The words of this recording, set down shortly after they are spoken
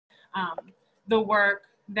the work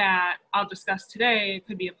that I'll discuss today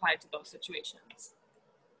could be applied to those situations.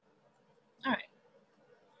 All right.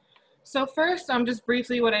 So first, just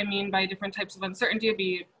briefly what I mean by different types of uncertainty would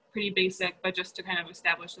be pretty basic, but just to kind of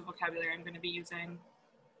establish the vocabulary I'm going to be using.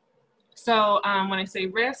 So when I say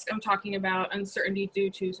risk, I'm talking about uncertainty due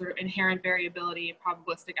to sort of inherent variability,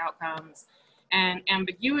 probabilistic outcomes, and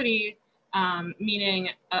ambiguity, meaning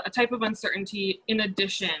a type of uncertainty in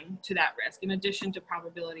addition to that risk, in addition to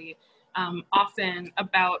probability, often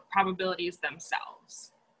about probabilities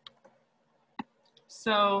themselves.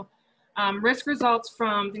 So risk results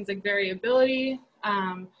from things like variability,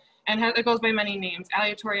 and it goes by many names: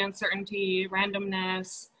 aleatory uncertainty,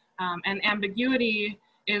 randomness, and ambiguity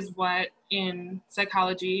is what in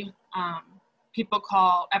psychology people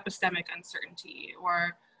call epistemic uncertainty,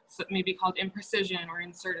 or maybe called imprecision or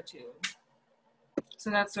incertitude. So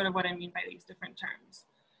that's sort of what I mean by these different terms.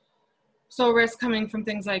 So risk coming from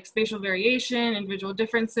things like spatial variation, individual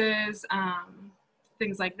differences,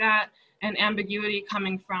 things like that, and ambiguity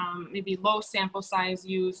coming from maybe low sample size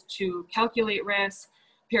used to calculate risk,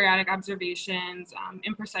 periodic observations,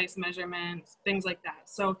 imprecise measurements, things like that.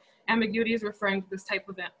 So ambiguity is referring to this type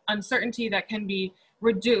of uncertainty that can be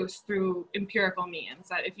reduced through empirical means,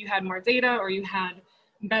 that if you had more data or you had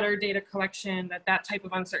better data collection, that type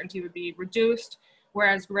of uncertainty would be reduced,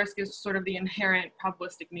 whereas risk is sort of the inherent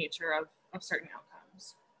probabilistic nature of certain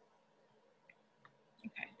outcomes.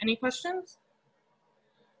 Okay, any questions?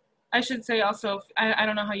 I should say also, I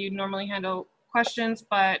don't know how you normally handle questions,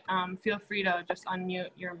 but feel free to just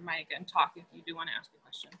unmute your mic and talk if you do want to ask a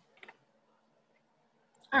question.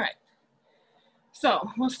 All right, so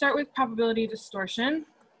we'll start with probability distortion.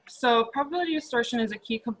 So probability distortion is a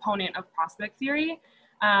key component of prospect theory,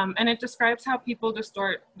 and it describes how people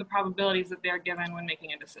distort the probabilities that they're given when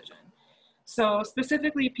making a decision. So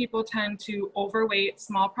specifically, people tend to overweight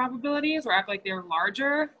small probabilities or act like they're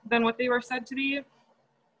larger than what they were said to be,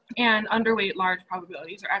 and underweight large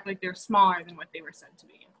probabilities or act like they're smaller than what they were said to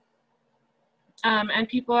be. And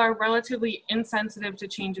people are relatively insensitive to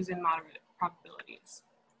changes in moderate probabilities.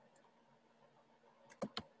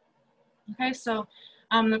 Okay, so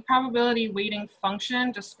the probability weighting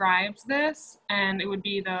function describes this, and it would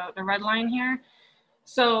be the red line here.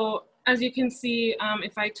 So as you can see,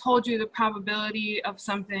 if I told you the probability of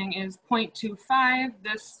something is 0.25,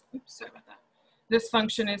 this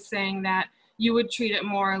function is saying that you would treat it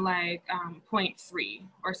more like 0.3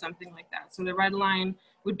 or something like that. So the red line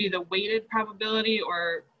would be the weighted probability,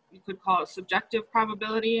 or you could call it subjective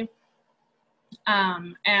probability.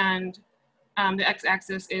 And the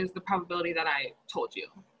x-axis is the probability that I told you.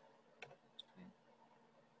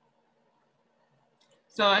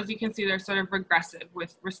 So as you can see, they're sort of regressive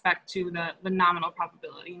with respect to the nominal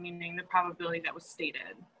probability, meaning the probability that was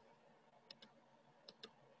stated.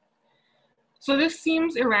 So this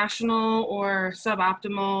seems irrational or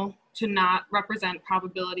suboptimal to not represent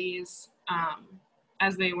probabilities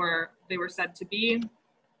as they were said to be,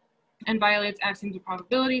 and violates axioms of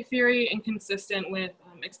probability theory, inconsistent with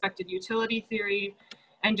expected utility theory,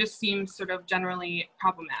 and just seems sort of generally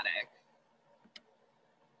problematic.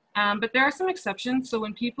 But there are some exceptions. So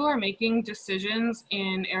when people are making decisions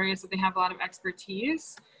in areas that they have a lot of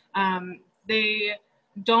expertise, they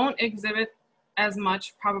don't exhibit as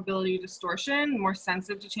much probability distortion, more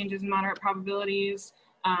sensitive to changes in moderate probabilities,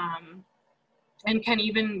 and can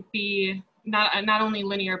even be not only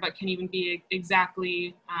linear, but can even be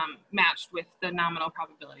exactly matched with the nominal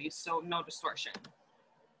probabilities, so no distortion.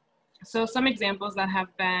 So some examples that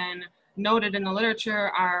have been noted in the literature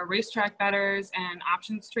are racetrack bettors and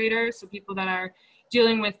options traders, so people that are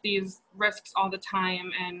dealing with these risks all the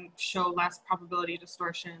time and show less probability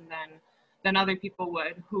distortion than other people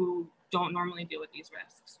would who don't normally deal with these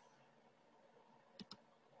risks.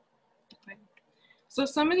 Okay. So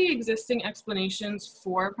some of the existing explanations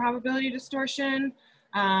for probability distortion,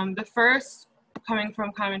 the first, coming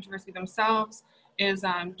from controversy themselves, is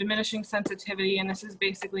diminishing sensitivity, and this is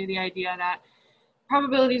basically the idea that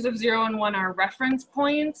probabilities of 0 and 1 are reference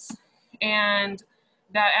points, and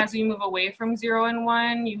that as you move away from 0 and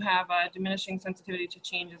 1, you have a diminishing sensitivity to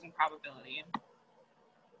changes in probability.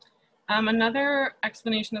 Another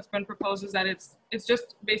explanation that's been proposed is that it's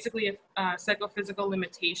just basically a psychophysical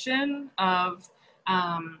limitation of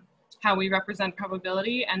how we represent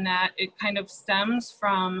probability, and that it kind of stems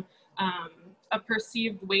from a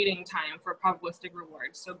perceived waiting time for probabilistic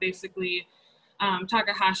rewards. So basically,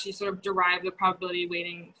 Takahashi sort of derived the probability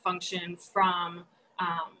weighting function from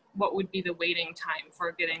what would be the waiting time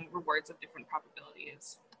for getting rewards of different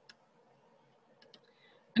probabilities.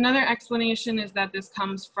 Another explanation is that this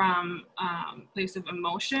comes from a place of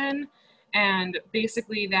emotion, And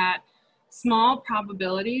basically that small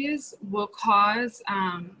probabilities will cause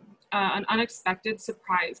an unexpected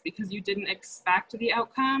surprise because you didn't expect the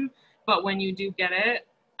outcome, but when you do get it,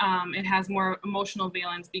 it has more emotional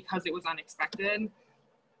valence because it was unexpected.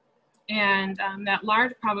 And that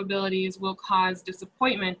large probabilities will cause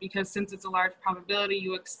disappointment because since it's a large probability,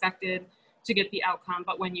 you expected to get the outcome,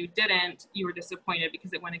 but when you didn't, you were disappointed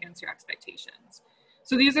because it went against your expectations.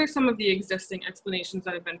 So these are some of the existing explanations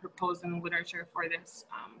that have been proposed in the literature for this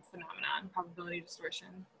phenomenon, probability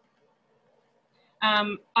distortion.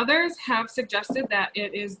 Others have suggested that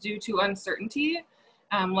it is due to uncertainty,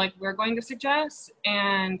 like we're going to suggest,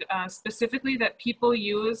 and specifically that people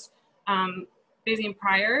use Bayesian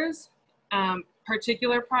priors,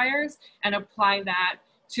 particular priors, and apply that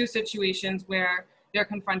to situations where they're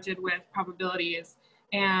confronted with probabilities,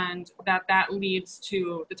 and that leads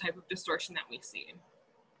to the type of distortion that we see.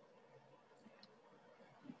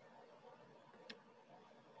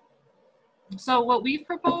 So what we've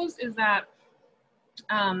proposed is that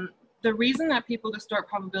the reason that people distort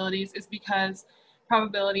probabilities is because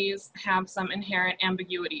probabilities have some inherent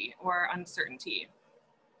ambiguity or uncertainty.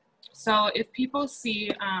 So if people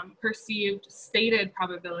see perceived stated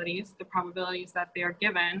probabilities, the probabilities that they are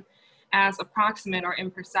given, as approximate or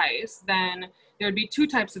imprecise, then there would be two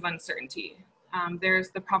types of uncertainty. There's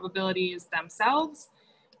the probabilities themselves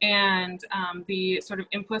and the sort of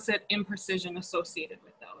implicit imprecision associated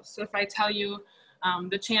with those. So if I tell you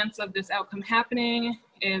the chance of this outcome happening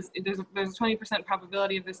is, there's a 20%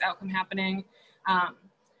 probability of this outcome happening,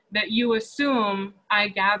 that you assume I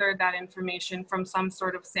gathered that information from some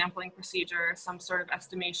sort of sampling procedure, some sort of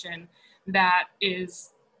estimation that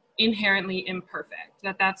is inherently imperfect,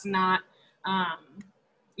 that's not,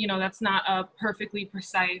 you know, that's not a perfectly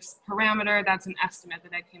precise parameter, that's an estimate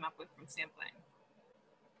that I came up with from sampling.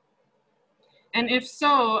 And if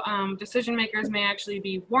so, decision makers may actually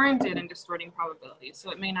be warranted in distorting probabilities.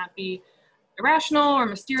 So it may not be irrational or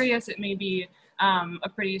mysterious, it may be a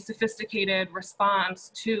pretty sophisticated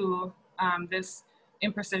response to this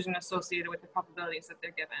imprecision associated with the probabilities that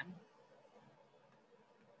they're given.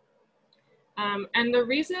 And the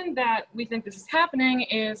reason that we think this is happening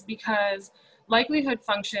is because likelihood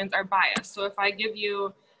functions are biased. So if I give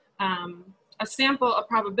you a sample, a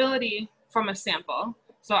probability from a sample,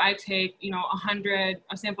 so I take, you know,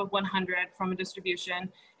 a sample of 100 from a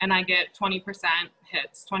distribution, and I get 20%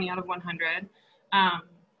 hits, 20 out of 100.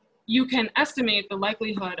 You can estimate the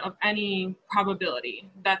likelihood of any probability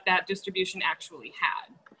that that distribution actually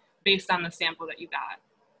had based on the sample that you got.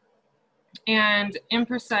 And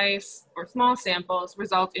imprecise or small samples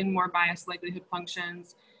result in more biased likelihood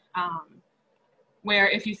functions, where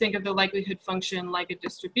if you think of the likelihood function like a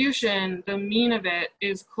distribution, the mean of it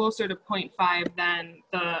is closer to 0.5 than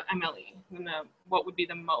the MLE, than what would be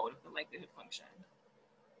the mode of the likelihood function.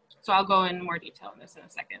 So I'll go in more detail on this in a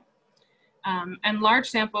second. And large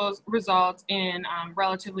samples result in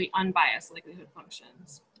relatively unbiased likelihood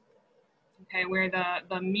functions, okay, where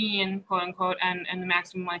the mean, quote unquote, and the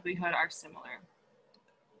maximum likelihood are similar.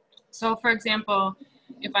 So for example,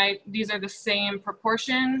 if these are the same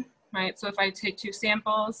proportion, right? So if I take two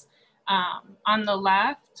samples, on the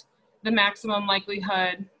left, the maximum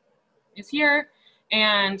likelihood is here,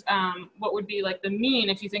 and what would be like the mean,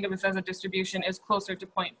 if you think of this as a distribution, is closer to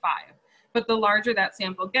 0.5. But the larger that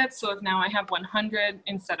sample gets, so if now I have 100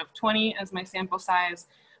 instead of 20 as my sample size,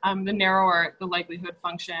 the narrower the likelihood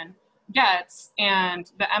function gets, and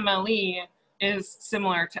the MLE is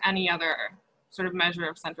similar to any other sort of measure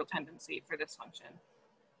of central tendency for this function.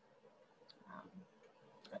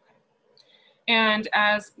 Okay. And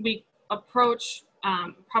as we approach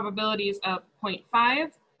probabilities of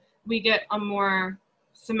 0.5, we get a more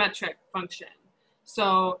symmetric function.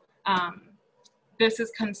 So this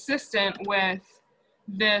is consistent with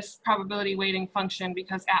this probability weighting function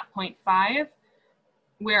because at 0.5,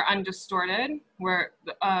 we're undistorted, where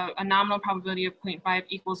a nominal probability of 0.5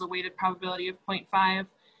 equals a weighted probability of 0.5,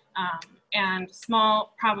 and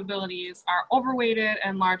small probabilities are overweighted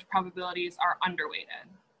and large probabilities are underweighted.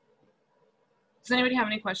 Does anybody have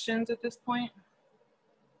any questions at this point?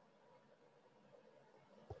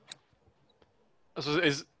 So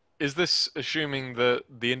is this assuming that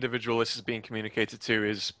the individual this is being communicated to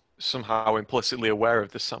is somehow implicitly aware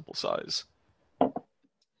of this sample size?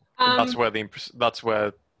 That's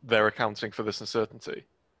where they're accounting for this uncertainty.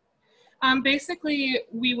 Basically,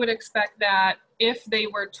 we would expect that if they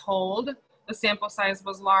were told the sample size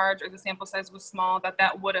was large or the sample size was small,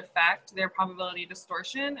 that would affect their probability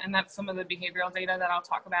distortion, and that's some of the behavioral data that I'll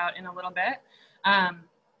talk about in a little bit.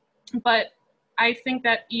 But I think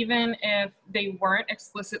that even if they weren't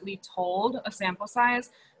explicitly told a sample size,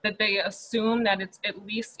 that they assume that it's at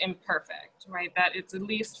least imperfect, right? That it's at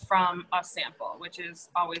least from a sample, which is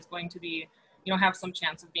always going to be, you know, have some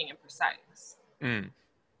chance of being imprecise.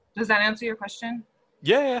 Does that answer your question?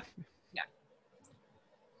 Yeah. Yeah.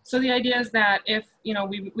 So the idea is that if, you know,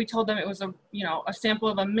 we told them it was a, you know, a sample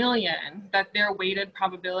of 1 million, that their weighted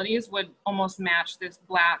probabilities would almost match this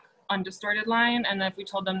black undistorted line. And then if we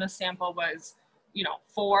told them the sample was, you know,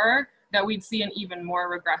 4, that we'd see an even more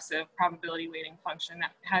regressive probability weighting function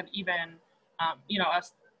that had even, you know,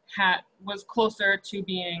 was closer to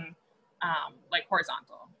being like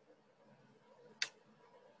horizontal.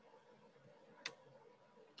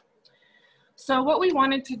 So what we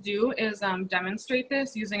wanted to do is demonstrate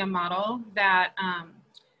this using a model that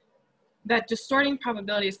that distorting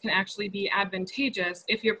probabilities can actually be advantageous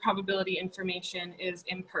if your probability information is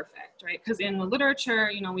imperfect, right? Because in the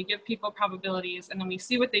literature, you know, we give people probabilities and then we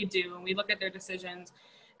see what they do and we look at their decisions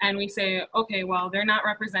and we say, okay, well, they're not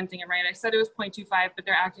representing it right. I said it was 0.25, but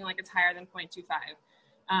they're acting like it's higher than 0.25.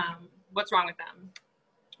 What's wrong with them?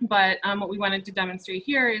 But what we wanted to demonstrate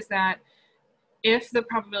here is that if the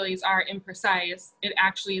probabilities are imprecise, it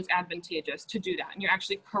actually is advantageous to do that. And you're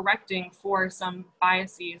actually correcting for some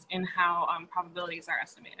biases in how probabilities are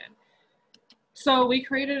estimated. So we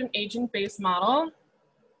created an agent-based model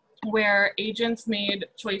where agents made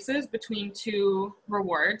choices between 2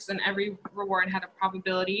 rewards, and every reward had a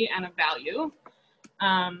probability and a value.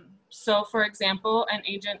 So for example, an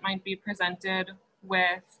agent might be presented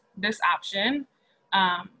with this option,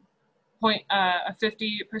 a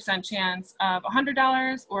 50% chance of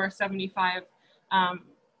 $100 or a 75%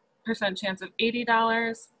 chance of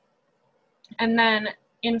 $80. And then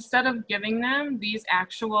instead of giving them these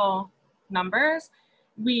actual numbers,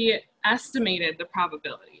 we estimated the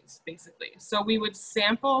probabilities, basically. So we would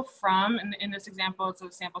sample from, in this example, it's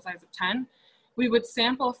a sample size of 10. We would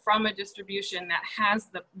sample from a distribution that has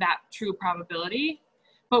that true probability,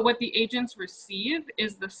 but what the agents receive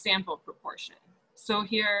is the sample proportion. So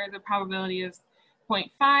here the probability is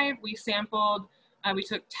 0.5. We sampled, we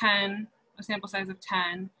took 10, a sample size of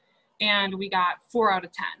 10, and we got 4 out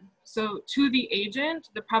of 10. So to the agent,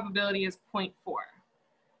 the probability is 0.4,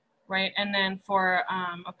 right? And then for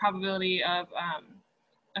a probability of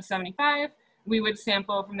a 75, we would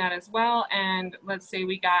sample from that as well. And let's say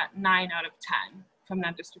we got 9 out of 10 from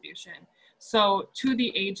that distribution. So to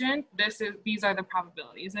the agent, these are the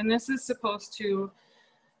probabilities. And this is supposed to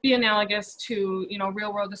be analogous to, you know,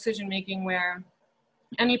 real world decision making, where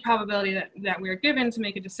any probability that we're given to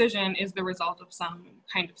make a decision is the result of some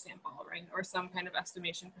kind of sample, right? Or some kind of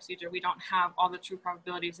estimation procedure. We don't have all the true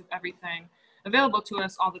probabilities of everything available to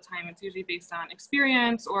us all the time. It's usually based on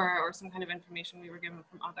experience or some kind of information we were given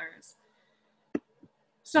from others.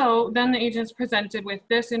 So then the agent's presented with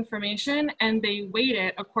this information and they weight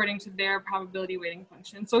it according to their probability weighting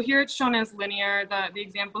function. So here it's shown as linear. The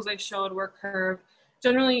examples I showed were curved.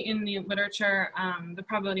 Generally in the literature, the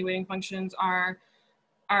probability weighting functions are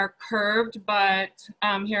curved, but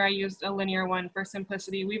here I used a linear one for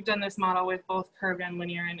simplicity. We've done this model with both curved and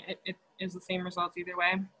linear, and it is the same results either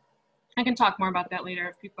way. I can talk more about that later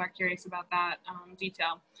if people are curious about that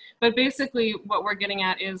detail. But basically what we're getting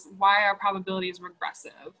at is why are probabilities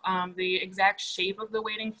regressive? The exact shape of the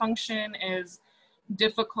weighting function is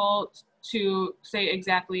difficult to say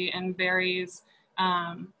exactly and varies,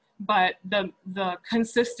 but the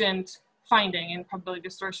consistent finding in probability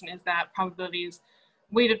distortion is that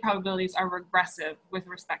weighted probabilities are regressive with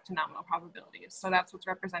respect to nominal probabilities. So that's what's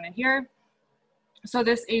represented here. So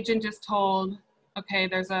this agent is told, okay,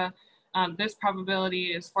 there's this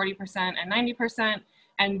probability is 40% and 90%,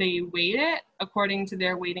 and they weight it according to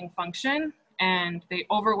their weighting function, and they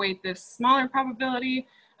overweight this smaller probability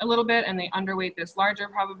a little bit, and they underweight this larger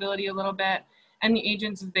probability a little bit, and the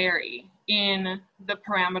agents vary in the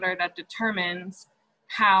parameter that determines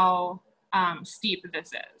how steep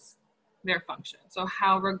this is, their function. So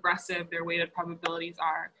how regressive their weighted probabilities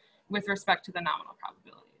are with respect to the nominal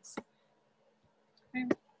probabilities. Okay.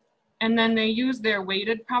 And then they use their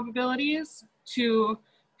weighted probabilities to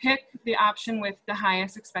pick the option with the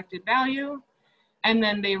highest expected value, and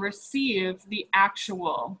then they receive the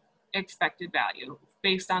actual expected value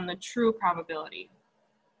based on the true probability,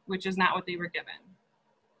 which is not what they were given.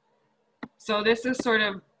 So this is sort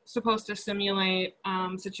of supposed to simulate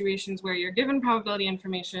situations where you're given probability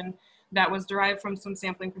information that was derived from some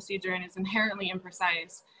sampling procedure and is inherently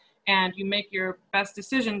imprecise, and you make your best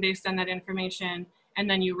decision based on that information, and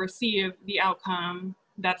then you receive the outcome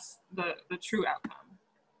that's the true outcome.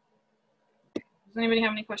 Does anybody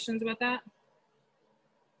have any questions about that?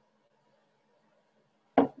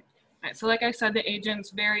 All right, so like I said, the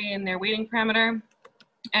agents vary in their weighting parameter,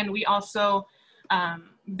 and we also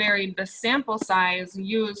varied the sample size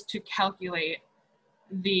used to calculate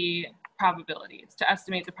the probabilities, to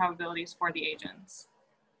estimate the probabilities for the agents.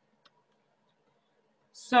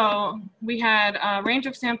 So we had a range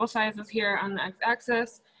of sample sizes here on the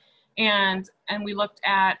x-axis, and we looked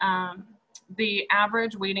at the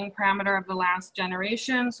average weighting parameter of the last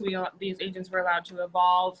generation. So these agents were allowed to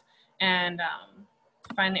evolve and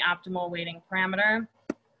find the optimal weighting parameter.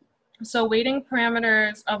 So weighting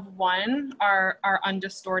parameters of 1 are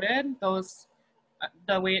undistorted. Those,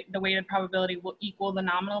 the weighted probability will equal the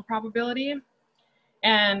nominal probability.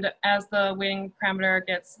 And as the weighting parameter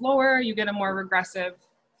gets lower, you get a more regressive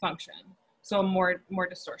function, so more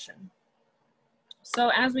distortion. So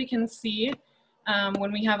as we can see,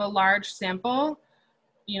 when we have a large sample,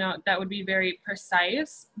 that would be very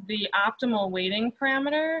precise. The optimal weighting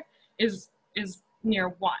parameter is near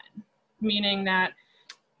 1, meaning that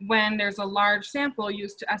when there's a large sample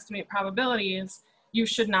used to estimate probabilities, you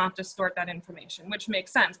should not distort that information, which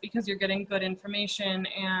makes sense because you're getting good information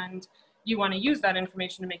and you want to use that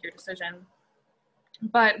information to make your decision.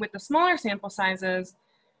 But with the smaller sample sizes,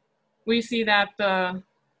 we see that the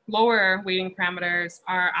lower weighting parameters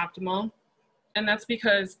are optimal. And that's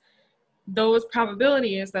because those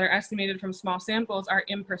probabilities that are estimated from small samples are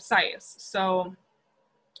imprecise. So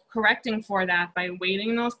correcting for that by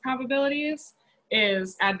weighting those probabilities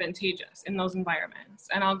is advantageous in those environments.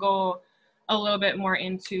 And I'll go a little bit more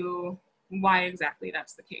into why exactly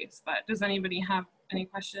that's the case. But does anybody have any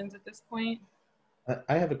questions at this point?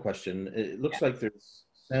 I have a question. It looks like there's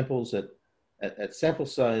samples at sample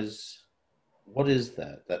size. What is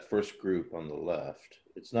that first group on the left?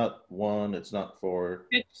 It's not 1, it's not 4.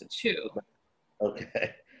 It's 2.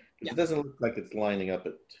 Okay. Yeah. It doesn't look like it's lining up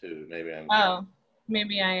at 2. Maybe I'm... Oh,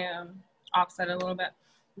 maybe I offset a little bit.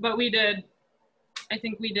 But we did, I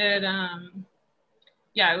think we did,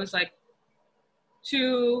 yeah, it was like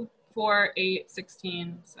 2, 4, 8,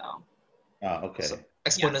 16, so. Ah, okay. So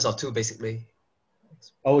exponents of 2, basically.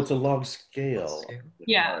 Oh, it's a log scale.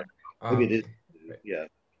 Yeah. Maybe it is. Yeah,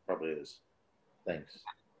 probably is. Thanks.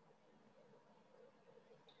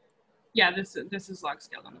 Yeah, this is log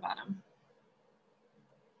scaled on the bottom.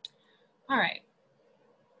 All right.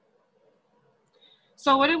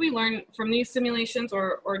 So what did we learn from these simulations,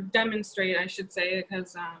 or demonstrate, I should say,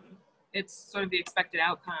 because it's sort of the expected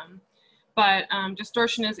outcome. But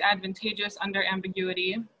distortion is advantageous under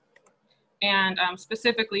ambiguity, and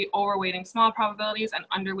specifically overweighting small probabilities and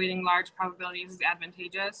underweighting large probabilities is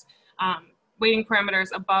advantageous. Weighting parameters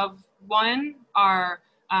above 1 are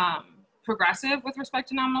progressive with respect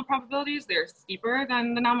to nominal probabilities. They're steeper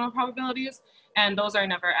than the nominal probabilities, and those are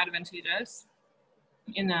never advantageous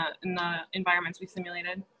in the environments we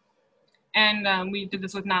simulated. And we did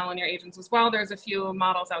this with nonlinear agents as well. There's a few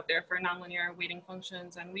models out there for nonlinear weighting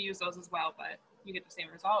functions, and we use those as well, but you get the same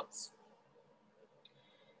results.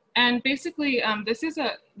 And basically, this is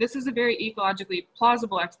a very ecologically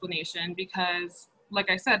plausible explanation because,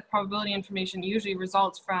 like I said, probability information usually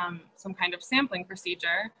results from some kind of sampling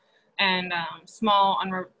procedure, and small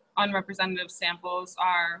unrepresentative samples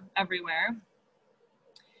are everywhere.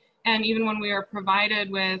 And even when we are provided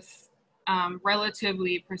with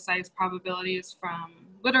relatively precise probabilities from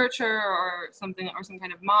literature or some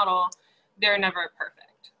kind of model, they're never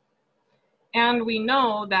perfect. And we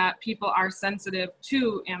know that people are sensitive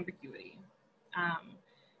to ambiguity.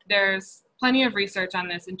 There's plenty of research on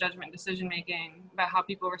this in judgment decision making about how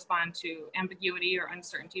people respond to ambiguity or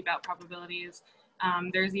uncertainty about probabilities.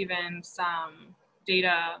 There's even some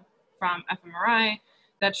data from fMRI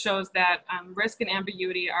that shows that risk and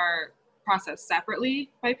ambiguity are processed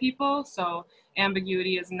separately by people. So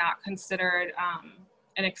ambiguity is not considered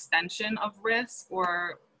an extension of risk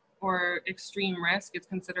or extreme risk. It's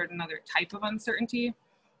considered another type of uncertainty.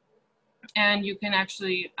 And you can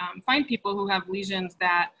actually find people who have lesions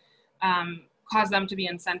that cause them to be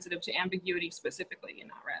insensitive to ambiguity specifically,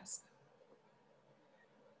 not risk.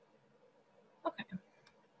 Okay.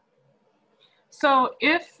 So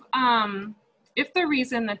if the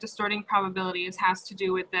reason that distorting probabilities has to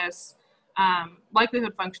do with this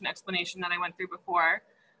likelihood function explanation that I went through before,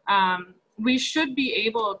 we should be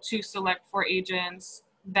able to select for agents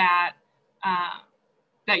that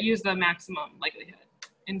use the maximum likelihood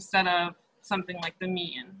instead of something like the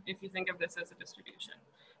mean, if you think of this as a distribution.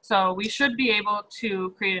 So we should be able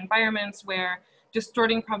to create environments where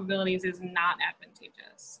distorting probabilities is not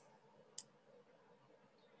advantageous.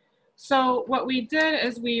 So what we did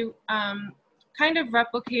is we kind of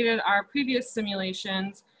replicated our previous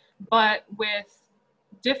simulations, but with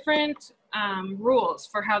different rules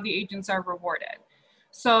for how the agents are rewarded.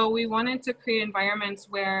 So we wanted to create environments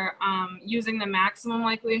where using the maximum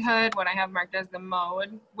likelihood, what I have marked as the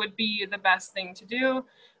mode, would be the best thing to do,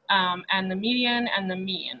 and the median and the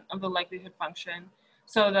mean of the likelihood function.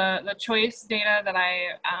 So the choice data that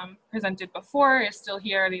I presented before is still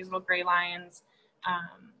here, these little gray lines.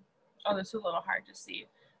 Oh, this is a little hard to see.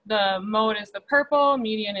 The mode is the purple,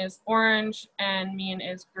 median is orange, and mean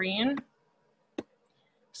is green.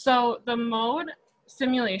 So the mode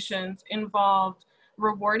simulations involved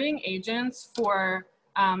rewarding agents for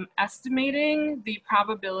estimating the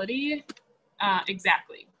probability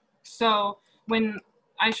exactly. So when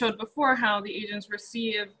I showed before how the agents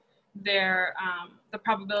receive their the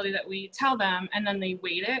probability that we tell them, and then they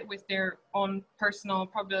weight it with their own personal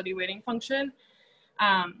probability weighting function.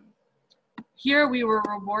 Here we were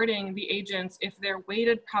rewarding the agents if their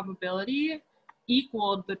weighted probability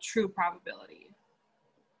equaled the true probability.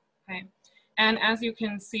 Okay, and as you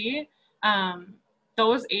can see,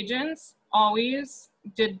 those agents always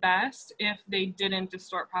did best if they didn't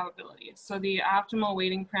distort probabilities. So the optimal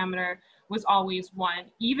weighting parameter was always 1,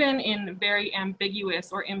 even in very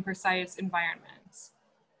ambiguous or imprecise environments.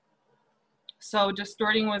 So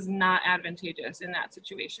distorting was not advantageous in that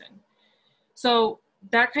situation. So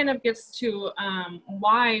that kind of gets to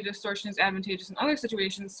why distortion is advantageous in other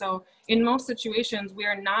situations. So in most situations, we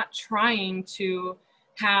are not trying to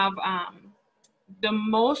have the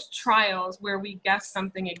most trials where we guess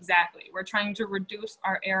something exactly. We're trying to reduce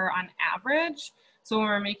our error on average. So when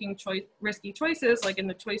we're making risky choices, like in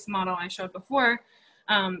the choice model I showed before,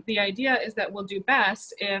 the idea is that we'll do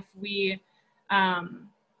best if we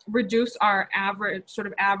reduce our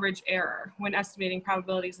average error when estimating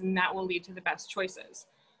probabilities, and that will lead to the best choices.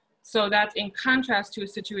 So that's in contrast to a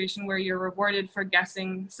situation where you're rewarded for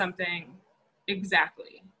guessing something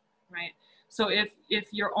exactly, right? So if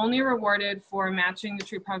you're only rewarded for matching the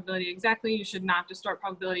true probability exactly, you should not distort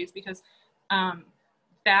probabilities, because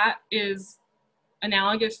that is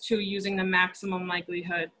analogous to using the maximum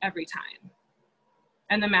likelihood every time.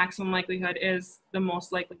 And the maximum likelihood is the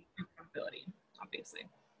most likely probability, obviously.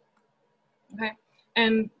 Okay,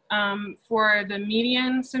 and for the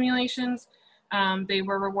median simulations, they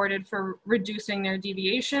were rewarded for reducing their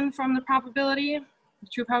deviation from the probability, the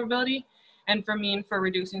true probability, and for mean for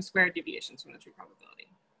reducing squared deviations from the true probability.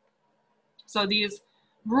 So these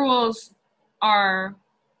rules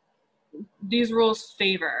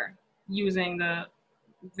favor using the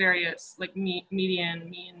various like median,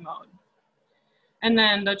 mean, mode. And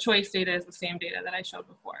then the choice data is the same data that I showed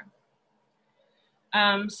before.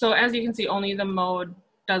 So as you can see, only the mode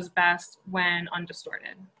does best when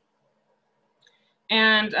undistorted.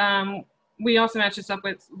 And we also match this up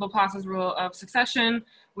with Laplace's rule of succession,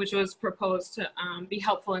 which was proposed to be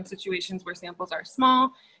helpful in situations where samples are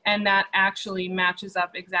small. And that actually matches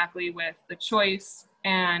up exactly with the choice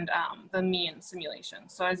and the mean simulation.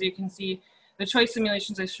 So as you can see, the choice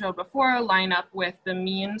simulations I showed before line up with the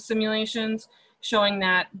mean simulations, showing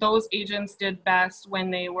that those agents did best when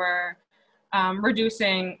they were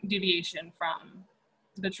reducing deviation from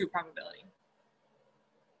the true probability.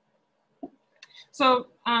 So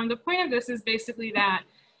the point of this is basically that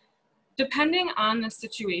depending on the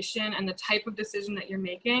situation and the type of decision that you're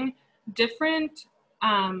making, different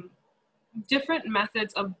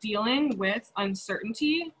methods of dealing with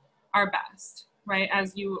uncertainty are best, right?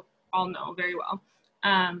 As you all know very well.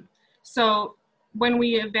 So when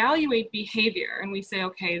we evaluate behavior and we say,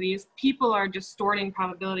 okay, these people are distorting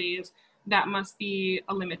probabilities, that must be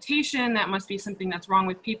a limitation, that must be something that's wrong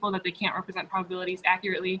with people, that they can't represent probabilities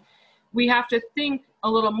accurately. We have to think a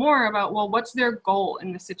little more about, well, what's their goal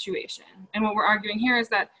in this situation? And what we're arguing here is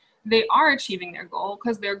that they are achieving their goal,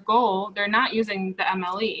 because their goal, they're not using the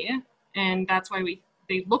MLE, and that's why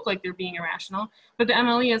they look like they're being irrational, but the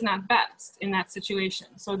MLE is not best in that situation.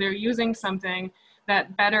 So they're using something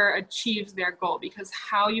that better achieves their goal, because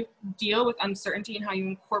how you deal with uncertainty and how you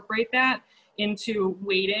incorporate that into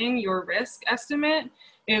weighting your risk estimate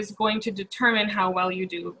is going to determine how well you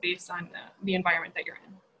do based on the environment that you're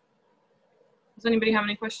in. Does anybody have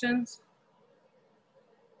any questions?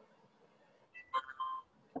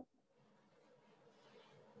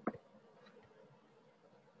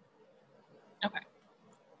 Okay.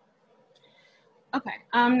 Okay,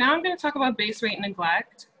 now I'm going to talk about base rate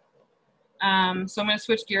neglect. So I'm going to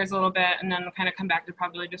switch gears a little bit and then kind of come back to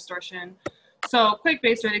probability distortion. So quick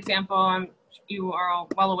base rate example, you are all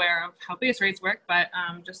well aware of how base rates work, but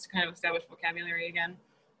just to kind of establish vocabulary again.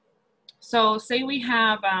 So say we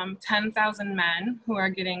have 10,000 men who are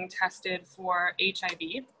getting tested for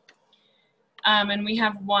HIV, and we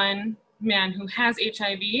have one man who has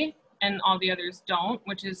HIV and all the others don't,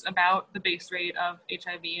 which is about the base rate of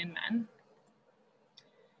HIV in men.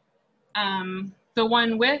 The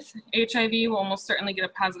one with HIV will almost certainly get a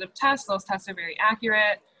positive test. Those tests are very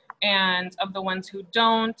accurate. And of the ones who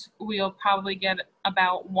don't, we'll probably get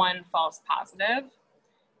about 1 false positive.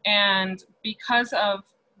 And because of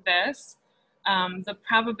this, the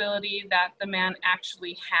probability that the man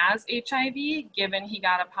actually has HIV, given he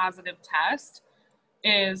got a positive test,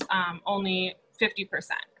 is only 50%,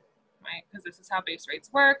 right? Because this is how base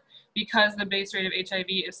rates work. Because the base rate of HIV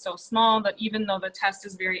is so small that even though the test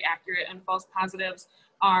is very accurate and false positives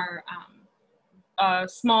are a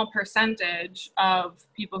small percentage of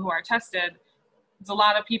people who are tested, there's a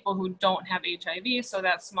lot of people who don't have HIV, so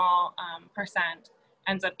that small percent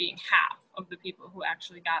ends up being half of the people who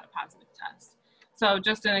actually got a positive test. So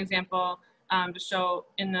just an example to show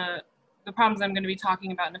in the problems I'm going to be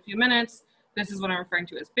talking about in a few minutes, this is what I'm referring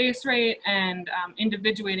to as base rate, and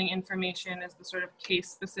individuating information is the sort of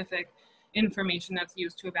case-specific information that's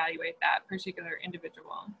used to evaluate that particular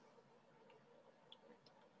individual.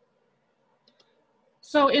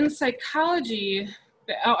 So in psychology,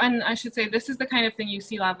 oh, and I should say this is the kind of thing you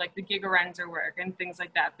see a lot of, like the Gigerenzer work and things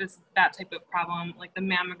like that. That type of problem, like the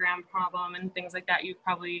mammogram problem and things like that. You've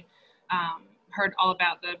probably heard all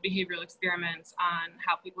about the behavioral experiments on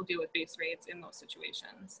how people deal with base rates in those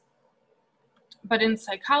situations. But in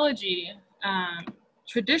psychology,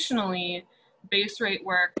 traditionally, base rate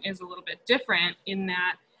work is a little bit different in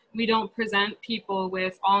that we don't present people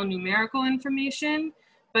with all numerical information,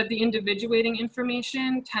 but the individuating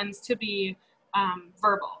information tends to be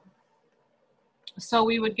verbal. So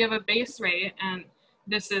we would give a base rate, and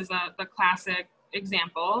this is the classic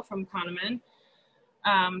example from Kahneman,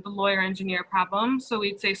 the lawyer-engineer problem. So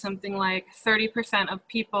we'd say something like 30% of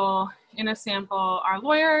people in a sample are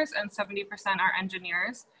lawyers and 70% are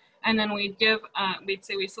engineers. And then we'd give, we'd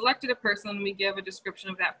say we selected a person, we give a description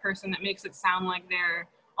of that person that makes it sound like they're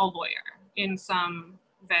a lawyer in some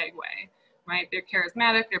vague way, right? They're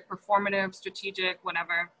charismatic, they're performative, strategic,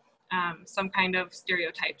 whatever, some kind of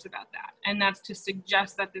stereotypes about that. And that's to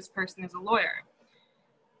suggest that this person is a lawyer.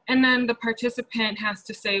 And then the participant has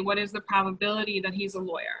to say, what is the probability that he's a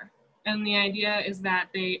lawyer? And the idea is that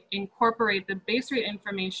they incorporate the base rate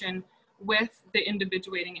information with the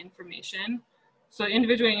individuating information. So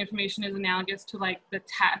individuating information is analogous to like the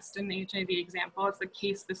test in the HIV example. It's the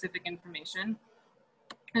case-specific information.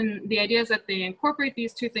 And the idea is that they incorporate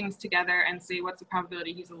these two things together and say, what's the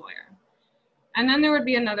probability he's a lawyer? And then there would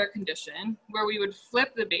be another condition where we would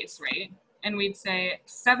flip the base rate and we'd say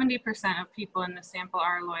 70% of people in the sample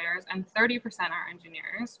are lawyers and 30% are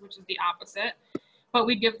engineers, which is the opposite. But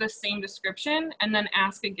we give the same description and then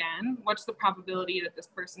ask again, what's the probability that this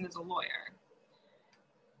person is a lawyer?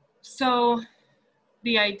 So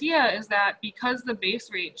the idea is that because the base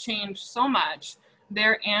rate changed so much,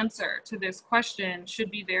 their answer to this question should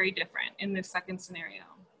be very different in this second scenario.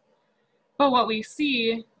 But what we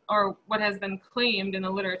see, or what has been claimed in the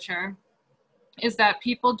literature, is that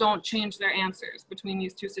people don't change their answers between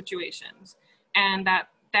these two situations, and that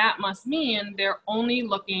must mean they're only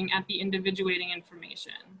looking at the individuating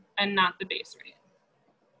information and not the base rate.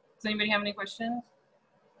 Does anybody have any questions?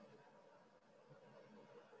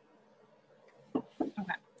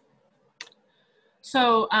 Okay.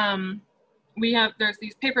 So there's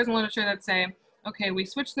these papers in literature that say, okay, we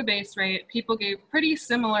switched the base rate. People gave pretty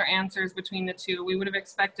similar answers between the two. We would have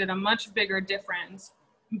expected a much bigger difference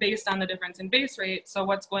based on the difference in base rate. So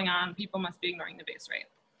what's going on? People must be ignoring the base rate.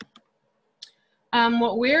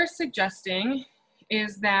 What we're suggesting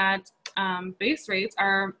is that base rates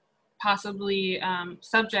are possibly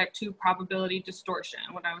subject to probability distortion,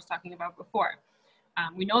 what I was talking about before.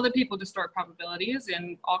 We know that people distort probabilities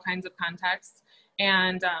in all kinds of contexts,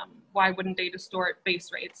 and why wouldn't they distort base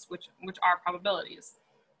rates, which are probabilities?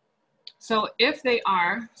 So if they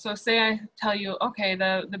are, so say I tell you, okay,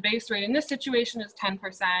 the base rate in this situation is 10%,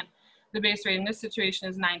 the base rate in this situation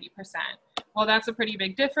is 90%. Well, that's a pretty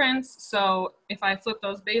big difference. So if I flip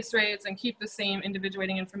those base rates and keep the same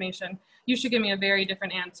individuating information, you should give me a very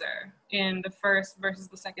different answer in the first versus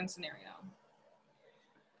the second scenario.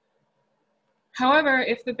 However,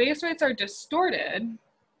 if the base rates are distorted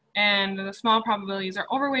and the small probabilities are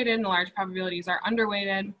overweighted and the large probabilities are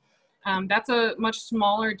underweighted, that's a much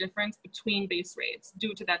smaller difference between base rates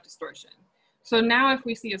due to that distortion. So now if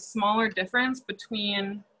we see a smaller difference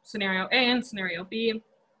between scenario A and scenario B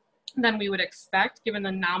than we would expect given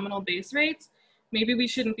the nominal base rates, maybe we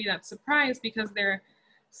shouldn't be that surprised because their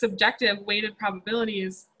subjective weighted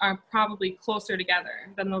probabilities are probably closer together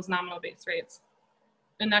than those nominal base rates.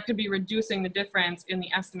 And that could be reducing the difference in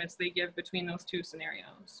the estimates they give between those two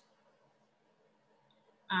scenarios.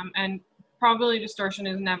 And probability distortion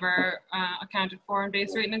is never accounted for in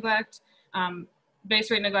base rate neglect. Base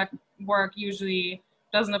rate neglect work usually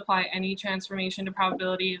doesn't apply any transformation to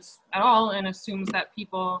probabilities at all and assumes that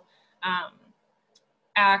people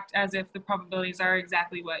act as if the probabilities are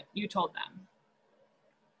exactly what you told them.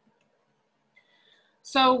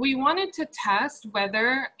 So we wanted to test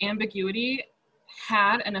whether ambiguity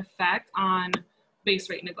had an effect on base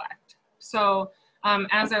rate neglect. So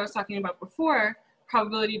as I was talking about before,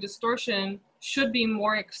 probability distortion should be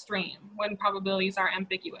more extreme when probabilities are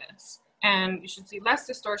ambiguous, and you should see less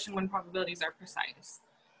distortion when probabilities are precise.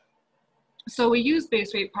 So we use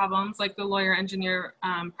base rate problems like the lawyer-engineer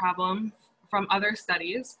problem from other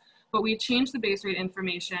studies, but we change the base rate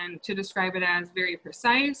information to describe it as very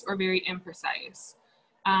precise or very imprecise.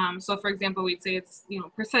 So for example, we'd say it's,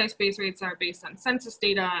 precise base rates are based on census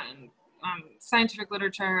data and scientific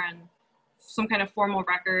literature and some kind of formal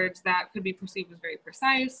records that could be perceived as very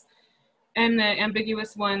precise. And the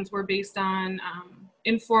ambiguous ones were based on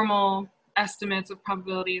informal estimates of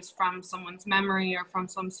probabilities from someone's memory or from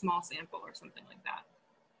some small sample or something like that.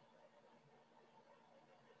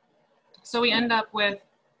 So we end up with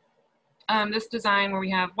this design where we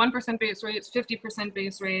have 1% base rates, 50%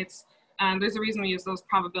 base rates. There's a reason we use those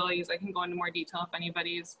probabilities. I can go into more detail if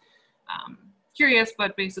anybody's curious,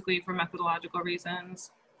 but basically for methodological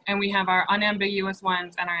reasons. And we have our unambiguous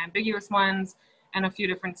ones and our ambiguous ones and a few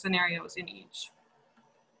different scenarios in each.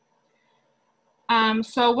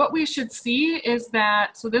 So what we should see is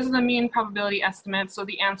that, so this is the mean probability estimate. So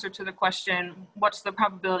the answer to the question, what's the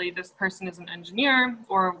probability this person is an engineer,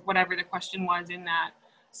 or whatever the question was in that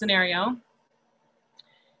scenario.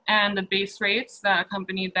 And the base rates that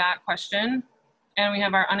accompanied that question. And we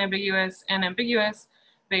have our unambiguous and ambiguous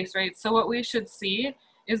base rates. So what we should see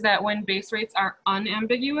is that when base rates are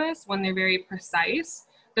unambiguous, when they're very precise,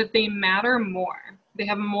 that they matter more. They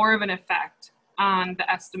have more of an effect on the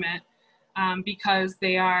estimate because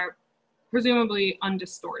they are presumably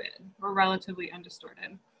undistorted or relatively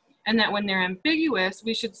undistorted. And that when they're ambiguous,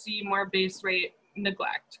 we should see more base rate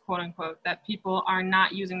neglect, quote unquote, that people are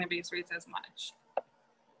not using the base rates as much.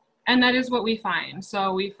 And that is what we find.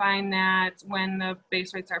 So we find that when the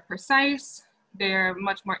base rates are precise, they're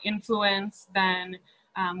much more influenced than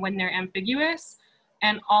when they're ambiguous.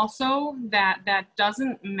 And also that that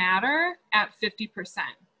doesn't matter at 50%,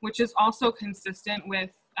 which is also consistent with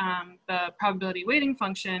the probability weighting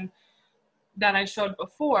function that I showed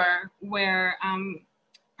before, where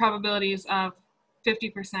probabilities of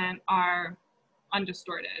 50% are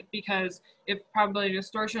undistorted. Because if probability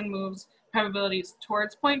distortion moves probabilities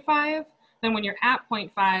towards 0.5, then when you're at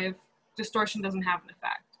 0.5, distortion doesn't have an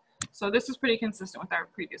effect. So this is pretty consistent with our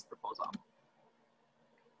previous proposal.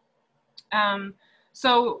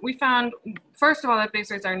 So we found, first of all, that base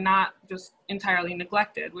rates are not just entirely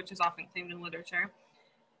neglected, which is often claimed in literature,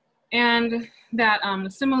 and that the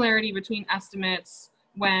similarity between estimates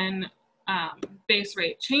when base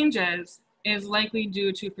rate changes is likely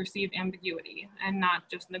due to perceived ambiguity and not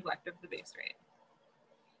just neglect of the base rate.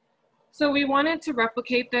 So we wanted to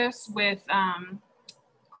replicate this with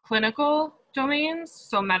clinical domains,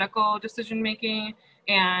 so medical decision-making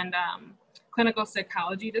and clinical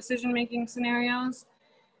psychology decision-making scenarios.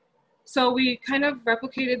 So we kind of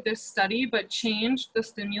replicated this study, but changed the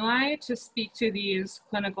stimuli to speak to these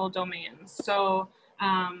clinical domains. So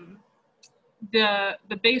the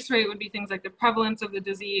base rate would be things like the prevalence of the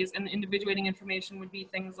disease, and the individuating information would be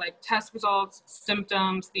things like test results,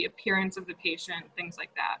 symptoms, the appearance of the patient, things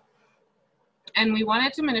like that. And we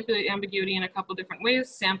wanted to manipulate ambiguity in a couple different ways.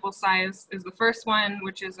 Sample size is the first one,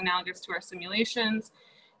 which is analogous to our simulations,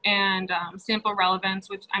 and sample relevance,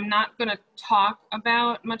 which I'm not going to talk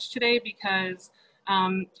about much today because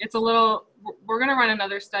it's a little, we're going to run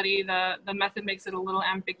another study. The method makes it a little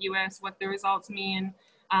ambiguous what the results mean.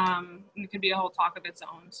 It could be a whole talk of its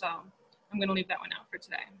own. So I'm going to leave that one out for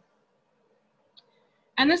today.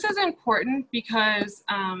 And this is important because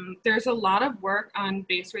there's a lot of work on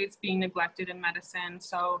base rates being neglected in medicine.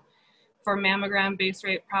 So for mammogram base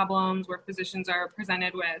rate problems where physicians are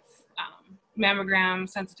presented with mammogram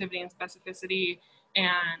sensitivity and specificity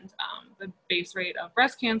and the base rate of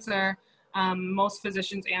breast cancer, most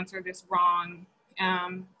physicians answer this wrong.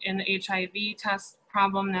 In the HIV test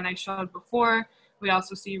problem that I showed before, we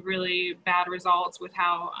also see really bad results with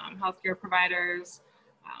how healthcare providers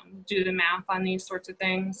do the math on these sorts of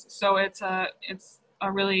things. So it's a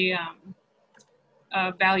really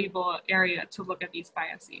a valuable area to look at these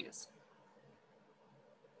biases.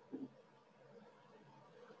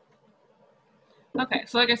 Okay,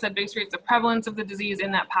 so like I said, base rate's the prevalence of the disease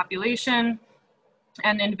in that population,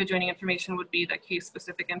 and individuating information would be the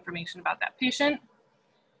case-specific information about that patient.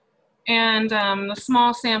 And the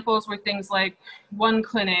small samples were things like one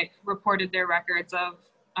clinic reported their records of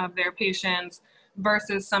of their patients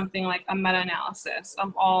versus something like a meta-analysis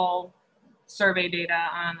of all survey data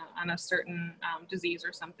on a certain disease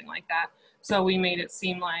or something like that. So we made it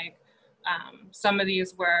seem like some of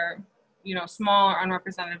these were, you know, small or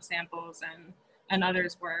unrepresentative samples, and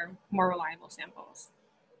others were more reliable samples.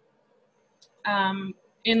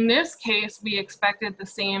 In this case, we expected the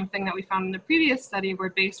same thing that we found in the previous study, where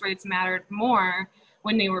base rates mattered more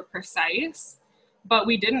when they were precise, but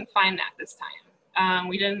we didn't find that this time.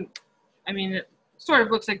 We didn't, I mean, it sort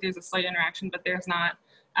of looks like there's a slight interaction, but there's not.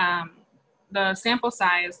 The sample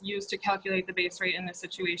size used to calculate the base rate in this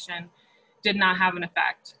situation did not have an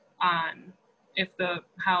effect on if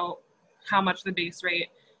how much the base rate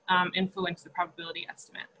influenced the probability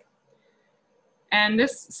estimate. And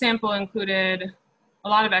this sample included a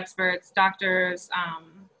lot of experts, doctors,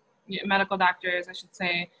 medical doctors, I should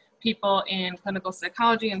say, people in clinical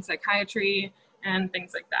psychology and psychiatry, and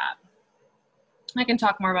things like that. I can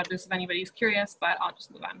talk more about this if anybody's curious, but I'll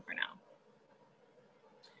just move on for now.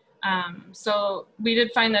 So we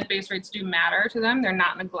did find that base rates do matter to them. They're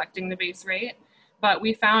not neglecting the base rate, but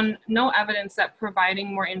we found no evidence that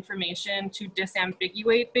providing more information to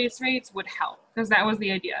disambiguate base rates would help, because that was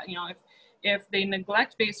the idea. You know, if they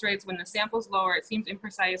neglect base rates when the sample's lower, it seems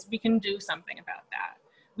imprecise, we can do something about that.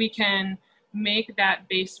 We can make that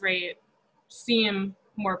base rate seem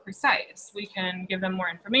more precise. We can give them more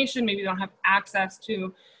information. Maybe they don't have access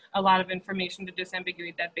to a lot of information to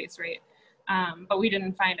disambiguate that base rate, but we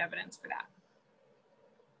didn't find evidence for that.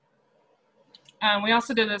 We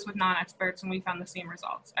also did this with non-experts, and we found the same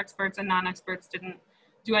results. Experts and non-experts didn't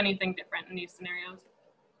do anything different in these scenarios.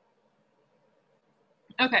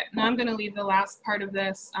 Okay, now I'm going to leave the last part of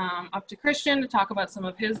this up to Christian to talk about some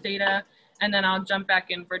of his data, and then I'll jump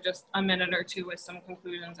back in for just a minute or two with some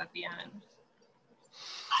conclusions at the end.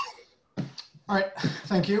 All right,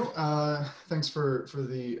 thank you. Thanks for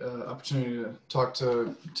the opportunity to talk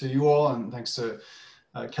to you all, and thanks to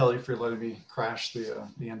Kelly for letting me crash the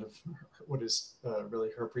end of what is really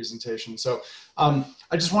her presentation. So I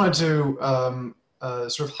just wanted to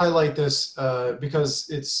sort of highlight this because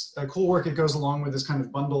it's cool work. It goes along with this kind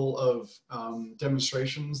of bundle of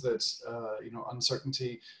demonstrations that you know,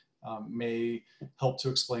 uncertainty may help to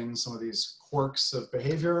explain some of these quirks of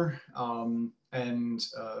behavior, and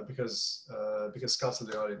because Scott's in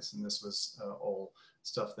the audience, and this was all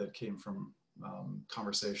stuff that came from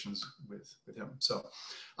conversations with him. So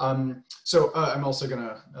I'm also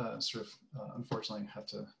gonna sort of unfortunately have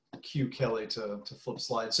to cue Kelly to flip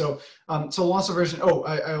slides. So loss aversion. Oh,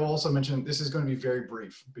 I will also mention this is going to be very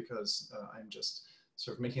brief because I'm just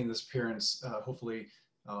sort of making this appearance, hopefully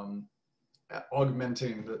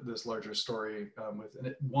augmenting this larger story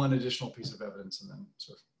with one additional piece of evidence, and then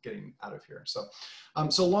sort of getting out of here.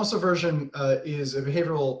 So loss aversion is a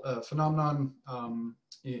behavioral phenomenon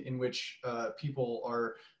in which people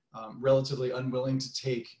are relatively unwilling to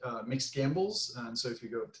take mixed gambles. And so if you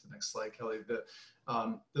go to the next slide, Kelly,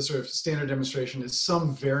 the sort of standard demonstration is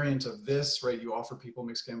some variant of this, right? You offer people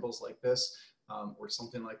mixed gambles like this or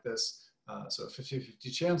something like this. So a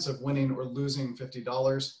 50-50 chance of winning or losing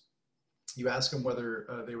 $50. You ask them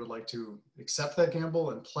whether they would like to accept that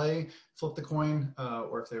gamble and play, flip the coin,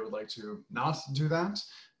 or if they would like to not do that.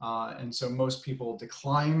 And so most people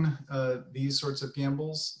decline these sorts of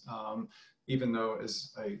gambles, even though,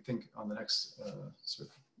 as I think on the next sort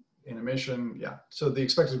of animation, yeah. So the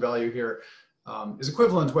expected value here is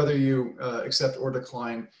equivalent whether you accept or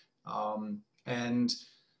decline. And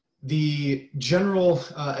the general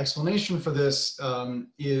explanation for this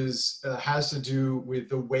has to do with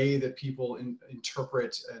the way that people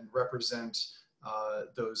interpret and represent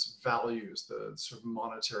those values, the sort of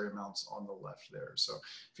monetary amounts on the left there. So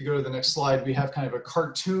if you go to the next slide, we have kind of a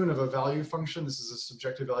cartoon of a value function. This is a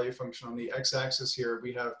subjective value function. On the x-axis here,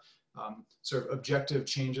 we have sort of objective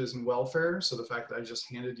changes in welfare. So the fact that I just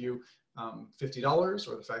handed you $50,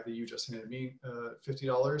 or the fact that you just handed me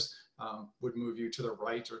 $50 would move you to the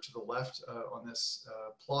right or to the left on this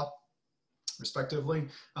plot, respectively.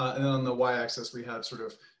 And then on the y-axis, we have sort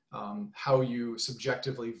of how you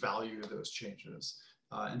subjectively value those changes.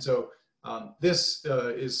 And so this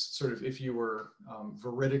is sort of if you were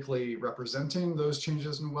veridically representing those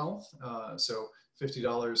changes in wealth. So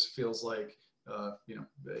 $50 feels like you know,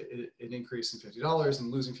 an increase in $50,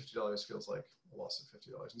 and losing $50 feels like a loss of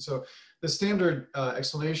 $50. And so the standard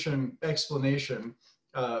explanation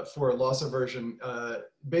for loss aversion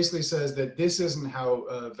basically says that this isn't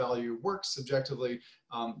how value works subjectively,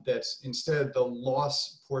 that instead the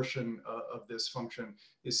loss portion of this function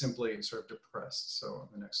is simply sort of depressed. So on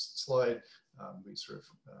the next slide, we sort of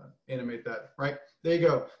animate that, right? There you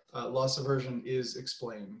go. Loss aversion is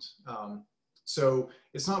explained. So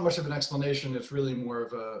it's not much of an explanation. It's really more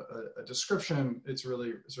of a description. It's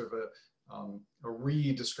really sort of a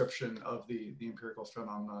re-description of the empirical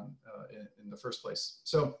phenomenon in the first place.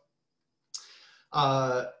 So,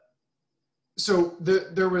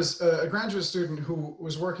 there was a graduate student who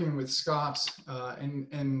was working with Scott,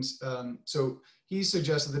 so he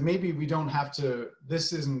suggested that maybe we don't have to,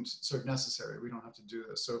 this isn't sort of necessary, we don't have to do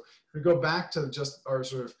this. So if we go back to just our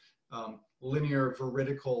sort of linear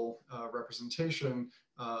veridical representation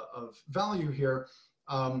of value here,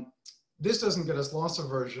 this doesn't get us loss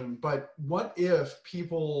aversion, but what if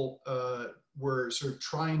people were sort of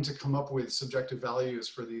trying to come up with subjective values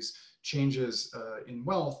for these changes in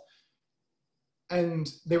wealth,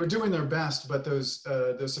 and they were doing their best, but those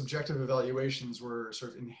subjective evaluations were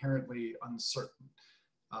sort of inherently uncertain.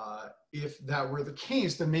 If that were the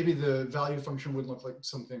case, then maybe the value function would look like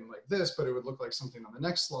something like this, but it would look like something on the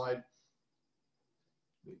next slide.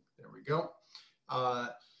 There we go.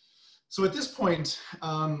 So at this point,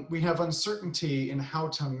 we have uncertainty in how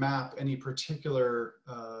to map any particular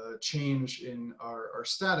change in our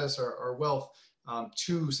status, our wealth,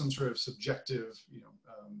 to some sort of subjective,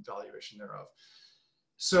 valuation thereof.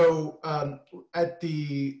 So at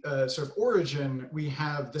the sort of origin, we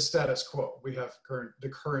have the status quo. We have the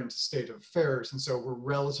current state of affairs. And so we're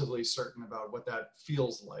relatively certain about what that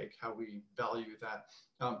feels like, how we value that.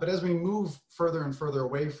 But as we move further and further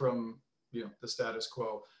away from the status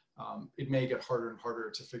quo, it may get harder and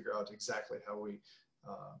harder to figure out exactly how we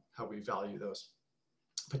value those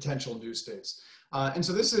potential new states. And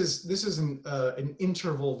so this is an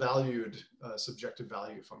interval valued subjective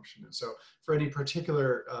value function. And so for any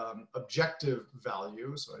particular objective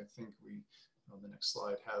value, so I think we, on the next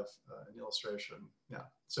slide, have an illustration. Yeah.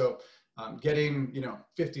 So getting,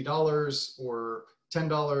 $50 or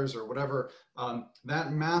 $10 or whatever,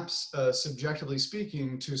 that maps, subjectively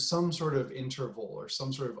speaking, to some sort of interval or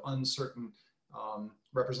some sort of uncertain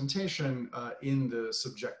representation in the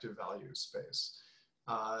subjective value space.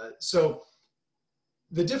 So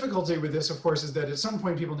the difficulty with this, of course, is that at some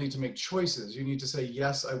point people need to make choices. You need to say,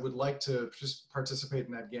 yes, I would like to just participate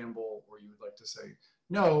in that gamble, or you would like to say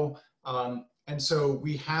no. And so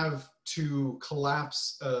we have to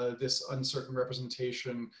collapse this uncertain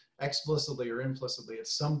representation explicitly or implicitly at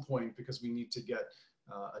some point, because we need to get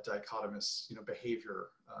a dichotomous behavior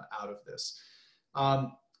out of this.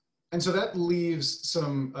 And so that leaves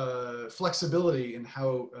some flexibility in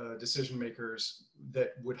how decision makers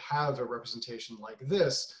that would have a representation like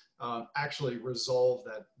this actually resolve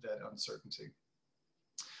that uncertainty.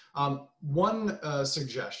 One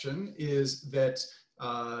suggestion is that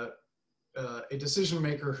a decision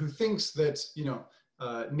maker who thinks that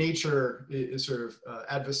nature is sort of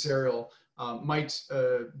adversarial might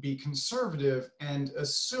be conservative and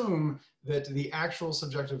assume that the actual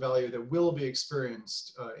subjective value that will be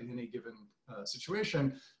experienced in any given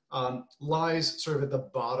situation lies sort of at the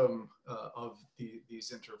bottom of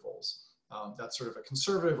these intervals. That's sort of a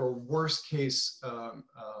conservative or worst case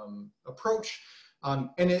approach. And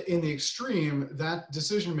in the extreme, that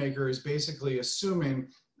decision maker is basically assuming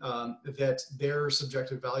that their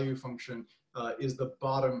subjective value function is the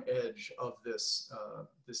bottom edge of this,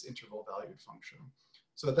 this interval valued function.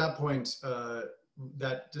 So at that point,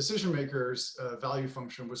 that decision maker's value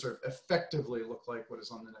function would sort of effectively look like what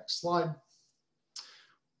is on the next slide,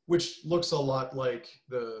 which looks a lot like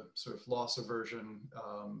the sort of loss aversion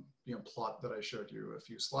plot that I showed you a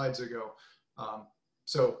few slides ago.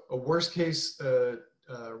 So a worst case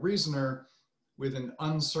reasoner with an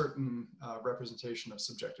uncertain representation of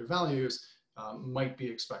subjective values might be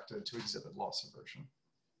expected to exhibit loss aversion.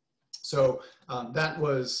 So that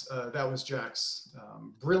was Jack's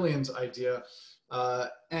brilliant idea.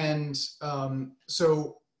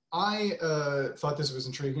 So I thought this was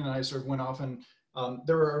intriguing, and I sort of went off and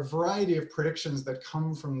there are a variety of predictions that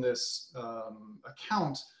come from this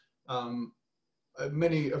account,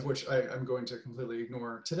 many of which I'm going to completely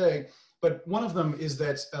ignore today. But one of them is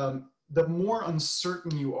that the more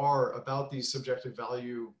uncertain you are about these subjective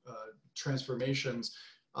value transformations,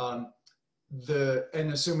 and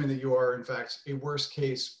assuming that you are in fact a worst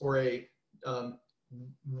case or a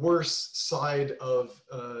worse side of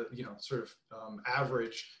sort of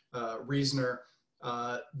average reasoner,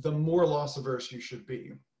 the more loss averse you should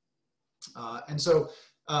be. And so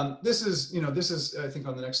this is I think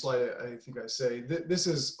on the next slide I think I say this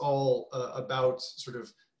is all about sort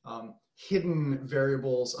of hidden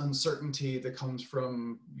variables, uncertainty that comes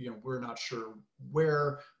from, we're not sure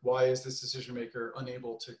why is this decision maker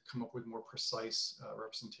unable to come up with more precise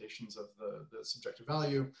representations of the subjective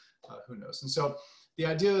value, who knows. And so the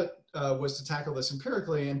idea was to tackle this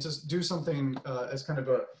empirically and just do something as kind of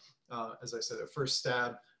as I said, a first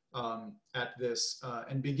stab at this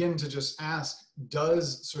and begin to just ask,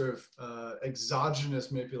 does sort of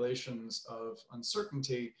exogenous manipulations of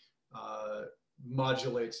uncertainty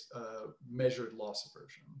modulate measured loss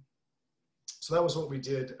aversion? So that was what we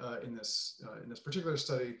did in this particular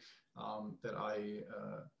study that I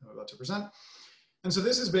am about to present. And so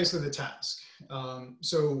this is basically the task.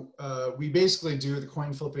 We basically do the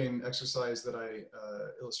coin flipping exercise that I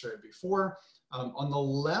illustrated before. On the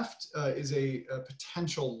left is a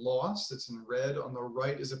potential loss that's in red. On the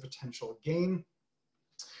right is a potential gain.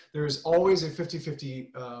 There is always a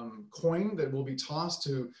 50-50 coin that will be tossed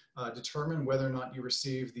to determine whether or not you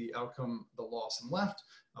receive the outcome, the loss on the left,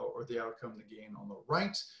 or the outcome, the gain on the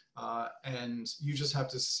right. And you just have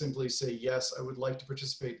to simply say, yes, I would like to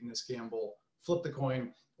participate in this gamble, flip the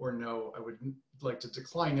coin, or no, I would like to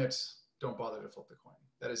decline it, don't bother to flip the coin.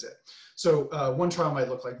 That is it. So one trial might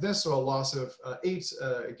look like this, so a loss of 8,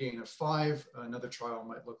 a gain of 5. Another trial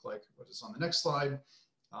might look like what is on the next slide.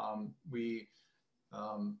 We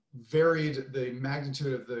varied the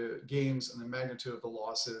magnitude of the gains and the magnitude of the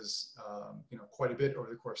losses quite a bit over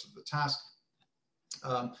the course of the task.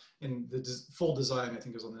 And the full design, I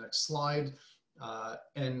think, is on the next slide.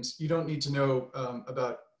 And you don't need to know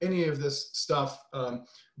about any of this stuff,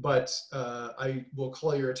 but I will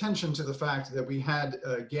call your attention to the fact that we had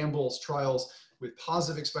gambles trials with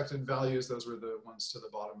positive expected values. Those were the ones to the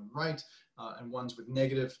bottom and right, and ones with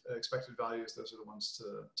negative expected values. Those are the ones to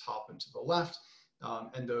the top and to the left.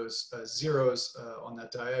 And those zeros on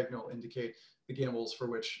that diagonal indicate the gambles for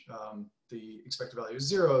which the expected value is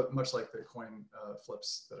 0, much like the coin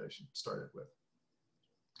flips that I started with.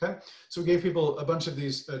 Okay, so we gave people a bunch of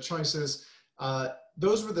these choices.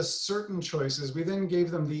 Those were the certain choices. We then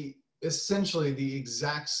gave them essentially the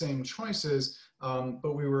exact same choices,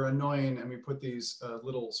 but we were annoying and we put these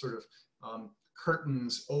little sort of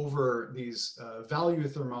curtains over these value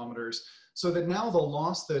thermometers, so that now the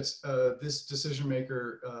loss that this decision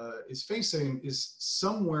maker is facing is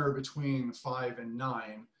somewhere between 5 and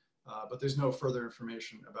 9, but there's no further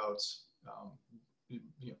information about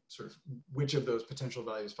sort of which of those potential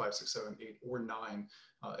values, 5, 6, 7, 8, or 9,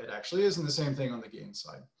 it actually is, and the same thing on the gain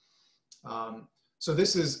side. So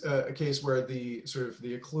this is a case where the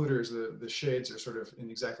occluders, the shades, are sort of in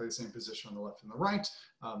exactly the same position on the left and the right.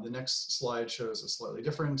 The next slide shows a slightly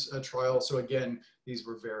different trial. So again, these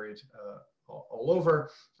were varied all over.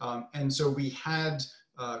 And so we had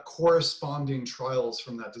corresponding trials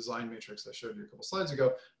from that design matrix I showed you a couple slides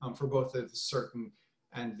ago for both the certain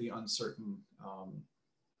and the uncertain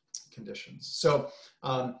conditions. So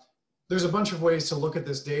there's a bunch of ways to look at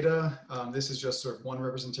this data. This is just sort of one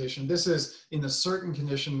representation. This is in the certain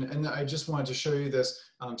condition, and I just wanted to show you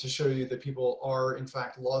this to show you that people are in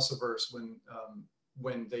fact loss averse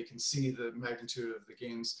when they can see the magnitude of the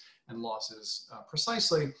gains and losses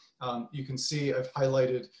precisely. You can see I've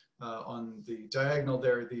highlighted on the diagonal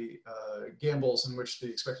there the gambles in which the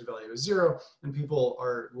expected value is 0, and people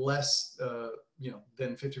are less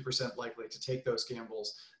than 50% likely to take those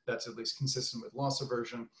gambles. That's at least consistent with loss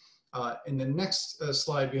aversion. In the next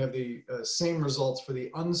slide, we have the same results for the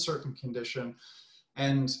uncertain condition.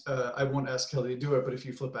 And I won't ask Kelli to do it, but if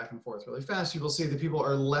you flip back and forth really fast, you will see that people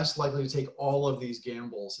are less likely to take all of these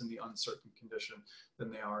gambles in the uncertain condition than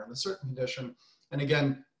they are in the certain condition. And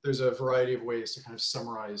again, there's a variety of ways to kind of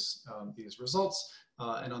summarize these results.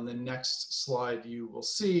 And on the next slide, you will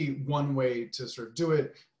see one way to sort of do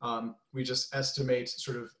it. We just estimate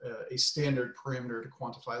sort of a standard parameter to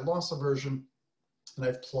quantify loss aversion. And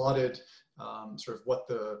I've plotted sort of what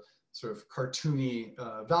the sort of cartoony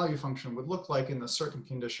value function would look like in the certain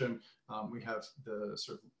condition. We have the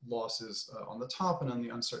sort of losses on the top, and on the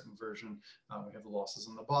uncertain version, we have the losses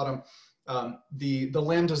on the bottom. The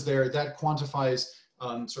lambdas there, that quantifies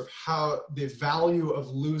sort of how the value of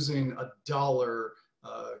losing $1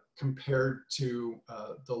 compared to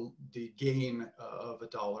the gain of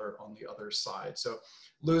 $1 on the other side. So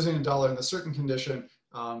losing $1 in the certain condition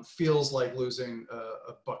feels like losing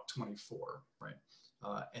 $1.24, right?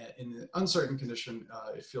 In the uncertain condition,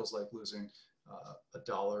 it feels like losing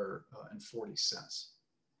 $1.40.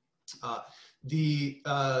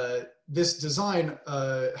 This design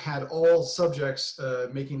had all subjects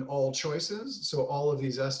making all choices. So all of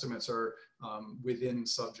these estimates are within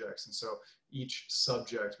subjects. And so each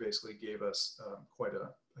subject basically gave us quite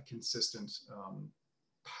a consistent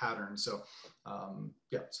pattern. So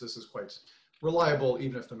yeah, so this is quite reliable,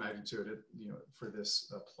 even if the magnitude, for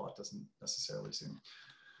this plot doesn't necessarily seem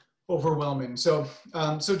overwhelming. So,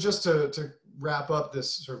 so just to wrap up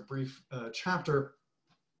this sort of brief chapter,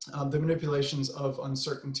 the manipulations of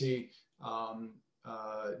uncertainty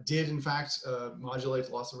did in fact modulate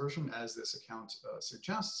loss aversion as this account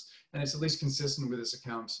suggests, and it's at least consistent with this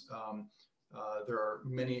account. There are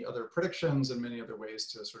many other predictions and many other ways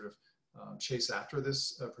to sort of chase after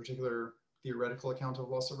this particular theoretical account of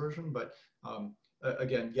loss aversion, but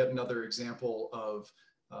again, yet another example of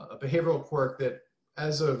a behavioral quirk that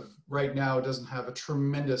as of right now doesn't have a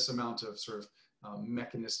tremendous amount of sort of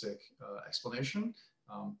mechanistic explanation,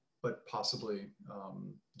 but possibly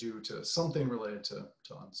due to something related to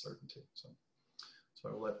uncertainty. So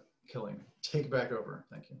I will let Kelli take back over.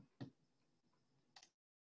 Thank you.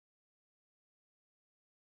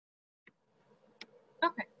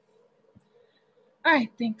 Okay. All right,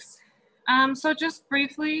 thanks. So just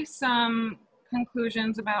briefly, some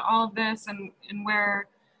conclusions about all of this and where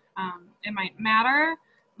it might matter.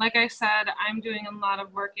 Like I said, I'm doing a lot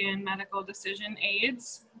of work in medical decision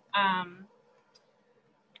aids.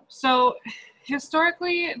 So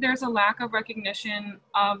historically, there's a lack of recognition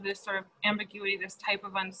of this sort of ambiguity, this type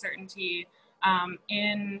of uncertainty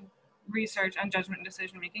in research on judgment and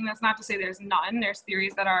decision making. That's not to say there's none. There's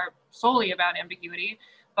theories that are solely about ambiguity,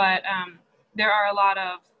 but there are a lot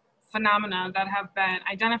of phenomena that have been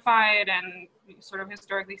identified and sort of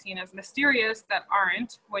historically seen as mysterious that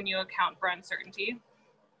aren't when you account for uncertainty.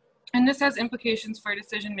 And this has implications for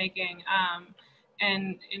decision making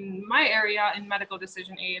and in my area in medical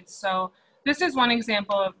decision aids. So this is one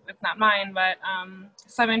example of, it's not mine, but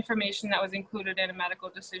some information that was included in a medical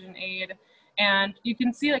decision aid. And you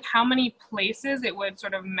can see like how many places it would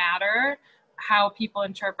sort of matter how people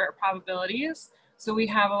interpret probabilities. So we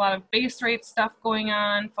have a lot of base rate stuff going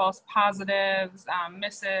on, false positives,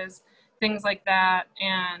 misses, things like that.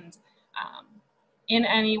 And in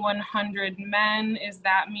any 100 men, is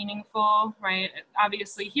that meaningful, right?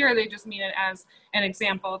 Obviously here they just mean it as an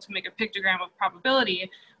example to make a pictogram of probability,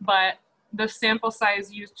 but the sample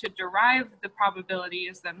size used to derive the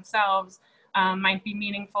probabilities themselves might be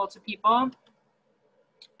meaningful to people.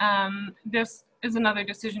 This is another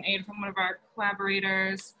decision aid from one of our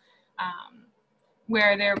collaborators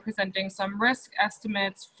where they're presenting some risk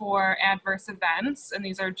estimates for adverse events, and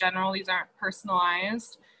these are general, these aren't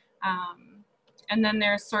personalized. And then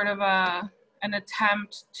there's sort of an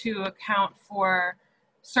attempt to account for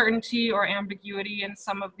certainty or ambiguity in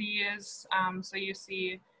some of these. So you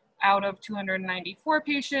see out of 294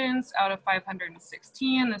 patients, out of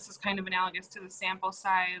 516, this is kind of analogous to the sample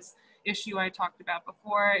size issue I talked about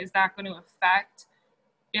before. Is that going to affect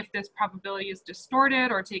if this probability is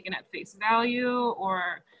distorted or taken at face value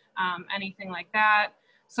or anything like that?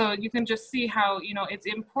 So you can just see how, you know, it's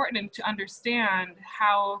important to understand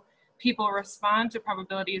how people respond to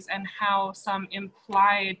probabilities and how some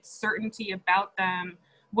implied certainty about them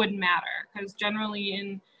would matter. Because generally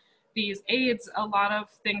in these aids, a lot of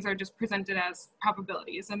things are just presented as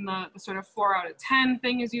probabilities, and the sort of 4 out of 10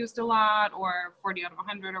 thing is used a lot, or 40 out of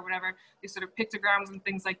 100 or whatever, these sort of pictograms and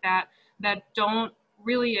things like that, that don't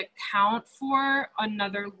really account for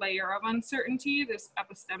another layer of uncertainty, this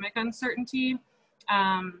epistemic uncertainty.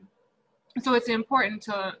 So it's important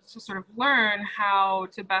to sort of learn how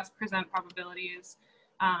to best present probabilities.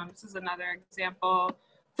 This is another example.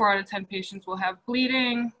 4 out of 10 patients will have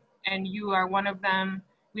bleeding, and you are one of them.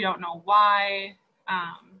 We don't know why,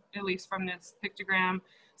 at least from this pictogram.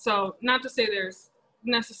 So not to say there's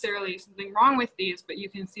necessarily something wrong with these, but you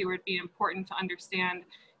can see where it'd be important to understand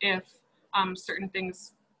if certain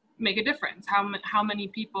things make a difference. How many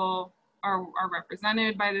people are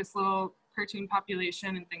represented by this little cartoon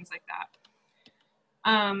population and things like that.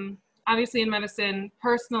 Obviously in medicine,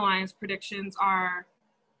 personalized predictions are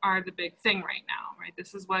the big thing right now, right?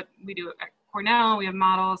 This is what we do at Cornell. We have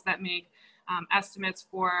models that make estimates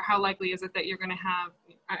for how likely is it that you're going to have,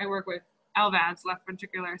 I work with LVADs, left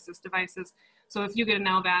ventricular assist devices. So if you get an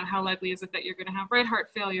LVAD, how likely is it that you're going to have right heart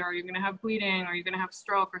failure, or you're going to have bleeding, or you're going to have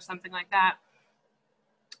stroke or something like that?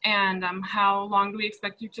 And how long do we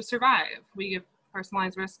expect you to survive? We give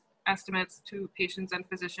personalized risk estimates to patients and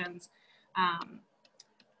physicians.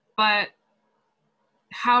 But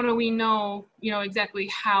how do we know, exactly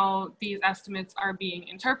how these estimates are being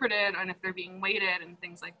interpreted and if they're being weighted and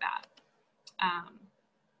things like that?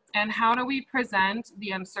 And how do we present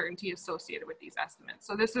the uncertainty associated with these estimates?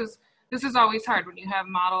 So this is always hard when you have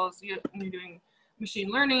models, when you're doing machine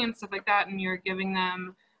learning and stuff like that, and you're giving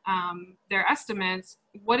them their estimates.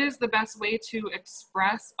 What is the best way to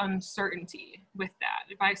express uncertainty with that?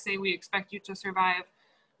 If I say we expect you to survive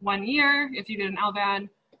 1 year, if you get an LVAD,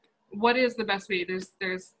 what is the best way?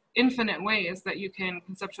 There's infinite ways that you can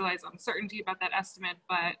conceptualize uncertainty about that estimate,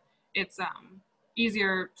 but it's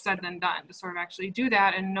easier said than done to sort of actually do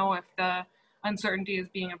that and know if the uncertainty is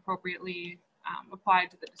being appropriately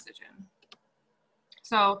applied to the decision.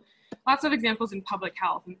 So lots of examples in public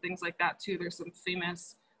health and things like that too. There's some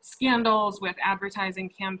famous scandals with advertising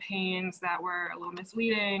campaigns that were a little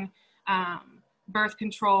misleading. Birth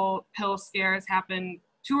control pill scares happened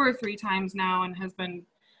 2 or 3 times now and has been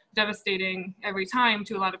devastating every time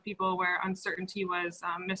to a lot of people, where uncertainty was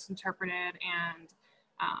misinterpreted and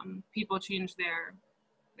people changed their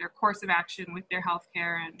course of action with their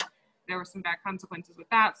healthcare, and there were some bad consequences with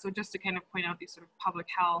that. So just to kind of point out these sort of public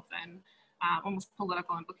health and almost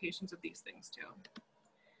political implications of these things too.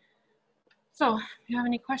 So if you have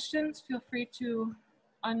any questions, feel free to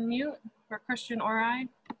unmute for Christian or I.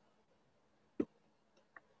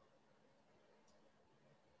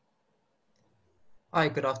 Hi,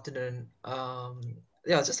 good afternoon.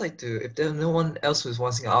 Yeah, I'd just like to, if there's no one else who's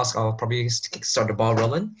wanting to ask, I'll probably start the ball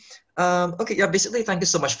rolling. Okay, yeah, basically, thank you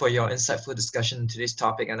so much for your insightful discussion on today's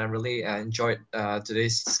topic, and I really enjoyed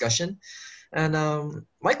today's discussion. And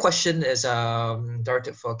my question is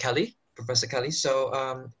directed for Kelli, Professor Kelli.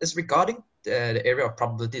 So it's regarding the area of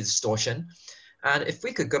probability distortion. And if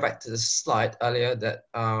we could go back to the slide earlier that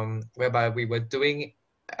whereby we were doing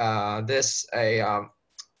binomial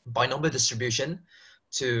distribution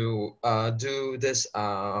to do this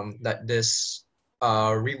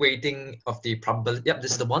reweighting of the probability. Yep,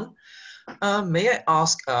 this is the one. May I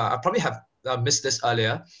ask? I probably have missed this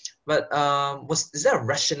earlier, but is there a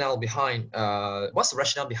rationale behind? What's the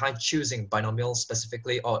rationale behind choosing binomial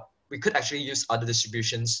specifically, or we could actually use other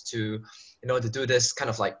distributions to, to do this kind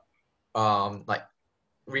of like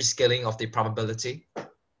rescaling of the probability?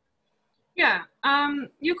 Yeah,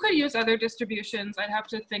 you could use other distributions. I'd have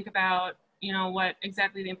to think about, what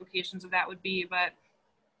exactly the implications of that would be, but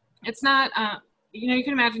it's not, you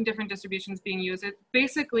can imagine different distributions being used. It's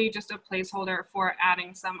basically just a placeholder for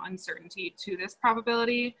adding some uncertainty to this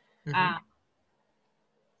probability. Mm-hmm.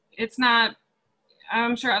 It's not,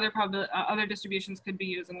 I'm sure other distributions could be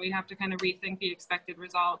used, and we have to kind of rethink the expected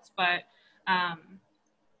results, but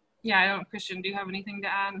yeah, Christian, do you have anything to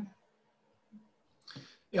add?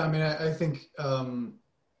 Yeah, I mean, I think,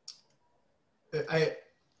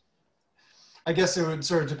 I guess it would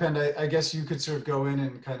sort of depend. I guess you could sort of go in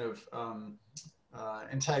and kind of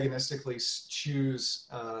antagonistically choose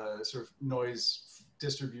sort of noise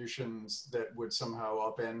distributions that would somehow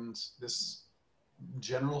upend this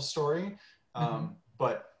general story. Mm-hmm.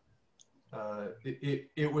 But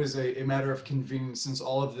it was a matter of convenience, since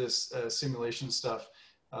all of this simulation stuff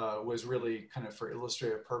was really kind of for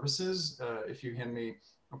illustrative purposes. If you hand me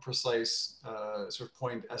a precise sort of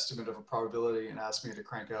point estimate of a probability and ask me to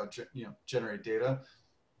crank out, generate data,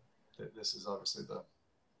 this is obviously the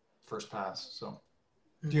first pass. So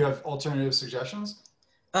do you have alternative suggestions?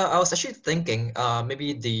 I was actually thinking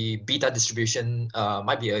maybe the beta distribution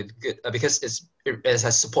might be a good, because it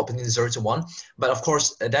has support between 0 to 1. But of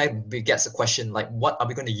course, that begets a question like, what are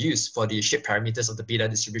we going to use for the shape parameters of the beta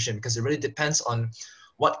distribution? Because it really depends on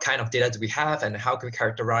what kind of data do we have and how can we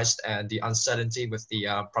characterize the uncertainty with the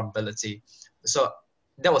probability. So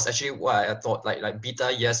that was actually why I thought like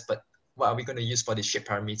beta, yes, but what are we going to use for the shape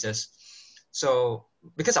parameters? So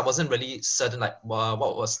because I wasn't really certain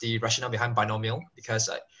what was the rationale behind binomial, because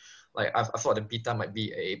I thought the beta might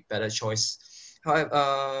be a better choice.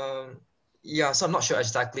 However, yeah, so I'm not sure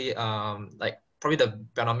exactly. Probably the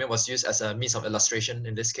binomial was used as a means of illustration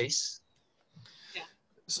in this case.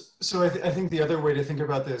 So I think the other way to think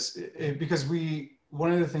about this, because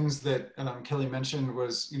one of the things that Kelli mentioned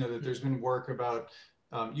was, that there's been work about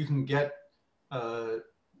you can get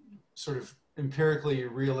sort of empirically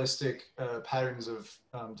realistic patterns of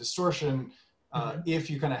distortion if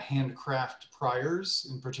you kind of handcraft priors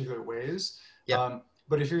in particular ways. Yep.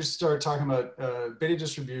 But if you start talking about beta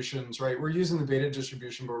distributions, right, we're using the beta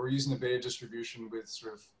distribution, but we're using the beta distribution with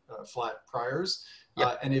sort of flat priors.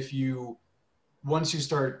 Yep. And once you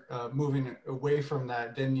start moving away from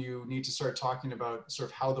that, then you need to start talking about sort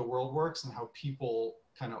of how the world works and how people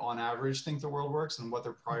kind of on average think the world works and what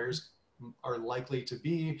their priors are likely to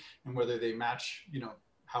be and whether they match,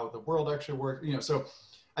 how the world actually works. So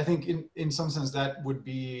I think in some sense that would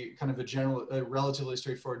be kind of a relatively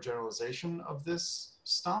straightforward generalization of this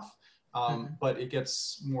stuff. But it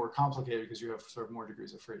gets more complicated because you have sort of more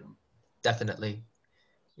degrees of freedom. Definitely.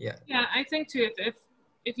 Yeah. Yeah, I think too,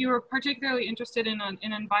 if you were particularly interested in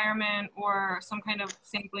an environment or some kind of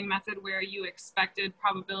sampling method where you expected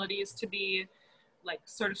probabilities to be like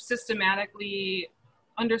sort of systematically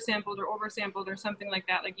undersampled or oversampled or something like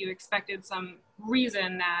that, like you expected some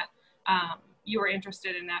reason that you were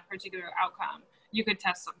interested in that particular outcome, you could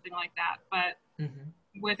test something like that. But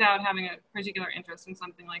without having a particular interest in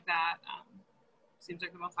something like that, seems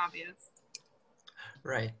like the most obvious.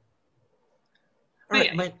 Right. All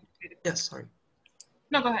right. Yes, sorry.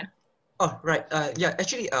 No, go ahead. Oh, right. Yeah,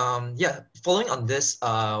 actually, yeah, following on this,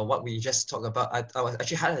 what we just talked about, I was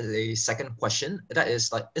actually had a second question. That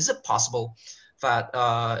is like, is it possible that,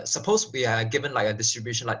 suppose we are given like a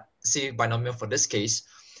distribution, like say binomial for this case,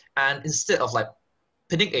 and instead of like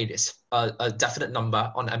pinning a definite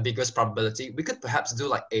number on ambiguous probability, we could perhaps do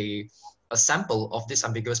like a sample of this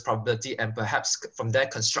ambiguous probability, and perhaps from there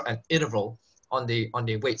construct an interval on the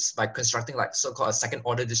weights by constructing like so-called a second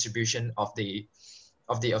order distribution of the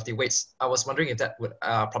weights. I was wondering if that would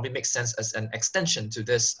probably make sense as an extension to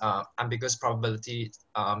this ambiguous probability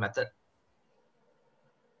method.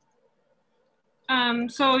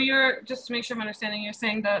 So you're, just to make sure I'm understanding, you're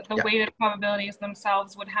saying that the weighted probabilities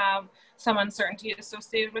themselves would have some uncertainty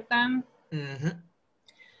associated with them? Mm-hmm.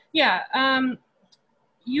 Yeah,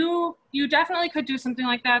 you definitely could do something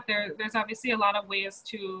like that. There's obviously a lot of ways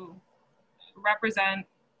to represent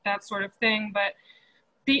that sort of thing, but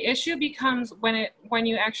the issue becomes when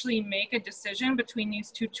you actually make a decision between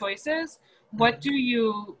these two choices, what do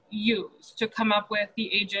you use to come up with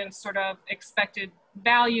the agent's sort of expected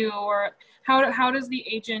value, or how does the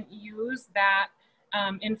agent use that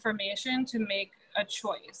information to make a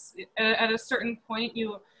choice? At a certain point,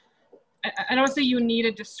 I don't say you need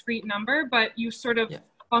a discrete number, but you sort of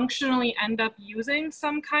functionally end up using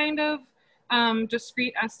some kind of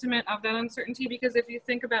discrete estimate of that uncertainty, because if you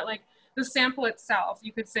think about like the sample itself,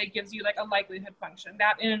 you could say gives you like a likelihood function.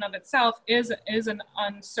 That in and of itself is an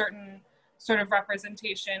uncertain sort of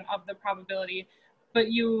representation of the probability.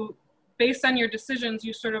 But you, based on your decisions,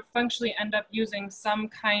 you sort of functionally end up using some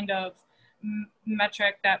kind of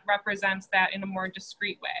metric that represents that in a more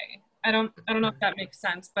discrete way. I don't know if that makes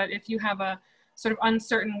sense, but if you have a sort of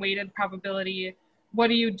uncertain weighted probability, what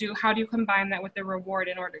do you do? How do you combine that with the reward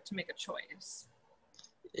in order to make a choice?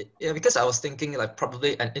 Yeah, because I was thinking like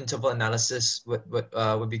probably an interval analysis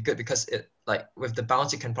would be good, because it like with the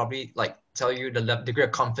bounds, it can probably like tell you the degree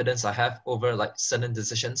of confidence I have over like certain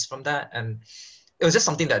decisions from that. And it was just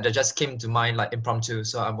something that just came to mind like impromptu.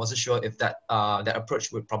 So I wasn't sure if that that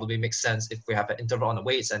approach would probably make sense if we have an interval on the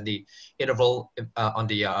weights and the interval on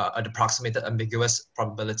the approximated ambiguous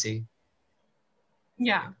probability.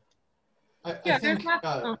 Yeah. I think, oh,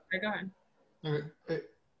 sorry, go ahead.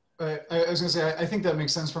 I was going to say, I think that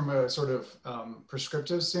makes sense from a sort of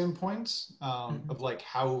prescriptive standpoint of like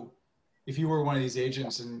how, if you were one of these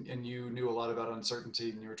agents and you knew a lot about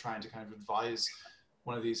uncertainty and you were trying to kind of advise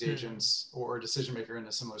one of these agents or a decision maker in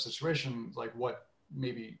a similar situation, like what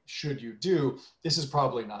maybe should you do, this is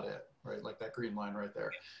probably not it, right? Like that green line right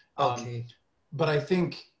there. Okay. But I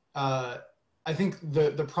think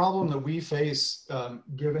the problem that we face,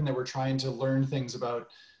 given that we're trying to learn things about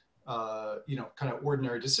kind of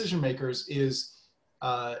ordinary decision makers, is,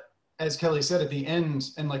 as Kelly said at the end,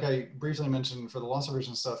 and like I briefly mentioned for the loss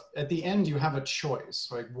aversion stuff, at the end you have a choice,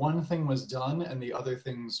 right? One thing was done and the other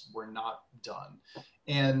things were not done.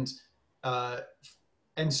 And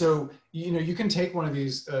so, you can take one of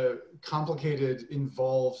these complicated,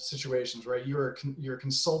 involved situations, right? You're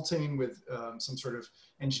consulting with some sort of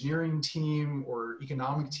engineering team or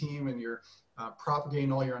economic team, and you're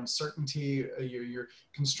propagating all your uncertainty. You're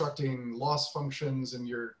constructing loss functions, and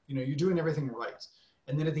you're doing everything right.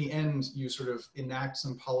 And then at the end, you sort of enact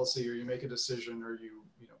some policy, or you make a decision, or you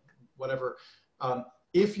whatever.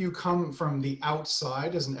 If you come from the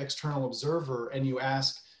outside as an external observer and you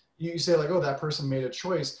ask, you say like, oh, that person made a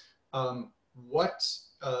choice. What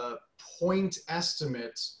point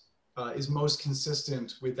estimate is most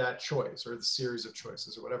consistent with that choice, or the series of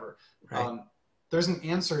choices, or whatever? Right. There's an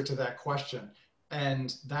answer to that question.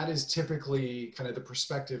 And that is typically kind of the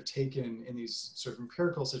perspective taken in these sort of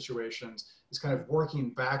empirical situations, is kind of working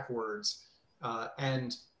backwards.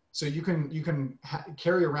 And so you can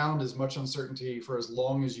carry around as much uncertainty for as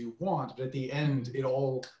long as you want, but at the end, it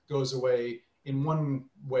all goes away in one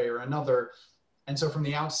way or another. And so from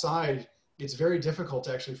the outside, it's very difficult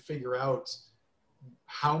to actually figure out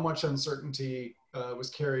how much uncertainty was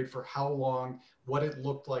carried for how long, what it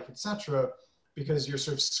looked like, etc., because you're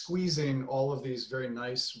sort of squeezing all of these very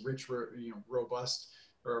nice, rich, robust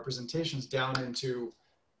representations down into,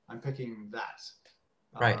 I'm picking that.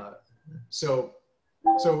 Right. So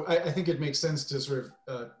I think it makes sense to sort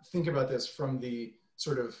of think about this from the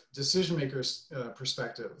sort of decision maker's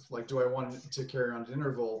perspective. Like, do I want to carry on an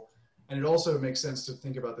interval? And it also makes sense to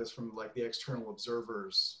think about this from like the external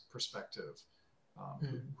observer's perspective,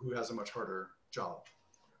 who has a much harder job.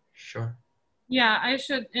 Sure. Yeah, I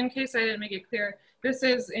should, in case I didn't make it clear, this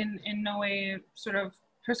is in no way sort of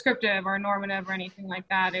prescriptive or normative or anything like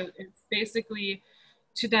that. It's basically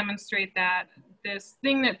to demonstrate that this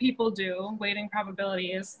thing that people do, weighting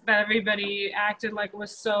probabilities, that everybody acted like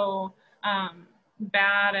was so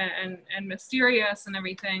bad and mysterious and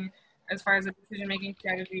everything as far as a decision-making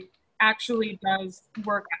strategy actually does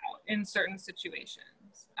work out in certain situations.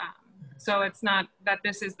 So it's not that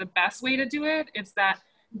this is the best way to do it, it's that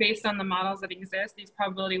based on the models that exist, these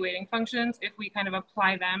probability weighting functions, if we kind of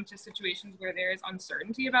apply them to situations where there is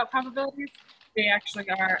uncertainty about probabilities, they actually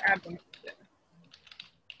are advantageous.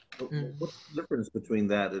 What's the difference between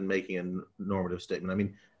that and making a normative statement? I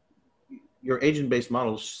mean, your agent-based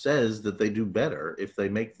model says that they do better if they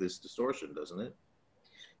make this distortion, doesn't it?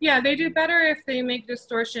 Yeah, they do better if they make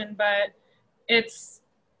distortion, but it's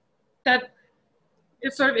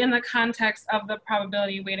sort of in the context of the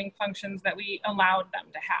probability weighting functions that we allowed them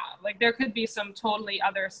to have. Like there could be some totally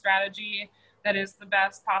other strategy that is the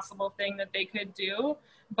best possible thing that they could do,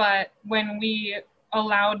 but when we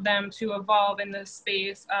allowed them to evolve in this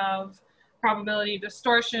space of probability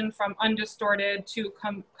distortion from undistorted to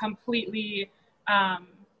completely,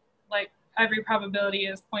 like every probability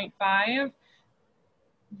is 0.5,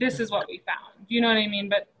 this is what we found. You know what I mean?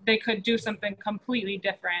 But they could do something completely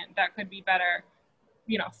different that could be better.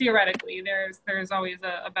 You know, theoretically, there's always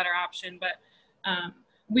a better option, but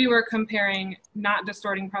we were comparing not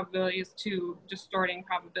distorting probabilities to distorting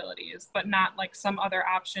probabilities, but not like some other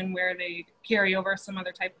option where they carry over some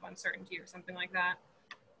other type of uncertainty or something like that.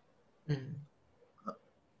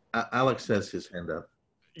 Alex has his hand up.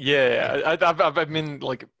 Yeah, I've been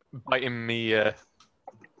like biting my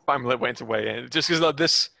lip waiting to weigh in, just because like,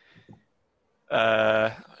 this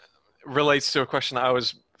relates to a question that I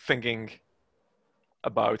was thinking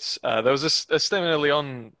about. There was a statement early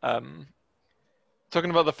on talking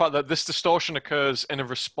about the fact that this distortion occurs in a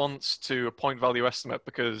response to a point value estimate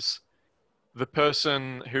because the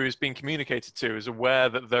person who is being communicated to is aware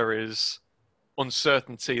that there is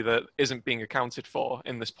uncertainty that isn't being accounted for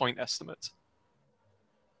in this point estimate.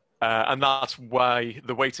 And that's why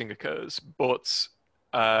the weighting occurs. But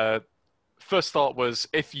first thought was,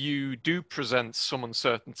 if you do present some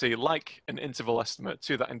uncertainty, like an interval estimate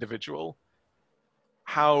to that individual,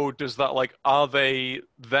 how does that, like, are they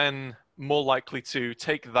then more likely to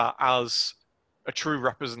take that as a true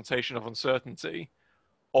representation of uncertainty?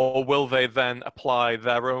 Or will they then apply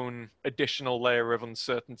their own additional layer of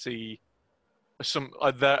uncertainty,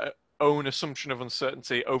 their own assumption of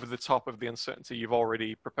uncertainty over the top of the uncertainty you've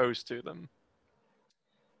already proposed to them?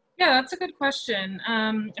 Yeah, that's a good question.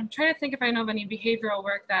 I'm trying to think if I know of any behavioral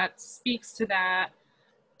work that speaks to that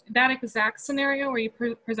exact scenario where you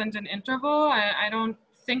present an interval. I don't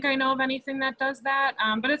think I know of anything that does that,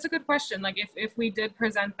 but it's a good question. Like if we did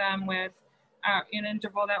present them with an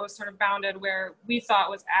interval that was sort of bounded where we thought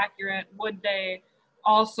was accurate, would they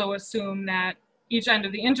also assume that each end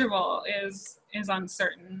of the interval is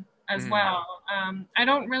uncertain as well? I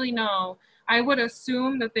don't really know. I would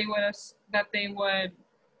assume that they would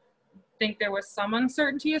think there was some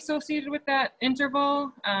uncertainty associated with that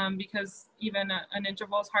interval, because even an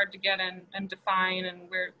interval is hard to get and define, and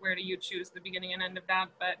where do you choose the beginning and end of that?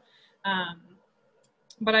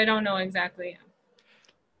 But I don't know exactly.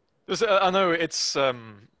 I know it's a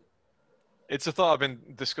thought I've been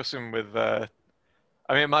discussing with. I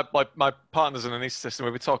mean, my partner's an anaesthetist, and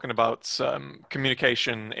we were talking about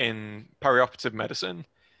communication in perioperative medicine,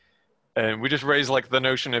 and we just raised like the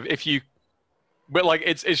notion of but like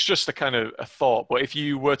it's just a kind of a thought. But if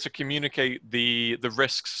you were to communicate the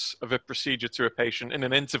risks of a procedure to a patient in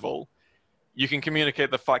an interval, you can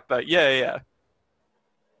communicate the fact that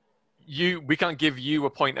we can't give you a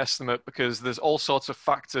point estimate because there's all sorts of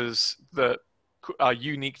factors that are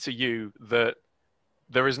unique to you that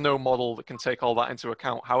there is no model that can take all that into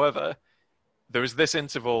account. However, there is this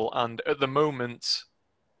interval, and at the moment,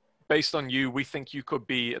 based on you, we think you could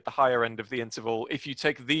be at the higher end of the interval. If you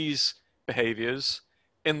take these behaviors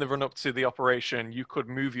in the run up to the operation, you could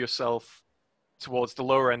move yourself towards the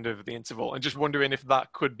lower end of the interval. And just wondering if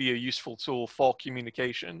that could be a useful tool for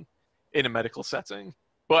communication in a medical setting.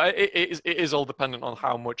 But it is all dependent on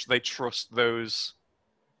how much they trust those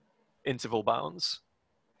interval bounds.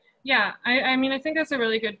 Yeah, I mean, I think that's a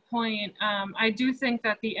really good point. I do think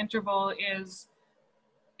that the interval is,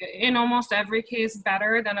 in almost every case,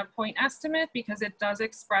 better than a point estimate because it does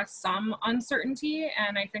express some uncertainty,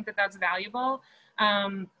 and I think that that's valuable.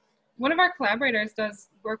 One of our collaborators does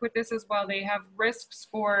work with this as well. They have risk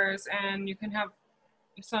scores, and you can have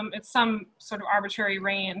some sort of arbitrary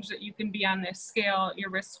range that you can be on this scale,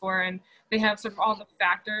 your risk score, and they have sort of all the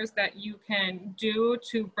factors that you can do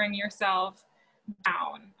to bring yourself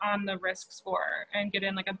down on the risk score and get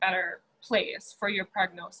in like a better place for your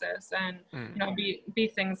prognosis, and you know, be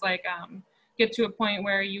things like get to a point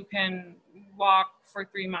where you can walk for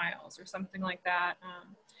 3 miles or something like that.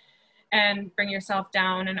 and bring yourself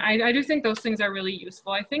down. And I do think those things are really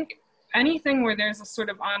useful. I think anything where there's a sort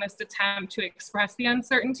of honest attempt to express the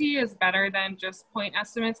uncertainty is better than just point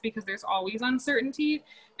estimates, because there's always uncertainty.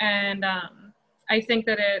 And I think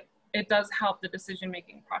that it does help the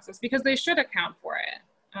decision-making process, because they should account for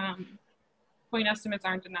it. Point estimates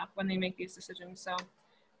aren't enough when they make these decisions. So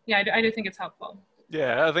yeah, I do think it's helpful.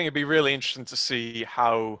 Yeah, I think it'd be really interesting to see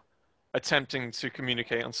how attempting to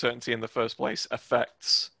communicate uncertainty in the first place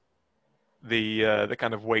affects the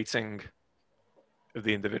kind of weighting of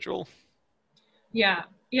the individual. Yeah,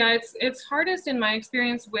 it's hardest in my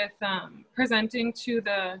experience with presenting to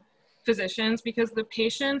the physicians, because the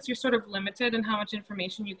patients, you're sort of limited in how much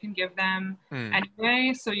information you can give them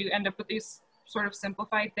anyway. So you end up with these sort of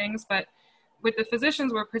simplified things. But with the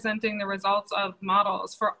physicians, we're presenting the results of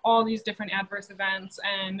models for all these different adverse events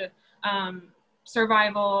and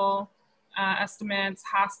survival estimates,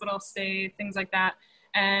 hospital stay, things like that.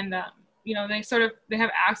 And you know, they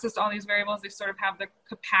have access to all these variables. They sort of have the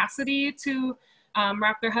capacity to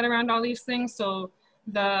wrap their head around all these things. So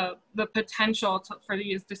the potential for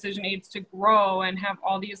these decision aids to grow and have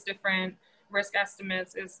all these different risk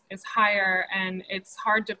estimates is higher, and it's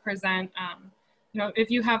hard to present. You know,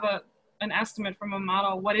 if you have an estimate from a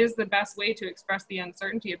model, what is the best way to express the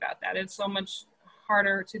uncertainty about that? It's so much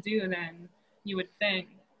harder to do than you would think.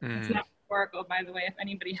 It's not rhetorical, by the way. If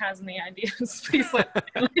anybody has any ideas, please let me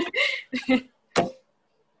know.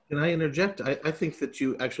 Can I interject? I think that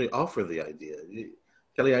you actually offer the idea.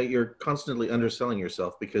 Kelli, you're constantly underselling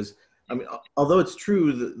yourself, because, I mean, although it's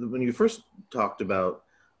true that when you first talked about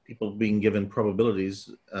people being given probabilities,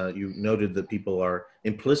 you noted that people are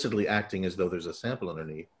implicitly acting as though there's a sample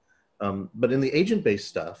underneath. But in the agent-based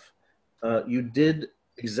stuff, you did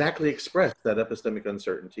exactly express that epistemic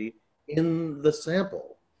uncertainty in the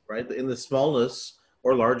sample, right? In the smallness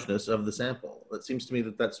or largeness of the sample. It seems to me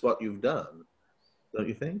that that's what you've done, don't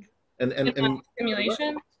you think? And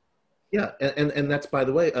simulation? Yeah, and that's, by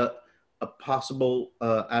the way, a possible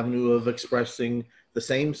avenue of expressing the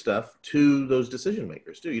same stuff to those decision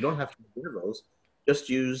makers too. You don't have to compare those. Just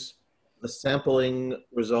use the sampling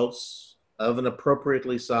results of an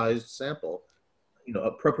appropriately sized sample. You know,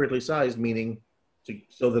 appropriately sized meaning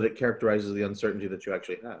so that it characterizes the uncertainty that you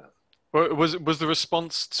actually have. Well, was the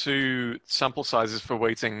response to sample sizes for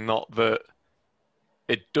weighting not that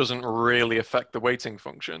it doesn't really affect the weighting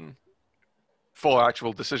function for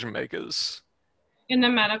actual decision makers? In the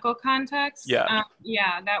medical context, yeah,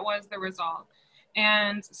 that was the result.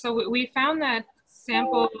 And so we found that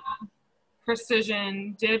sample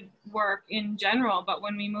precision did work in general, but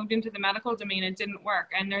when we moved into the medical domain, it didn't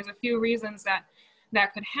work. And there's a few reasons that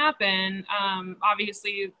could happen.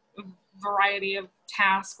 Obviously, a variety of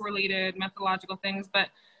task-related methodological things, but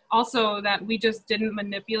also that we just didn't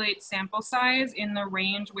manipulate sample size in the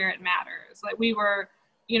range where it matters. Like we were,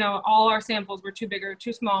 you know, all our samples were too big or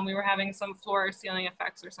too small, and we were having some floor or ceiling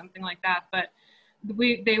effects or something like that. But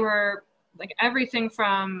they were like everything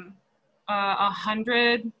from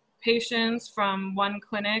 100 patients from one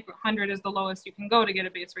clinic. 100 is the lowest you can go to get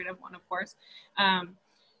a base rate of 1, of course,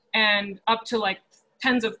 and up to like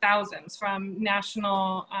tens of thousands from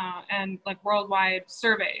national and like worldwide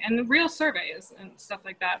survey and real surveys and stuff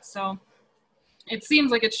like that. So it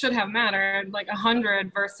seems like it should have mattered, like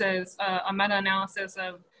 100 versus a meta-analysis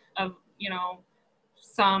of you know,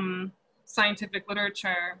 some scientific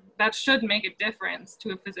literature. That should make a difference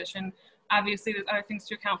to a physician. Obviously, there's other things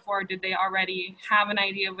to account for. Did they already have an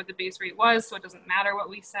idea of what the base rate was, so it doesn't matter what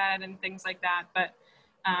we said and things like that? But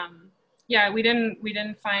yeah, we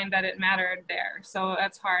didn't find that it mattered there, so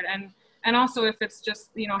that's hard. And also, if it's just,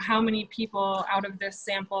 you know, how many people out of this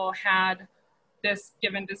sample had this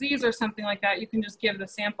given disease or something like that, you can just give the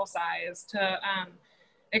sample size to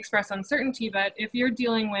express uncertainty. But if you're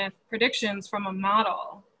dealing with predictions from a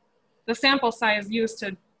model, the sample size used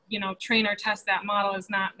to, you know, train or test that model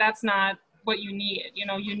that's not what you need. You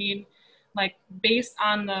know, you need, like, based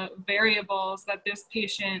on the variables that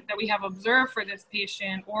we have observed for this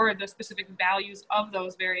patient, or the specific values of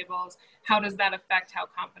those variables, how does that affect how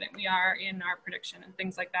confident we are in our prediction and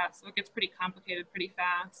things like that. So it gets pretty complicated pretty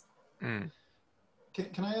fast. Can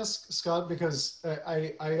I ask Scott, because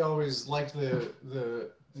I always liked the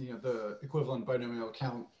equivalent binomial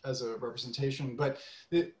count as a representation, but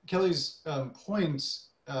Kelli's point,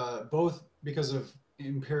 both because of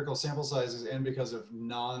empirical sample sizes and because of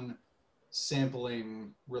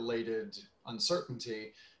non-sampling related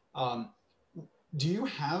uncertainty, do you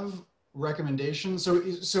have recommendations? So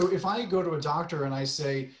if I go to a doctor and I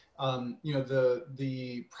say, you know,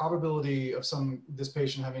 the probability of this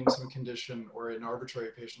patient having some condition, or an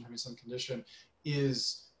arbitrary patient having some condition,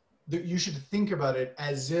 is you should think about it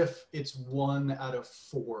as if it's 1 out of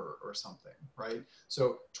 4 or something, right?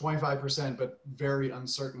 So 25%, but very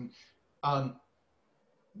uncertain.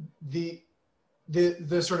 The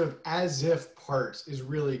sort of as if part is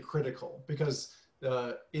really critical, because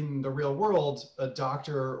in the real world, a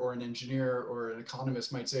doctor or an engineer or an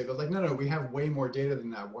economist might say, but like, no, we have way more data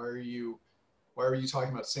than that. Why are you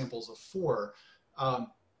talking about samples of 4?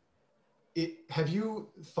 Have you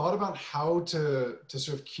thought about how to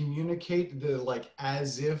sort of communicate the like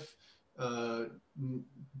as if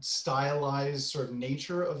stylized sort of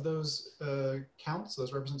nature of those counts,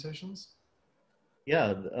 those representations?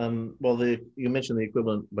 Yeah, well, you mentioned the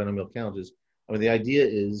equivalent binomial count is, I mean, the idea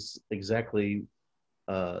is exactly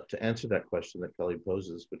to answer that question that Kelly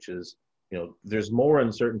poses, which is, there's more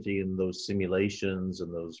uncertainty in those simulations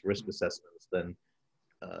and those risk assessments than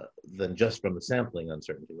just from the sampling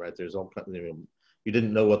uncertainty, right? There's all kinds of, you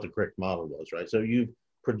didn't know what the correct model was, right? So you've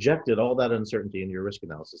projected all that uncertainty in your risk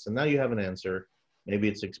analysis, and now you have an answer. Maybe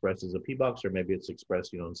it's expressed as a P-box, or maybe it's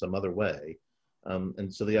expressed, in some other way.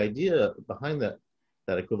 And so the idea behind that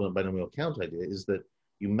equivalent binomial count idea is that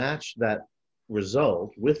you match that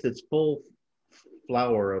result with its full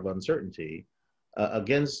flower of uncertainty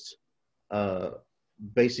against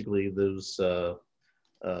basically those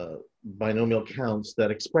binomial counts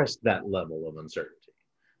that express that level of uncertainty.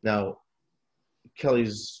 Now,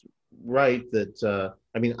 Kelly's right that,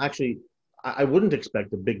 I mean, actually, I wouldn't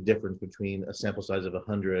expect a big difference between a sample size of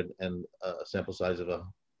 100 and a sample size of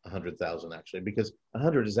 100,000, actually, because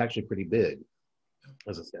 100 is actually pretty big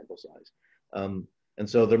as a sample size. And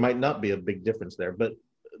so there might not be a big difference there, but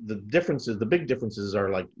the big differences are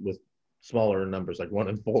like with smaller numbers, like 1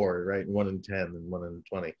 in 4, right? 1 in 10 and 1 in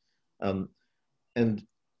 20. And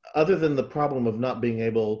other than the problem of not being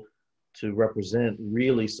able to represent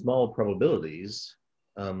really small probabilities,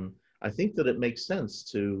 I think that it makes sense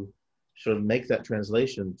to sort of make that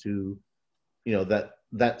translation to,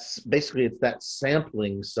 that's basically, it's that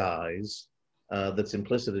sampling size that's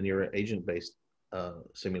implicit in your agent-based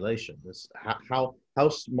simulation. It's how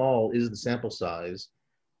small is the sample size?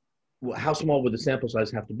 How small would the sample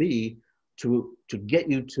size have to be to get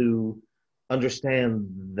you to understand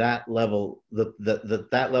that level,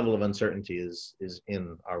 that level of uncertainty is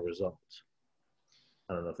in our results?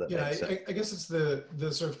 I don't know if that makes sense. I guess it's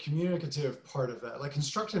the sort of communicative part of that. Like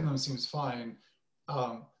constructing them seems fine,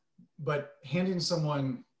 but handing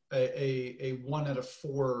someone a 1 out of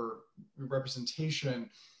 4 representation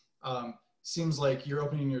seems like you're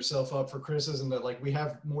opening yourself up for criticism that like, we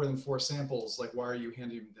have more than 4 samples, like why are you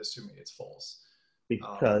handing this to me? It's false.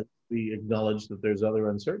 Because we acknowledge that there's other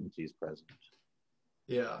uncertainties present.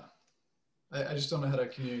 Yeah. I just don't know how to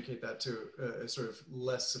communicate that to a sort of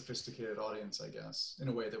less sophisticated audience, I guess, in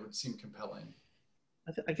a way that would seem compelling.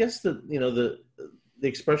 I guess that, the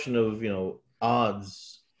expression of,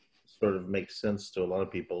 odds sort of makes sense to a lot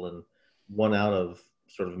of people, and 1 out of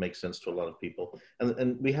sort of makes sense to a lot of people.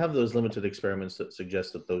 And we have those limited experiments that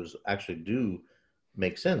suggest that those actually do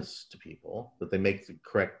make sense to people, that they make the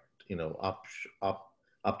correct,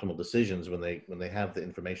 optimal decisions when they have the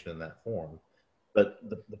information in that form. But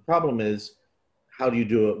the problem is, how do you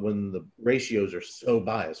do it when the ratios are so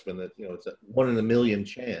biased, when it's a 1 in a million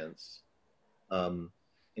chance, and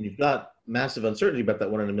you've got massive uncertainty about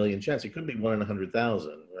that 1 in a million chance? It could be 1 in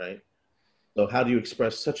 100,000, right? So how do you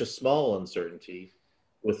express such a small uncertainty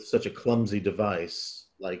with such a clumsy device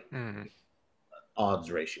like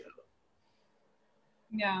odds ratio?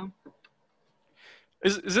 Yeah.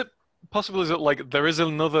 Is it possible? Is it like there is a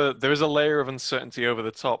layer of uncertainty over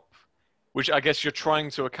the top, which I guess you're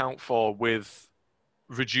trying to account for with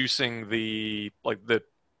reducing the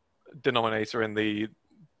denominator in the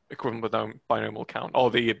equivalent binomial count,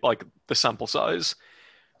 or the sample size?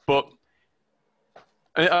 But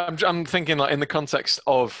I'm thinking, like, in the context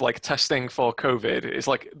of like testing for COVID, it's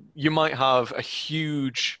like you might have a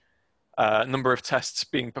huge number of tests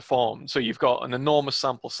being performed. So you've got an enormous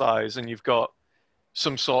sample size, and you've got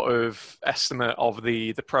some sort of estimate of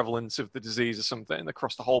the prevalence of the disease or something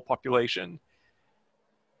across the whole population.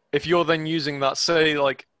 If you're then using that, say,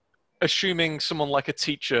 like, assuming someone like a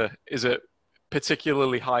teacher is at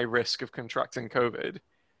particularly high risk of contracting COVID,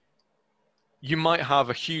 you might have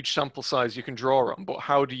a huge sample size you can draw on, but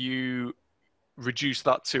how do you reduce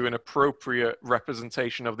that to an appropriate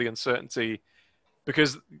representation of the uncertainty?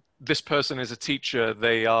 Because this person is a teacher,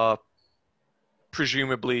 they are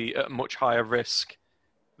presumably at much higher risk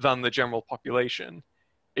than the general population.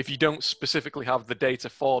 If you don't specifically have the data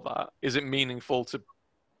for that, is it meaningful to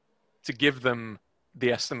give them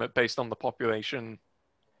the estimate based on the population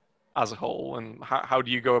as a whole? And how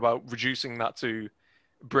do you go about reducing that to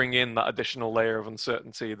bring in that additional layer of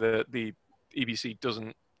uncertainty that the EBC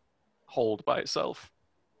doesn't hold by itself?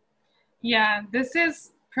 Yeah, this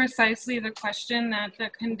is precisely the question that the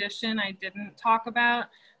condition I didn't talk about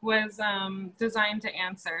was designed to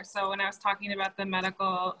answer. So when I was talking about the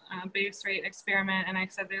medical base rate experiment, and I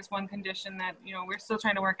said there's one condition that, you know, we're still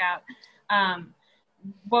trying to work out.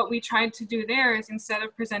 What we tried to do there is, instead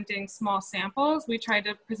of presenting small samples, we tried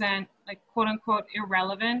to present like quote unquote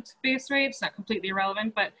irrelevant base rates, not completely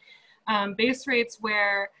irrelevant, but base rates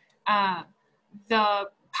where the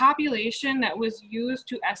population that was used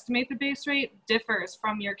to estimate the base rate differs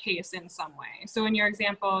from your case in some way. So in your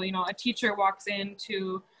example, you know, a teacher walks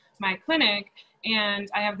into my clinic and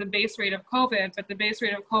I have the base rate of COVID, but the base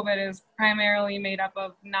rate of COVID is primarily made up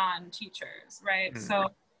of non-teachers, right? Mm-hmm.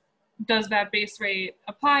 So does that base rate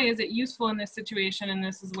apply? Is it useful in this situation? And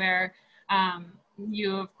this is where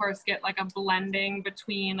you of course get like a blending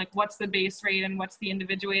between like what's the base rate and what's the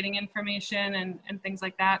individuating information and things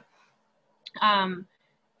like that.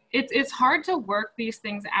 It's hard to work these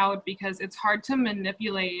things out because it's hard to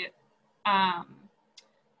manipulate,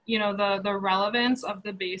 you know, the relevance of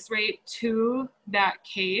the base rate to that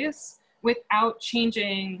case without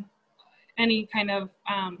changing any kind of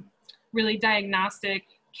really diagnostic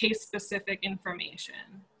case-specific information.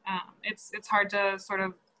 It's hard to sort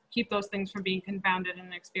of keep those things from being confounded in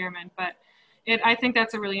an experiment, but I think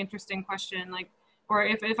that's a really interesting question. Like, or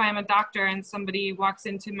if I'm a doctor and somebody walks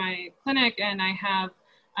into my clinic and I have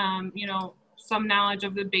you know, some knowledge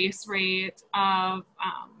of the base rate of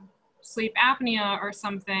sleep apnea or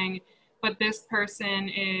something, but this person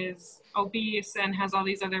is obese and has all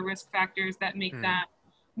these other risk factors that make that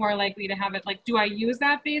more likely to have it. Like, do I use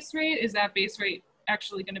that base rate? Is that base rate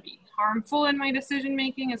actually going to be harmful in my decision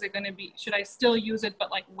making? Is it going to be, should I still use it but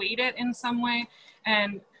like weight it in some way?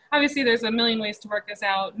 And obviously there's a million ways to work this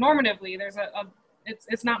out normatively. There's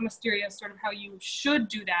it's not mysterious sort of how you should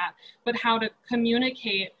do that, but how to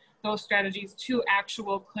communicate those strategies to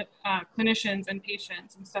actual clinicians and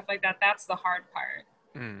patients and stuff like that. That's the hard part.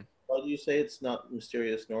 Well, do you say it's not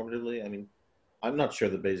mysterious normatively? I mean, I'm not sure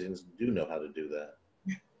the Bayesians do know how to do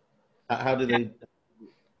that. How do they?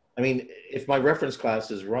 I mean, if my reference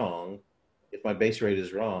class is wrong, if my base rate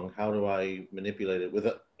is wrong, how do I manipulate it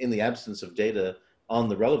in the absence of data on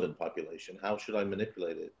the relevant population? How should I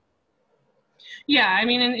manipulate it? Yeah, I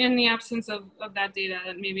mean, in the absence of that data,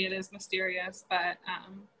 maybe it is mysterious, but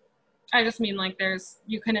I just mean like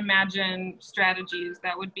you can imagine strategies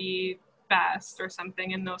that would be best or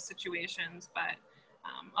something in those situations, but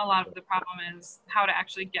a lot of the problem is how to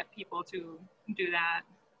actually get people to do that.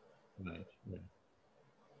 Right. Yeah.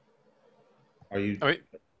 Are you,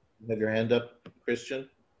 have your hand up, Christian?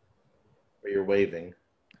 Or you're waving?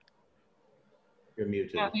 You're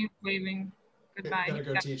muted. Yeah, he's waving. Goodbye. Gotta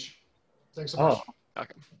go teach. Thanks so much.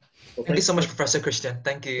 Okay. Well, thank you so much, Professor Christian.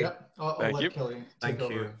 Thank you. Yeah, I'll let Kelli take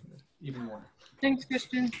over even more. Thanks,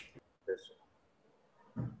 Christian.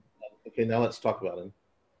 Okay, now let's talk about him.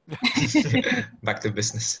 Back to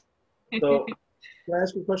business. So, can I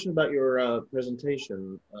ask you a question about your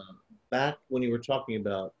presentation? Back when you were talking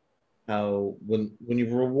about how when you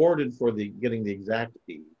were rewarded for getting the exact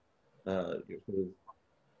P, you're sort of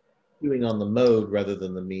doing on the mode rather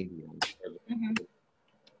than the median.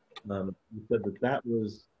 You said that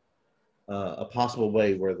was a possible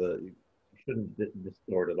way where you shouldn't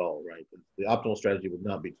distort at all, right? The optimal strategy would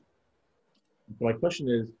not be. So my question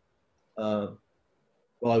is, well,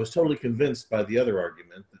 I was totally convinced by the other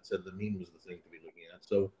argument that said the mean was the thing to be looking at.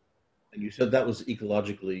 So, and you said that was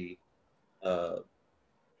ecologically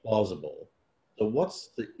plausible. So what's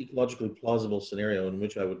the ecologically plausible scenario in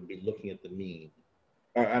which I would be looking at the mean?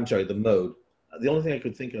 Or, I'm sorry, the mode. The only thing I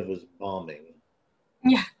could think of was bombing.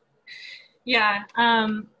 Yeah. Yeah.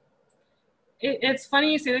 It's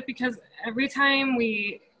funny you say that because every time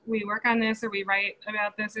we work on this or we write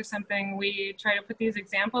about this or something, we try to put these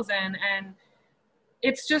examples in, and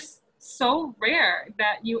it's just so rare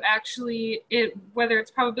that you actually, whether it's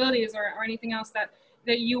probabilities or anything else, that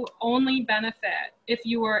you only benefit if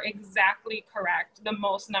you were exactly correct the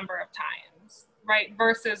most number of times, right?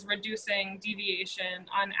 Versus reducing deviation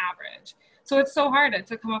on average. So it's so hard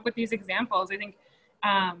to come up with these examples. I think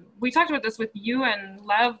we talked about this with you and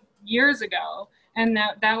Lev years ago, and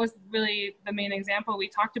that was really the main example we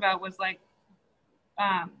talked about was like,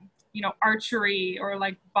 you know, archery or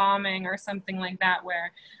like bombing or something like that,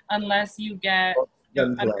 where unless you get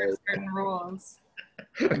under certain rules.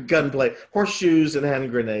 Gunplay, horseshoes and hand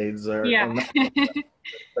grenades are not,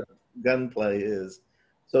 but gunplay is.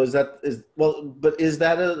 So is that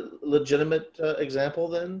a legitimate example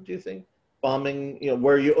then? Do you think bombing, you know,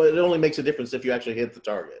 where it only makes a difference if you actually hit the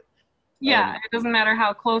target? Yeah, it doesn't matter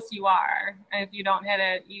how close you are. If you don't hit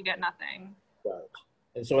it, you get nothing. Right.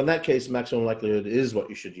 And so in that case, maximum likelihood is what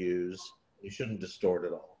you should use. You shouldn't distort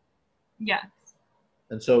at all. Yes.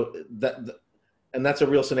 And so and that's a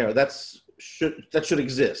real scenario. That should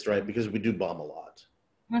exist, right? Because we do bomb a lot.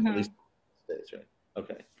 Mm-hmm. At least in the States, right?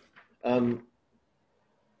 Okay.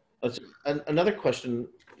 Another question.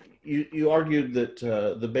 You argued that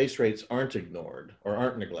the base rates aren't ignored or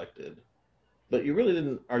aren't neglected, but you really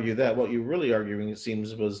didn't argue that. What you're really arguing, it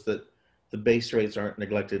seems, was that the base rates aren't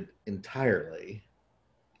neglected entirely,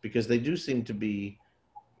 because they do seem to be,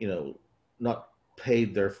 not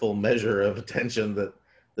paid their full measure of attention that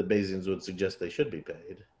the Bayesians would suggest they should be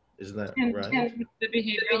paid. Isn't that right? And the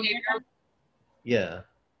behavioral. Yeah.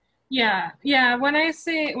 Yeah. When I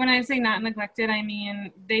say not neglected, I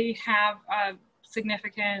mean they have a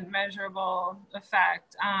significant measurable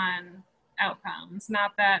effect on outcomes.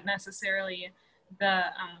 Not that necessarily the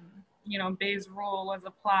Bayes rule was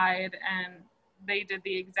applied and they did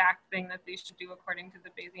the exact thing that they should do according to the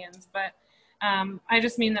Bayesians, but I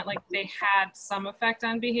just mean that they had some effect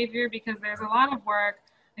on behavior, because there's a lot of work,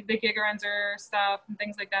 like the Gigerenzer stuff and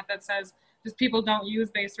things like that, that says just people don't use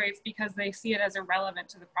base rates because they see it as irrelevant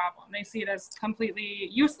to the problem. They see it as completely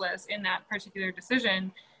useless in that particular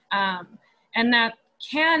decision. And that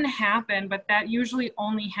can happen, but that usually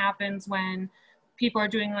only happens when people are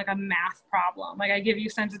doing a math problem. Like I give you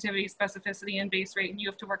sensitivity, specificity, and base rate, and you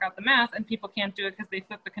have to work out the math, and people can't do it because they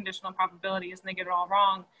flip the conditional probabilities and they get it all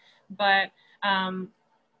wrong. But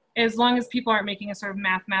as long as people aren't making a sort of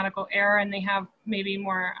mathematical error and they have maybe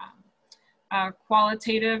more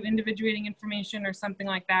qualitative individuating information or something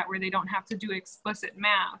like that, where they don't have to do explicit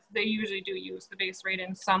math, they usually do use the base rate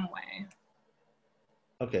in some way.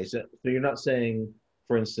 Okay, so you're not saying,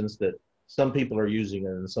 for instance, that some people are using it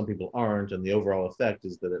and some people aren't, and the overall effect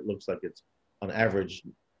is that it looks like it's, on average,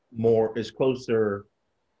 is closer,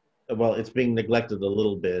 well, it's being neglected a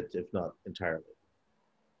little bit, if not entirely.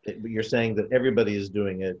 But you're saying that everybody is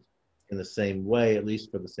doing it in the same way, at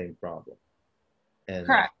least for the same problem. And,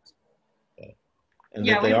 correct. Okay. And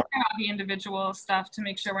yeah, that we they look at the individual stuff to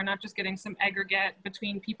make sure we're not just getting some aggregate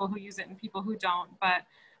between people who use it and people who don't. But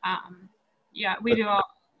yeah, we do all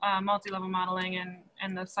multi-level modeling,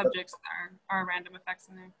 and the subjects are random effects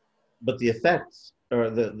in there. But the effects, or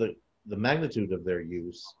the magnitude of their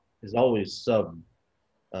use, is always sub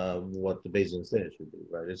what the Bayesian say it should be,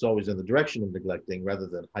 right? It's always in the direction of neglecting rather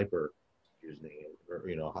than hyper using it, or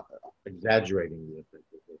exaggerating the effect.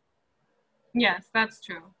 Yes, that's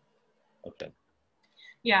true. Okay.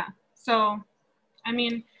 Yeah. So, I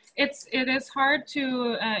mean, it is hard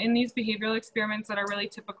to in these behavioral experiments that are really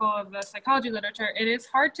typical of the psychology literature, it is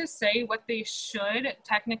hard to say what they should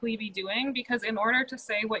technically be doing, because in order to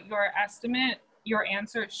say what your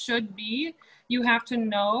answer should be, you have to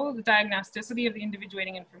know the diagnosticity of the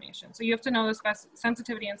individuating information. So you have to know the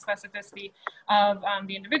sensitivity and specificity of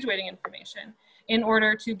the individuating information in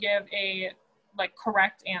order to give a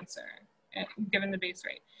correct answer given the base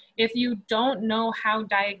rate. If you don't know how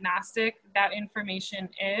diagnostic that information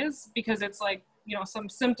is, because it's some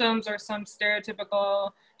symptoms or some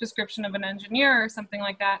stereotypical description of an engineer or something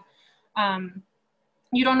like that,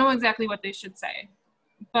 you don't know exactly what they should say.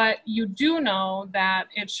 But you do know that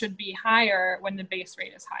it should be higher when the base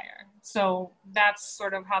rate is higher. So that's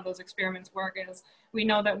sort of how those experiments work, is we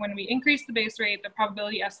know that when we increase the base rate, the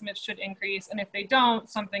probability estimates should increase. And if they don't,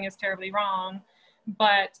 something is terribly wrong.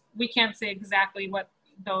 But we can't say exactly what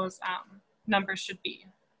those numbers should be.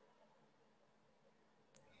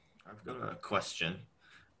 I've got a question.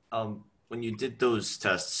 When you did those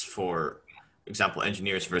tests, for example,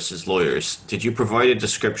 engineers versus lawyers, did you provide a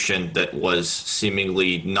description that was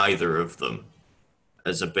seemingly neither of them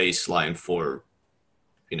as a baseline for,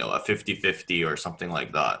 a 50-50 or something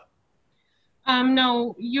like that?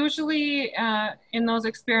 No, usually in those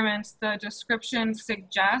experiments, the description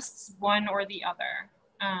suggests one or the other.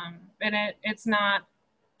 And it's not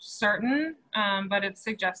certain, but it's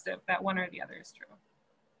suggestive that one or the other is true.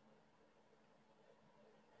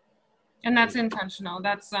 And that's intentional.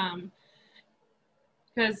 That's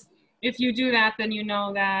because if you do that, then you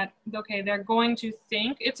know that, okay, they're going to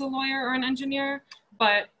think it's a lawyer or an engineer,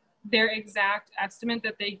 but their exact estimate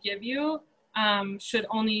that they give you should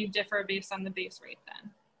only differ based on the base rate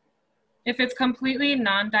then. If it's completely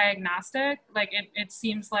non-diagnostic, it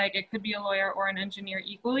seems like it could be a lawyer or an engineer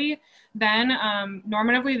equally, then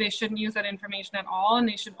normatively they shouldn't use that information at all, and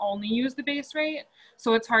they should only use the base rate.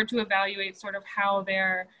 So it's hard to evaluate sort of how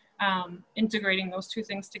they're integrating those two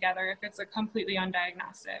things together if it's a completely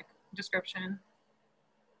undiagnostic description.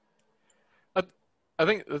 I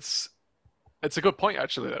think that's It's a good point,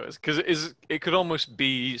 actually, though, because it could almost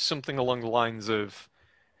be something along the lines of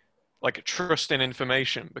like trust in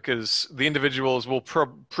information, because the individuals will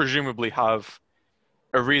presumably have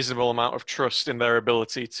a reasonable amount of trust in their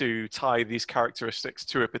ability to tie these characteristics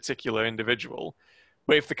to a particular individual.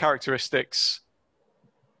 But if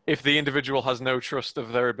the individual has no trust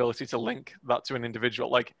of their ability to link that to an individual,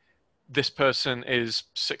 like this person is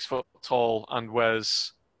 6 foot tall and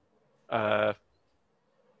wears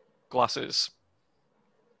glasses,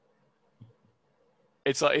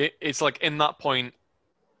 it's like in that point,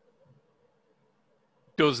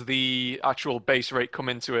 does the actual base rate come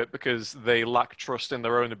into it because they lack trust in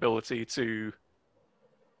their own ability to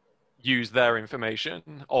use their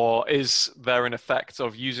information, or is there an effect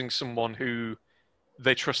of using someone who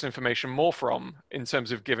they trust information more from in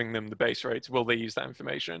terms of giving them the base rate? Will they use that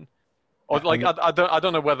information? Or like I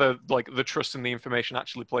don't know whether like the trust in the information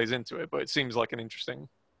actually plays into it, but it seems like an interesting.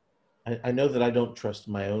 I know that I don't trust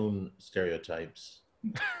my own stereotypes.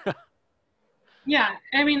 Yeah,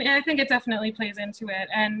 I mean, I think it definitely plays into it,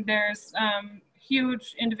 and there's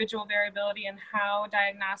huge individual variability in how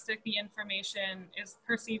diagnostic the information is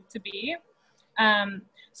perceived to be.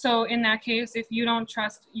 So in that case, if you don't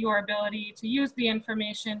trust your ability to use the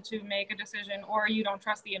information to make a decision, or you don't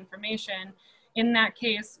trust the information, in that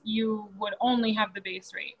case, you would only have the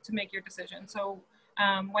base rate to make your decision. So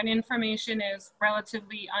when information is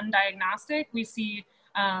relatively undiagnostic, we see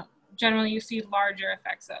generally you see larger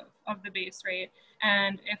effects of the base rate.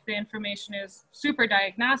 And if the information is super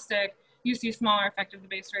diagnostic, you see smaller effect of the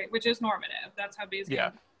base rate, which is normative. That's how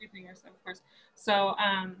Bayesian everything is, of course. So,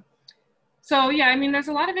 so yeah, I mean, there's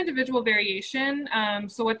a lot of individual variation.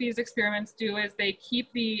 So what these experiments do is they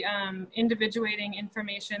keep the individuating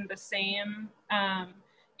information the same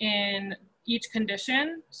in each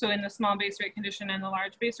condition. So in the small base rate condition and the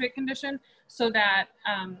large base rate condition, so that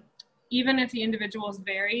even if the individuals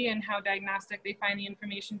vary in how diagnostic they find the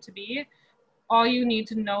information to be, all you need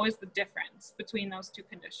to know is the difference between those two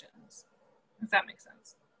conditions, if that makes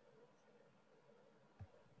sense.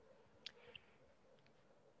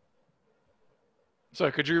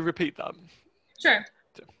 So could you repeat that? Sure.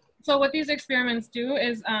 So what these experiments do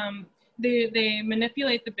is they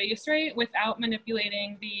manipulate the base rate without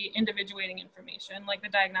manipulating the individuating information, like the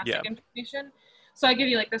diagnostic information. So I give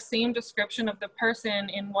you like the same description of the person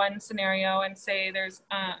in one scenario and say there's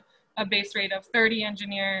a base rate of 30%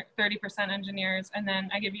 engineers, and then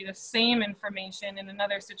I give you the same information in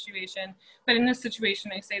another situation. But in this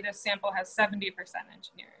situation, I say this sample has 70%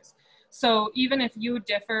 engineers. So even if you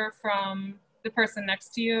differ from the person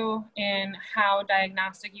next to you in how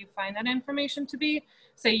diagnostic you find that information to be,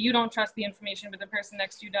 say you don't trust the information, but the person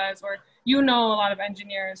next to you does, or you know a lot of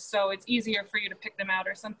engineers, so it's easier for you to pick them out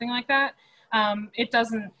or something like that. It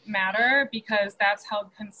doesn't matter because that's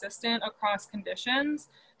held consistent across conditions.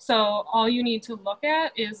 So all you need to look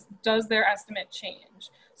at is, does their estimate change?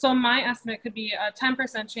 So my estimate could be a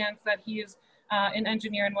 10% chance that he is an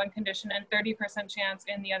engineer in one condition and 30% chance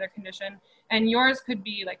in the other condition. And yours could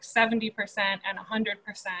be like 70% and 100%,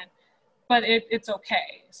 but it's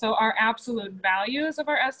okay. So our absolute values of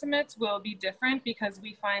our estimates will be different because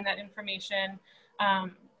we find that information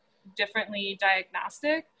differently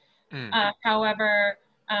diagnostic. However,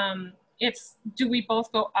 do we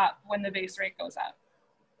both go up when the base rate goes up?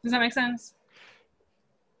 Does that make sense?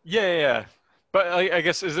 Yeah. But I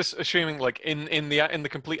guess, is this assuming like in the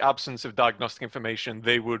complete absence of diagnostic information,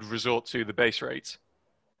 they would resort to the base rate?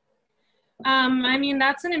 I mean,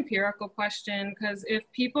 that's an empirical question, because if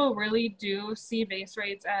people really do see base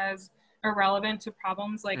rates as irrelevant to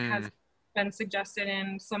problems, like has been suggested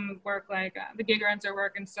in some work like the Gigerenzer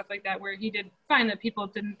work and stuff like that, where he did find that people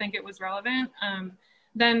didn't think it was relevant,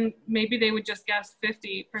 then maybe they would just guess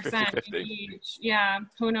 50% each. Yeah,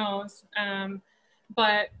 who knows?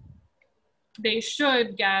 But they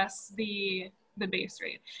should guess the base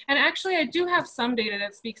rate. And actually, I do have some data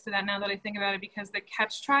that speaks to that now that I think about it, because the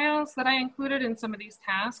catch trials that I included in some of these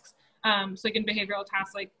tasks, so like in behavioral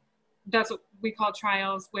tasks, like that's what we call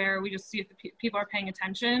trials, where we just see if the people are paying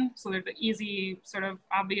attention. So they're the easy, sort of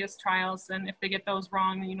obvious trials, and if they get those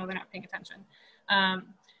wrong, then you know they're not paying attention.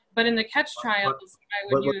 But in the catch trials,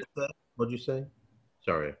 I would use... What'd you say?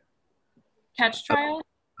 Sorry. Catch trial?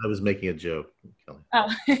 I was making a joke, Kelly. Oh,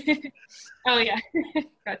 oh yeah,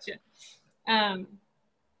 gotcha. I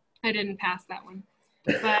didn't pass that one.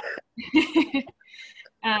 But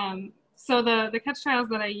so the catch trials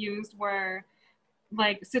that I used were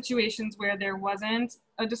like situations where there wasn't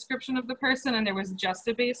a description of the person and there was just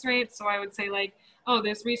a base rate. So I would say like oh,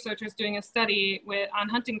 this researcher is doing a study on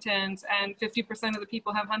Huntington's, and 50% of the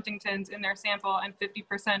people have Huntington's in their sample and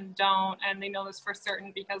 50% don't, and they know this for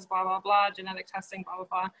certain because blah, blah, blah, genetic testing, blah, blah,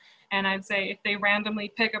 blah. And I'd say if they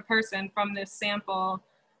randomly pick a person from this sample,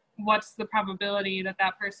 what's the probability that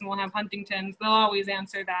that person will have Huntington's? They'll always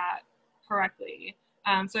answer that correctly.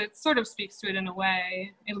 So it sort of speaks to it in a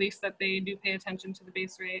way, at least that they do pay attention to the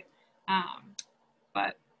base rate.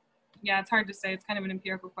 But yeah, it's hard to say. It's kind of an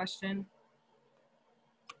empirical question.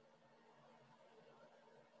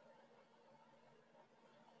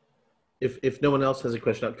 If no one else has a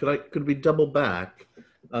question, could we double back?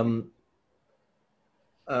 I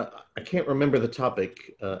can't remember the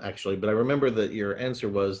topic actually, but I remember that your answer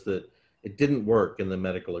was that it didn't work in the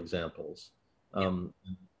medical examples.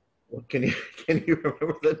 Can you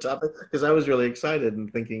remember the topic? Because I was really excited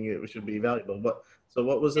and thinking it should be valuable. So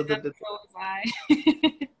what was it that did? So was I.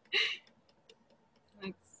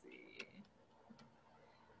 Let's see.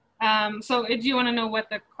 So do you want to know what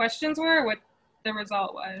the questions were, or what the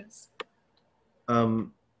result was? Yeah,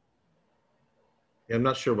 I'm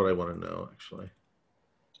not sure what I want to know actually.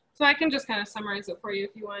 So I can just kind of summarize it for you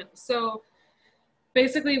if you want. So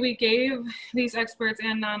basically we gave these experts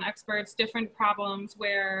and non-experts different problems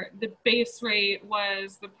where the base rate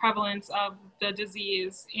was the prevalence of the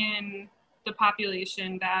disease in the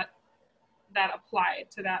population that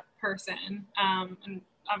applied to that person. And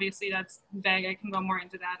obviously that's vague. I can go more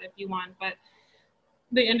into that if you want, but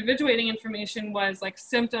the individuating information was like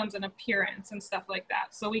symptoms and appearance and stuff like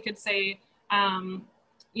that. So we could say,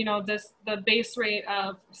 you know, the base rate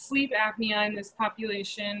of sleep apnea in this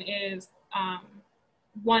population is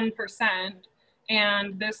 1%,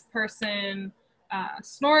 and this person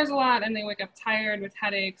snores a lot and they wake up tired with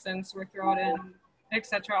headaches and sore throat and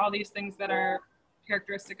etc. All these things that are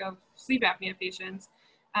characteristic of sleep apnea patients.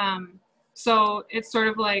 So it's sort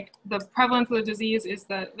of like the prevalence of the disease is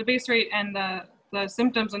the base rate, and the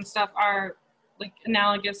symptoms and stuff are like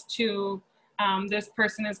analogous to this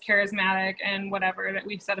person is charismatic and whatever that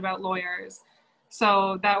we said about lawyers.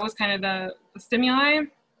 So that was kind of the stimuli.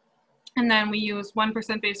 And then we used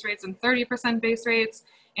 1% base rates and 30% base rates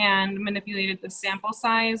and manipulated the sample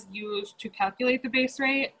size used to calculate the base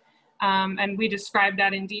rate. And we described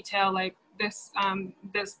that in detail, like this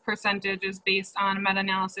percentage is based on a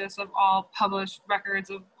meta-analysis of all published records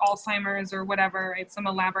of Alzheimer's or whatever, right? Some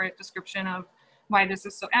elaborate description of why this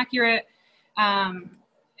is so accurate.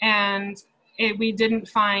 And we didn't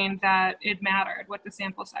find that it mattered what the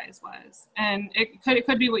sample size was. And it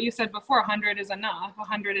could be what you said before, 100 is enough,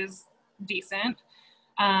 100 is decent.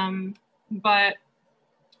 But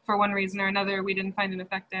for one reason or another, we didn't find an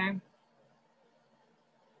effect there.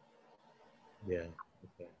 Yeah,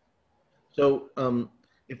 okay. So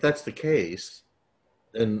if that's the case,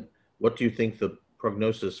 then what do you think the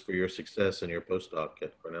prognosis for your success in your postdoc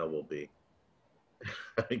at Cornell will be?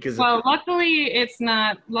 Because well, luckily it's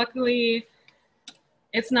not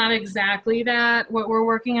exactly that what we're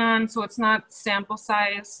working on. So it's not sample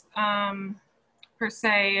size per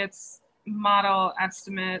se, it's model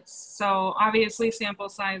estimates. So obviously sample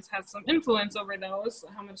size has some influence over those.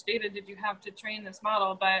 How much data did you have to train this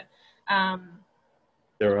model? But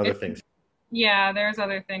there are other things. Yeah, there's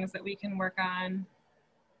other things that we can work on.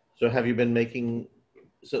 So have you been making,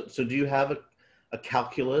 so do you have a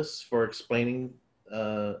calculus for explaining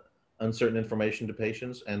uncertain information to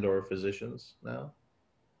patients and or physicians now?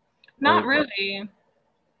 Not really.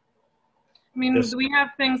 I mean, we have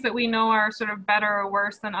things that we know are sort of better or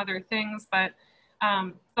worse than other things, but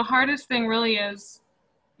the hardest thing really is,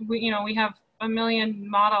 we have a million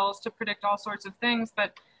models to predict all sorts of things,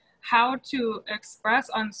 but how to express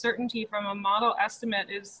uncertainty from a model estimate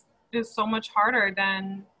is so much harder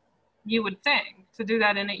than you would think. To do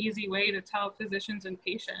that in an easy way to tell physicians and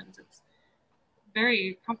patients, it's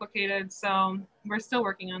very complicated. So we're still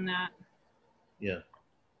working on that. Yeah.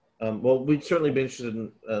 Well, we'd certainly be interested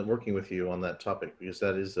in working with you on that topic, because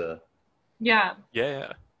that is a... Yeah,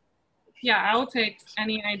 I'll take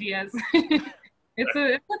any ideas. It's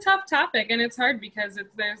a tough topic, and it's hard because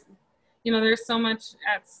there's so much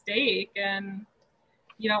at stake, and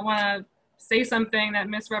you don't want to say something that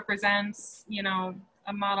misrepresents,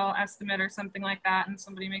 a model estimate or something like that, and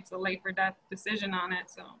somebody makes a life or death decision on it.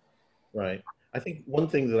 So, right. I think one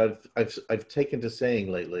thing that I've taken to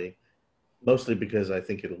saying lately, mostly because I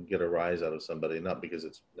think it'll get a rise out of somebody, not because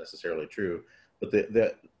it's necessarily true, but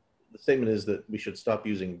the statement is that we should stop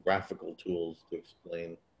using graphical tools to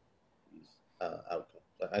explain these outcomes.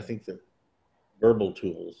 I think that verbal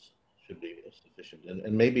tools should be sufficient,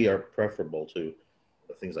 and maybe are preferable to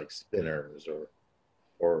things like spinners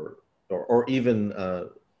or even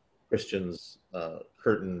Christian's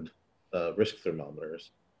curtained risk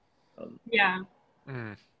thermometers. Yeah.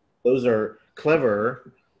 Those are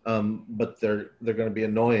clever, but they're going to be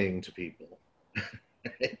annoying to people.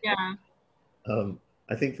 Yeah.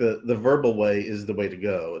 I think the verbal way is the way to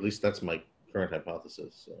go. At least that's my current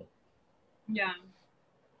hypothesis. So. Yeah.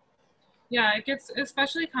 Yeah, it gets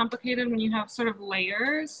especially complicated when you have sort of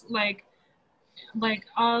layers, like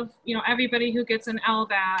of, you know, everybody who gets an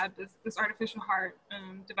LVAD, this artificial heart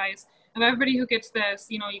device, of everybody who gets this,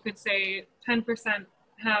 you know, you could say 10%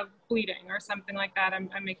 have bleeding or something like that. I'm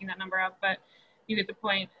making that number up, but you get the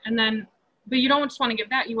point. And then, but you don't just want to give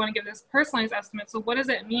that, you want to give this personalized estimate. So what does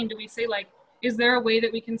it mean? Do we say, like, is there a way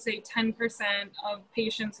that we can say 10% of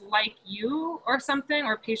patients like you or something,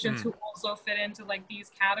 or patients who also fit into like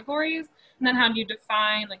these categories? And then how do you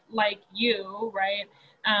define like you, right?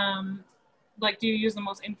 Like, do you use the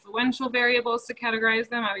most influential variables to categorize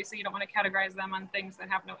them? Obviously, you don't want to categorize them on things that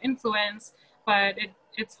have no influence, but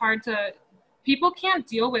it's hard to, people can't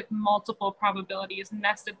deal with multiple probabilities,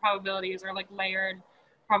 nested probabilities, or like layered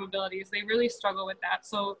probabilities. They really struggle with that.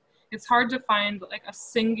 So it's hard to find like a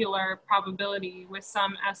singular probability with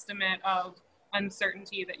some estimate of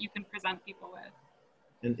uncertainty that you can present people with.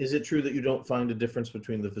 And is it true that you don't find a difference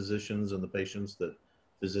between the physicians and the patients, that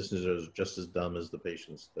physicians are just as dumb as the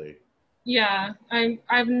patients? Yeah,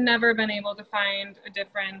 I've never been able to find a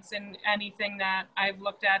difference in anything that I've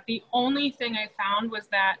looked at. The only thing I found was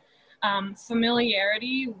that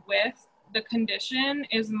familiarity with the condition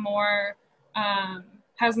is more,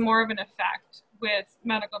 has more of an effect with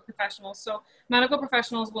medical professionals. So medical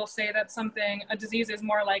professionals will say that a disease is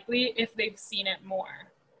more likely if they've seen it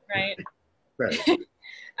more, right? Right.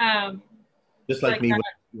 Just like me that.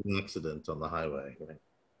 with an accident on the highway, right?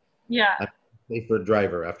 Yeah. I'm a safer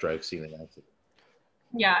driver after I've seen an accident.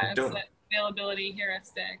 Yeah, it's an availability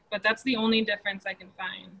heuristic, but that's the only difference I can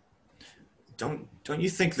find. Don't you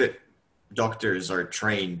think that doctors are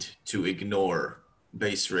trained to ignore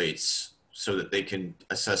base rates so that they can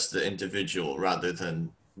assess the individual rather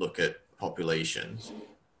than look at populations?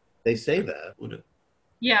 They say that.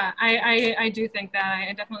 Yeah, I do think that.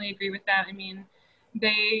 I definitely agree with that. I mean,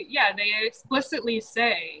 they explicitly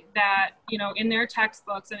say that, you know, in their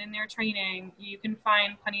textbooks and in their training, you can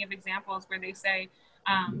find plenty of examples where they say,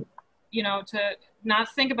 you know, to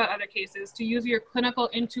not think about other cases, to use your clinical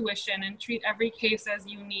intuition and treat every case as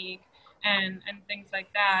unique and things like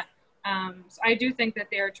that. So I do think that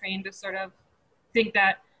they are trained to sort of think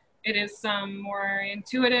that it is some more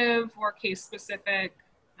intuitive or case specific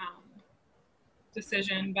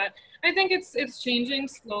decision, but I think it's changing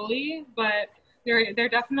slowly, but there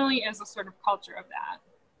definitely is a sort of culture of that.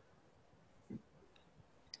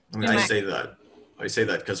 I mean, I say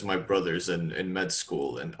that because my brother's in med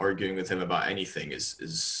school, and arguing with him about anything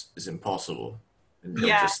is impossible. And he'll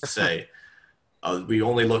just say, we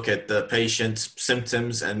only look at the patient's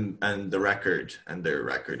symptoms and the record and their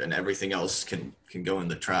record, and everything else can go in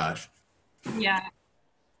the trash. Yeah.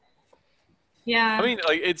 Yeah. I mean,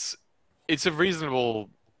 like, it's a reasonable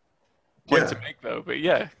point to make, though. But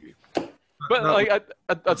yeah, but like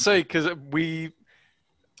I'd say, because we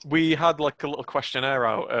had like a little questionnaire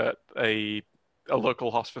out at a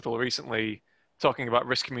local hospital recently talking about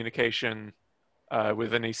risk communication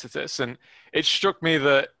with anaesthetists, and it struck me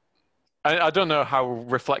that I don't know how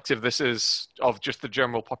reflective this is of just the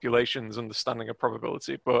general population's understanding of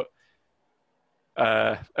probability, but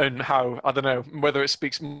and how, I don't know, whether it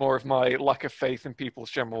speaks more of my lack of faith in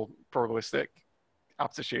people's general probabilistic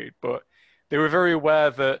aptitude, but they were very aware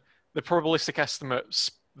that the probabilistic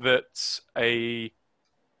estimates that an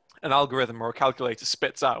algorithm or a calculator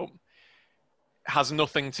spits out has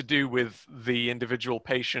nothing to do with the individual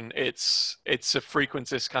patient. It's a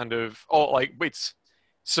frequentist kind of, or like it's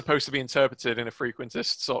supposed to be interpreted in a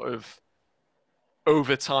frequentist sort of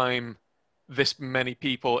over time, this many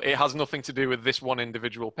people. It has nothing to do with this one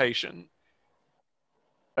individual patient.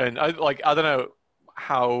 And I don't know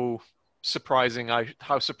how surprised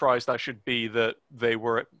I should be that they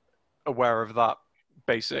were aware of that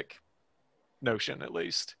basic notion, at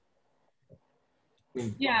least.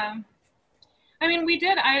 Yeah. I mean,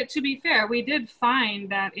 to be fair, we did find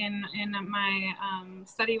that in my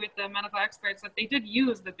study with the medical experts that they did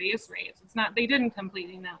use the base rates. It's not, they didn't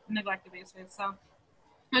completely neglect the base rates. So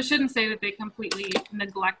I shouldn't say that they completely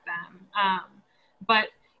neglect them. But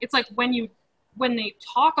it's like when they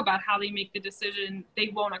talk about how they make the decision,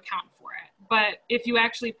 they won't account for it. But if you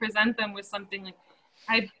actually present them with something like,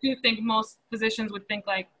 I do think most physicians would think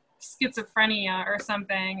like schizophrenia or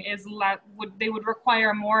something they would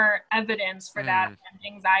require more evidence for that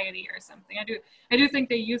than anxiety or something. I do think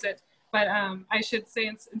they use it. But I should say,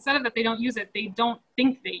 instead of that they don't use it, they don't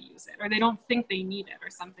think they use it, or they don't think they need it, or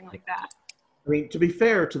something like that. I mean, to be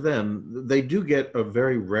fair to them, they do get a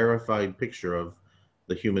very rarefied picture of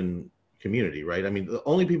the human community, right? I mean, the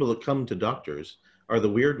only people that come to doctors are the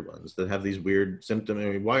weird ones that have these weird symptoms. I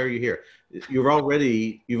mean, why are you here? You're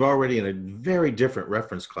already in a very different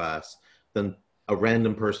reference class than a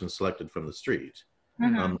random person selected from the street.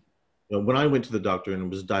 Mm-hmm. When I went to the doctor and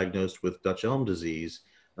was diagnosed with Dutch elm disease,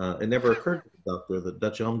 it never occurred to the doctor that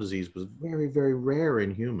Dutch elm disease was very, very rare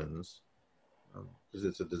in humans because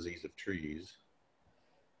it's a disease of trees.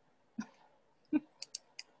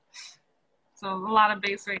 So a lot of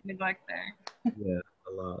base rate neglect there. Yeah,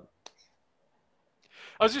 a lot.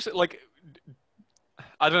 I was just like,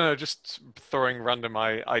 I don't know, just throwing random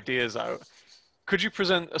ideas out. Could you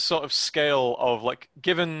present a sort of scale of like,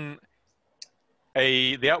 given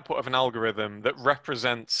the output of an algorithm that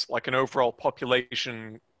represents like an overall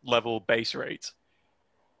population level base rate,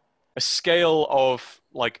 a scale of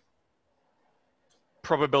like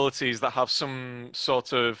probabilities that have some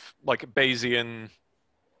sort of like Bayesian,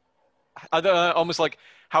 I don't know, almost like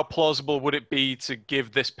how plausible would it be to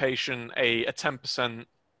give this patient a 10%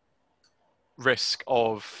 risk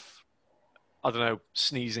of, I don't know,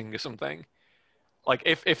 sneezing or something? Like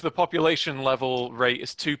if the population level rate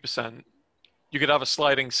is 2%, you could have a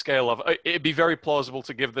sliding scale of, it'd be very plausible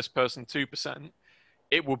to give this person 2%.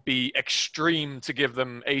 It would be extreme to give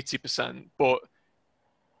them 80%, but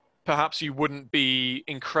perhaps you wouldn't be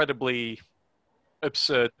incredibly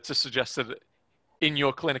absurd to suggest that in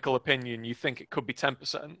your clinical opinion, you think it could be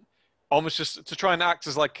 10%. Almost just to try and act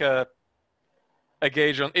as like a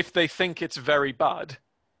gauge on if they think it's very bad,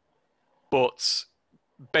 but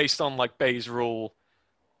based on like Bayes' rule,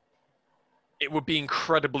 it would be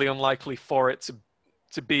incredibly unlikely for it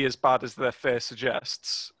to be as bad as their fear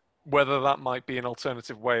suggests. Whether that might be an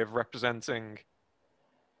alternative way of representing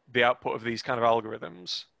the output of these kind of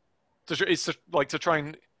algorithms. It's to try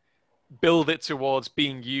and build it towards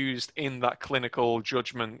being used in that clinical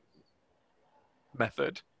judgment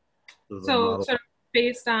method. So sort of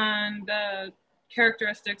based on the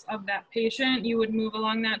characteristics of that patient, you would move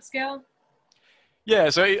along that scale? Yeah,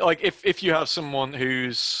 so like if you have someone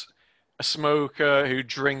who's a smoker who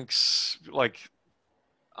drinks like,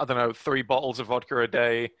 I don't know, 3 bottles of vodka a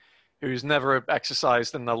day, who's never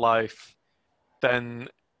exercised in their life, then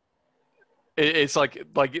it's like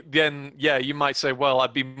then yeah, you might say, well,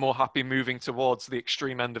 I'd be more happy moving towards the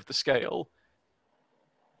extreme end of the scale.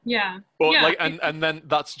 Yeah. But yeah. like and then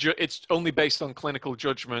that's it's only based on clinical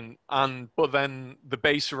judgment, but then the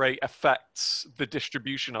base rate affects the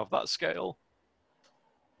distribution of that scale.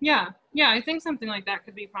 Yeah, I think something like that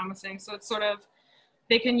could be promising. So it's sort of,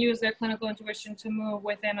 they can use their clinical intuition to move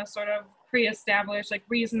within a sort of pre-established, like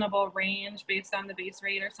reasonable range based on the base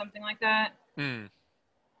rate or something like that.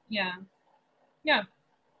 Yeah.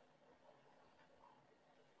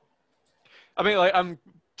 I mean, like, I'm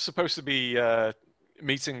supposed to be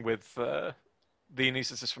meeting with the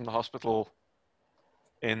anaesthetist from the hospital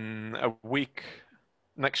in a week,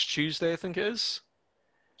 next Tuesday, I think it is,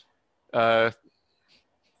 to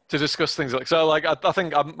discuss things like, so like, I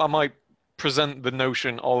think I might present the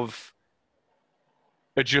notion of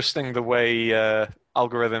adjusting the way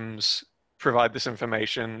algorithms provide this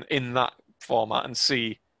information in that format and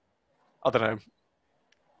see, I don't know,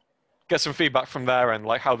 get some feedback from their end,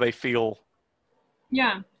 like how they feel.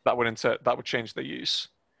 Yeah. That would change the use.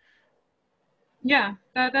 Yeah,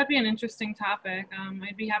 that'd be an interesting topic.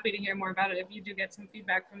 I'd be happy to hear more about it if you do get some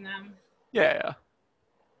feedback from them. Yeah.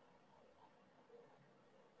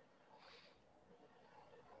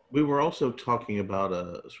 We were also talking about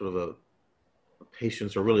a sort of a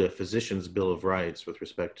patient's, or really a physician's bill of rights with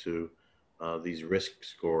respect to these risk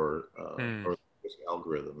score or risk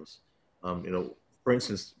algorithms. For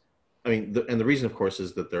instance, I mean, and the reason, of course,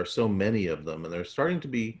 is that there are so many of them, and they're starting to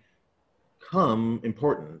become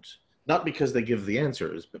important, not because they give the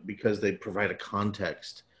answers, but because they provide a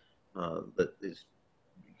context that is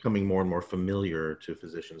becoming more and more familiar to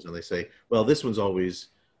physicians. And they say, well, this one's always,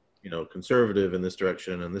 conservative in this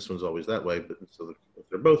direction, and this one's always that way. But so if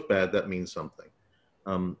they're both bad, that means something.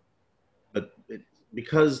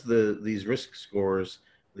 Because these risk scores,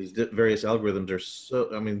 these various algorithms are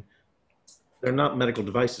so, I mean, they're not medical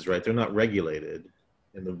devices, right? They're not regulated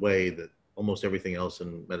in the way that almost everything else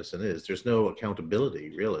in medicine is. There's no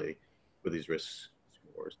accountability, really, for these risk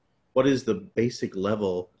scores. What is the basic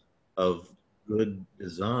level of good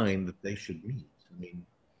design that they should meet? I mean,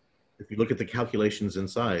 if you look at the calculations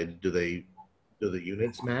inside, do the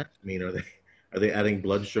units match? I mean, are they adding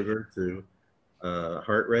blood sugar to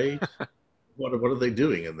heart rate? What are they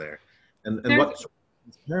doing in there? And what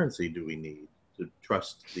transparency do we need to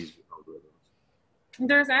trust these algorithms?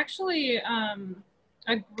 There's actually a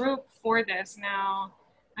group for this now.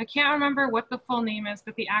 I can't remember what the full name is,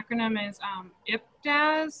 but the acronym is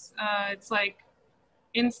IPDAS. It's like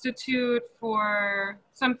Institute for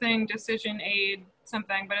something decision aid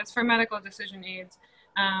something, but it's for medical decision aids.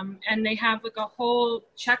 And they have like a whole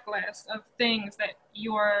checklist of things that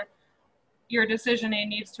your decision aid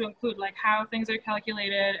needs to include, like how things are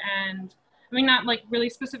calculated, and I mean, not like really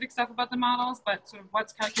specific stuff about the models, but sort of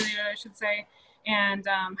what's calculated, I should say, and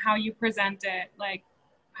how you present it, like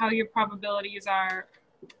how your probabilities are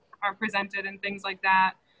presented and things like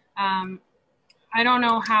that. I don't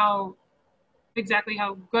know exactly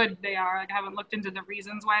how good they are. Like, I haven't looked into the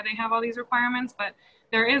reasons why they have all these requirements, but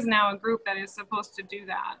there is now a group that is supposed to do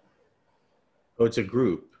that. Oh, it's a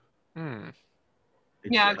group.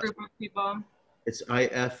 Yeah, a group of people. It's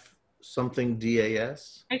IF something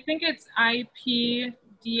DAS? I think it's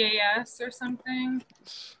IPDAS or something.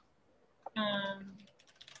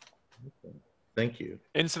 Okay. Thank you.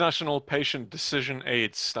 International Patient Decision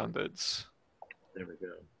Aid Standards. There we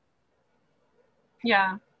go.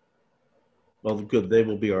 Yeah. Well, good. They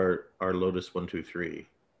will be our Lotus 123,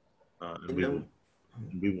 and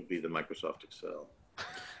we will be the Microsoft Excel.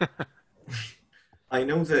 I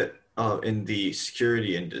know that in the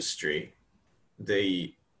security industry,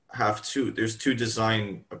 they have there's two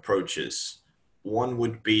design approaches. One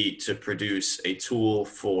would be to produce a tool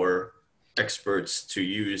for experts to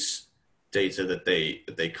use data that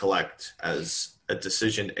they collect as a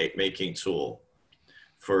decision-making tool.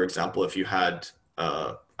 For example, if you had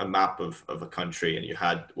a map of a country and you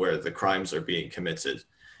had where the crimes are being committed,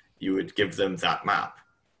 you would give them that map,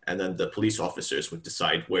 and then the police officers would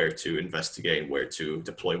decide where to investigate, where to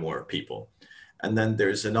deploy more people. And then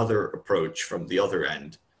there's another approach from the other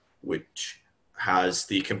end, which has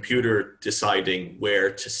the computer deciding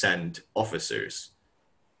where to send officers.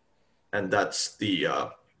 And that's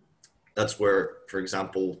where, for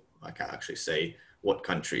example, I can't actually say what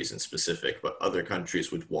countries in specific, but other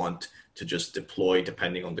countries would want to just deploy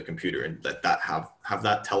depending on the computer, and have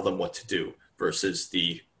that tell them what to do versus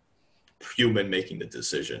the human making the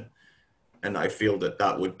decision. And I feel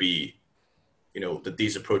that would be, that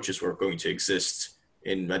these approaches were going to exist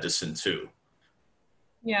in medicine too.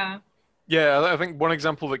 Yeah. Yeah, I think one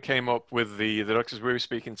example that came up with the doctors we were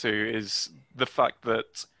speaking to is the fact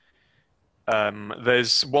that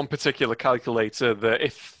there's one particular calculator that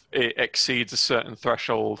if it exceeds a certain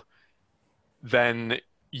threshold, then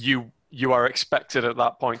you are expected at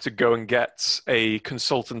that point to go and get a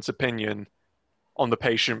consultant's opinion on the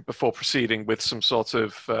patient before proceeding with some sort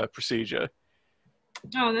of procedure.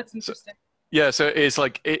 Oh, that's interesting. So it's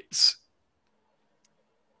like,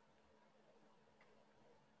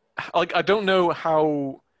 I don't know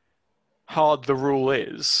how hard the rule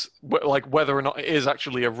is, like whether or not it is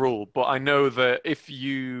actually a rule, but I know that if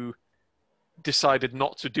you decided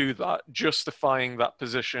not to do that, justifying that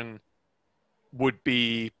position would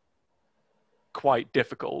be quite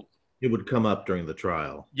difficult. It would come up during the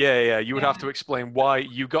trial. Yeah. You would have to explain why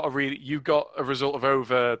you got a result of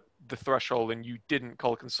over the threshold and you didn't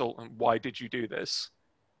call a consultant. Why did you do this?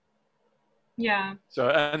 Yeah. So,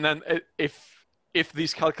 and then if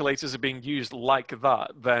these calculators are being used like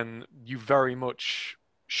that, then you very much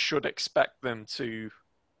should expect them to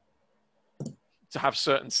have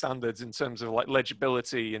certain standards in terms of like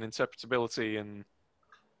legibility and interpretability and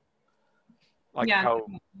like how,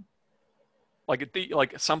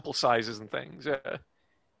 like sample sizes and things.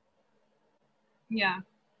 Yeah.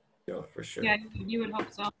 Yeah, for sure. Yeah, you would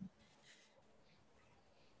hope so.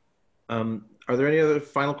 Are there any other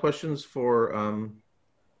final questions for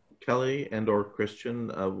Kelli and or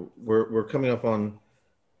Christian? We're coming up on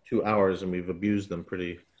 2 hours and we've abused them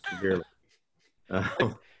pretty severely.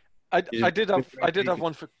 I did have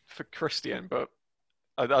one for Christian, but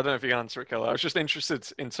I don't know if you can answer it, Kelli. I was just interested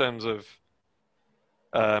in terms of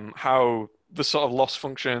how the sort of loss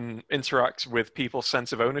function interacts with people's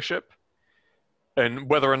sense of ownership, and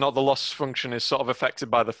whether or not the loss function is sort of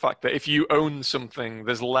affected by the fact that if you own something,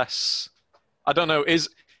 there's less. I don't know. It's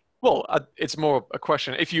more a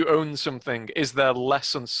question. If you own something, is there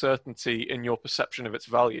less uncertainty in your perception of its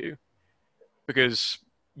value? Because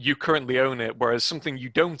you currently own it, whereas something you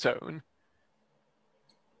don't own,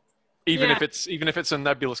 even if it's a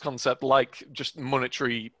nebulous concept like just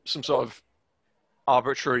monetary, some sort of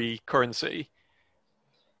arbitrary currency.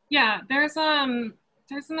 Yeah, there's an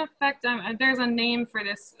effect. There's a name for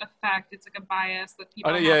this effect. It's like a bias that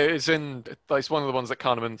people. It's one of the ones that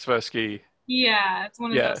Kahneman and Tversky. Yeah, it's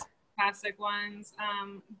one of those classic ones.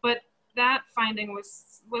 But that finding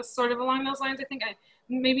was sort of along those lines. I think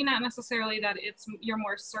maybe not necessarily that you're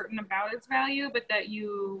more certain about its value, but that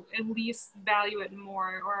you at least value it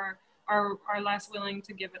more or are less willing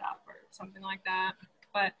to give it up or something like that.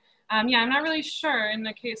 But yeah, I'm not really sure in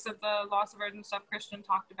the case of the loss aversion stuff Christian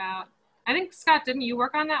talked about. I think, Scott, didn't you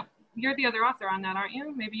work on that? You're the other author on that, aren't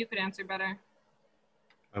you? Maybe you could answer better.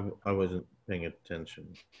 I wasn't paying attention.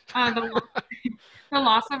 The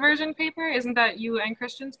loss aversion paper, isn't that you and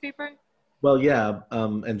Christian's paper? Well, yeah,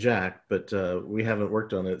 and Jack, but we haven't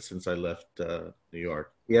worked on it since I left New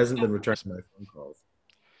York. He hasn't been returning my phone calls.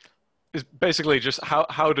 It's basically just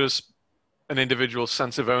how does an individual's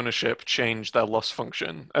sense of ownership change their loss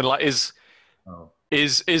function? And like is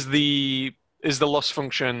the loss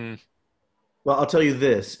function? Well, I'll tell you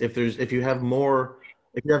this: if you have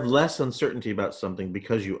less uncertainty about something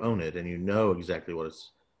because you own it and you know exactly what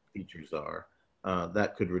its features are,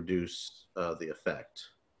 that could reduce the effect.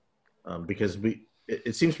 Because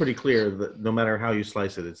it seems pretty clear that no matter how you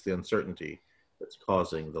slice it, it's the uncertainty that's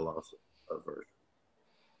causing the loss of aversion.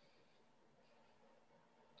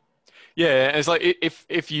 Yeah, it's like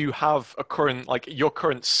if you have a current, like your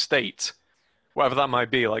current state, whatever that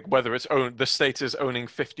might be, like whether it's the state is owning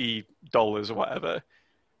 $50 or whatever,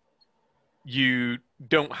 you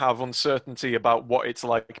don't have uncertainty about what it's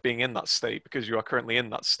like being in that state because you are currently in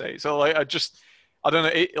that state. So like I don't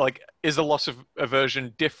know, is the loss of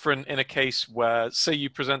aversion different in a case where, say you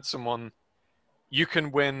present someone, you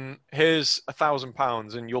can win, here's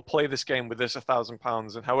 £1,000 and you'll play this game with this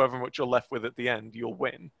 £1,000 and however much you're left with at the end, you'll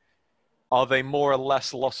win. Are they more or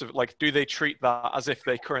less loss of, like, do they treat that as if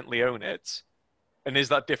they currently own it? And is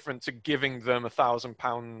that different to giving them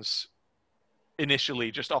 £1,000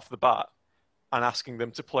 initially just off the bat and asking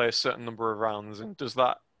them to play a certain number of rounds? And does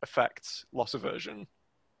that affect loss aversion?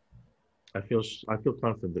 I feel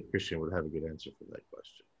confident that Christian would have a good answer for that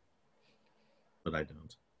question, but I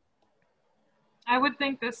don't. I would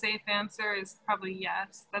think the safe answer is probably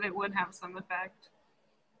yes, that it would have some effect.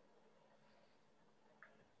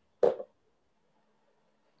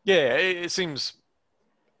 Yeah, it seems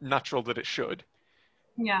natural that it should.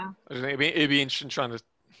 Yeah. I think it'd be interesting trying to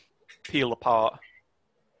peel apart.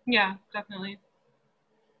 Yeah, definitely.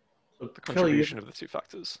 So, the contribution of the two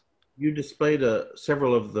factors. You displayed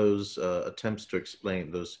several of those attempts to explain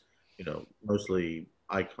those, mostly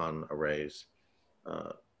icon arrays.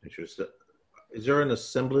 Pictures. Is there an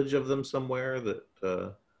assemblage of them somewhere that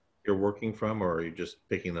you're working from, or are you just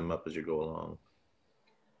picking them up as you go along?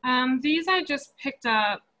 These I just picked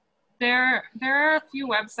up. There are a few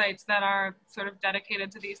websites that are sort of dedicated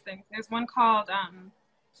to these things. There's one called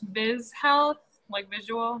VizHealth, like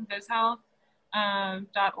visual,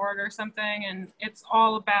 VizHealth.org or something, and it's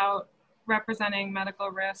all about representing medical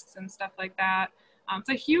risks and stuff like that. It's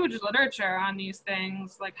a huge literature on these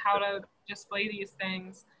things, like how to display these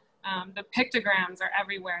things. The pictograms are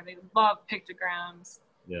everywhere. They love pictograms.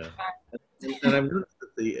 Yeah, and I've noticed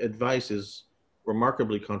that the advice is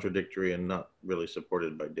remarkably contradictory and not really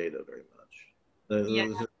supported by data very much. Yeah.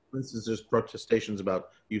 For instance, there's protestations about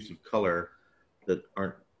use of color that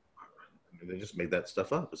aren't, they just made that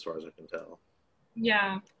stuff up as far as I can tell.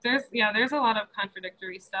 Yeah, there's a lot of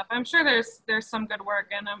contradictory stuff. I'm sure there's some good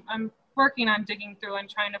work, and I'm working on digging through and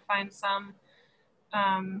trying to find some,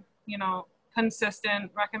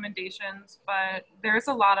 consistent recommendations, but there's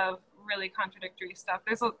a lot of really contradictory stuff.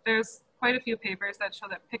 There's quite a few papers that show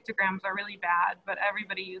that pictograms are really bad, but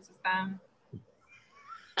everybody uses them.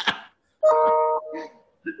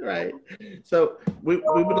 Right. So we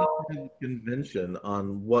would like to have a convention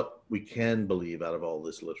on what we can believe out of all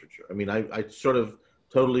this literature. I mean, I sort of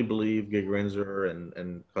totally believe Gig-Renzer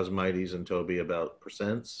and Cosmides and Toby about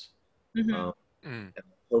percents. Mm-hmm. And I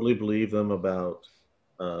totally believe them about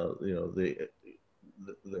the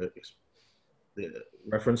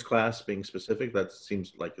reference class being specific. That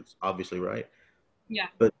seems like it's obviously right. Yeah.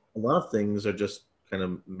 But a lot of things are just kind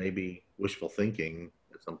of maybe wishful thinking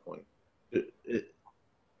at some point.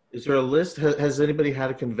 Is there a list? Has anybody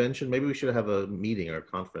had a convention? Maybe we should have a meeting or a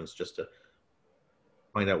conference just to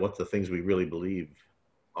find out what the things we really believe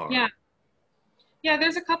are. Yeah,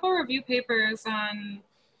 there's a couple review papers on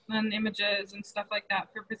images and stuff like that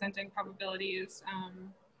for presenting probabilities.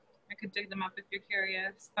 I could dig them up if you're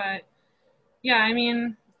curious, but yeah, I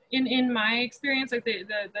mean, in my experience, like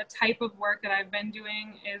the type of work that I've been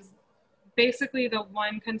doing is basically the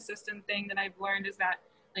one consistent thing that I've learned is that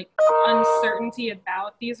like uncertainty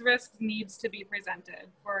about these risks needs to be presented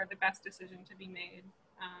for the best decision to be made.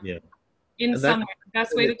 In some way, the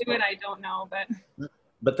best way to do it, I don't know,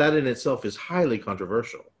 but that in itself is highly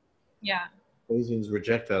controversial. Yeah. Bayesians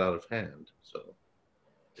reject that out of hand, so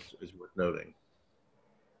it's worth noting.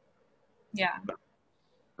 Yeah.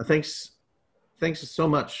 Thanks so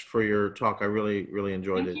much for your talk. I really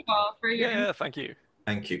enjoyed it. Thank you all for your Yeah, thank you.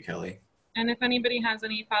 Thank you, Kelly. And if anybody has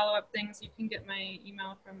any follow-up things, you can get my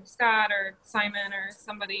email from Scott or Simon or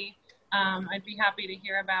somebody. I'd be happy to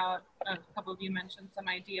hear about. A couple of you mentioned some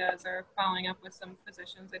ideas or following up with some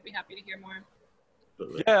physicians. I'd be happy to hear more.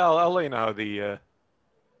 Yeah, I'll let you know how the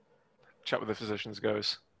chat with the physicians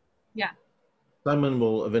goes. Yeah. Simon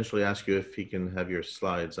will eventually ask you if he can have your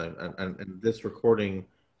slides, and this recording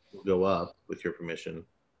will go up with your permission,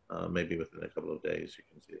 maybe within a couple of days. You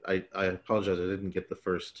can see. I apologize, I didn't get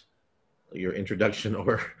your introduction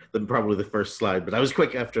or probably the first slide, but I was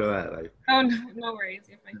quick after that. Oh, no worries.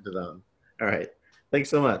 You're fine. All right. Thanks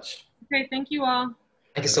so much. Okay, thank you all.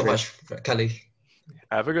 Thank you so much, Kelly.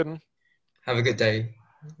 Have a good one. Have a good day.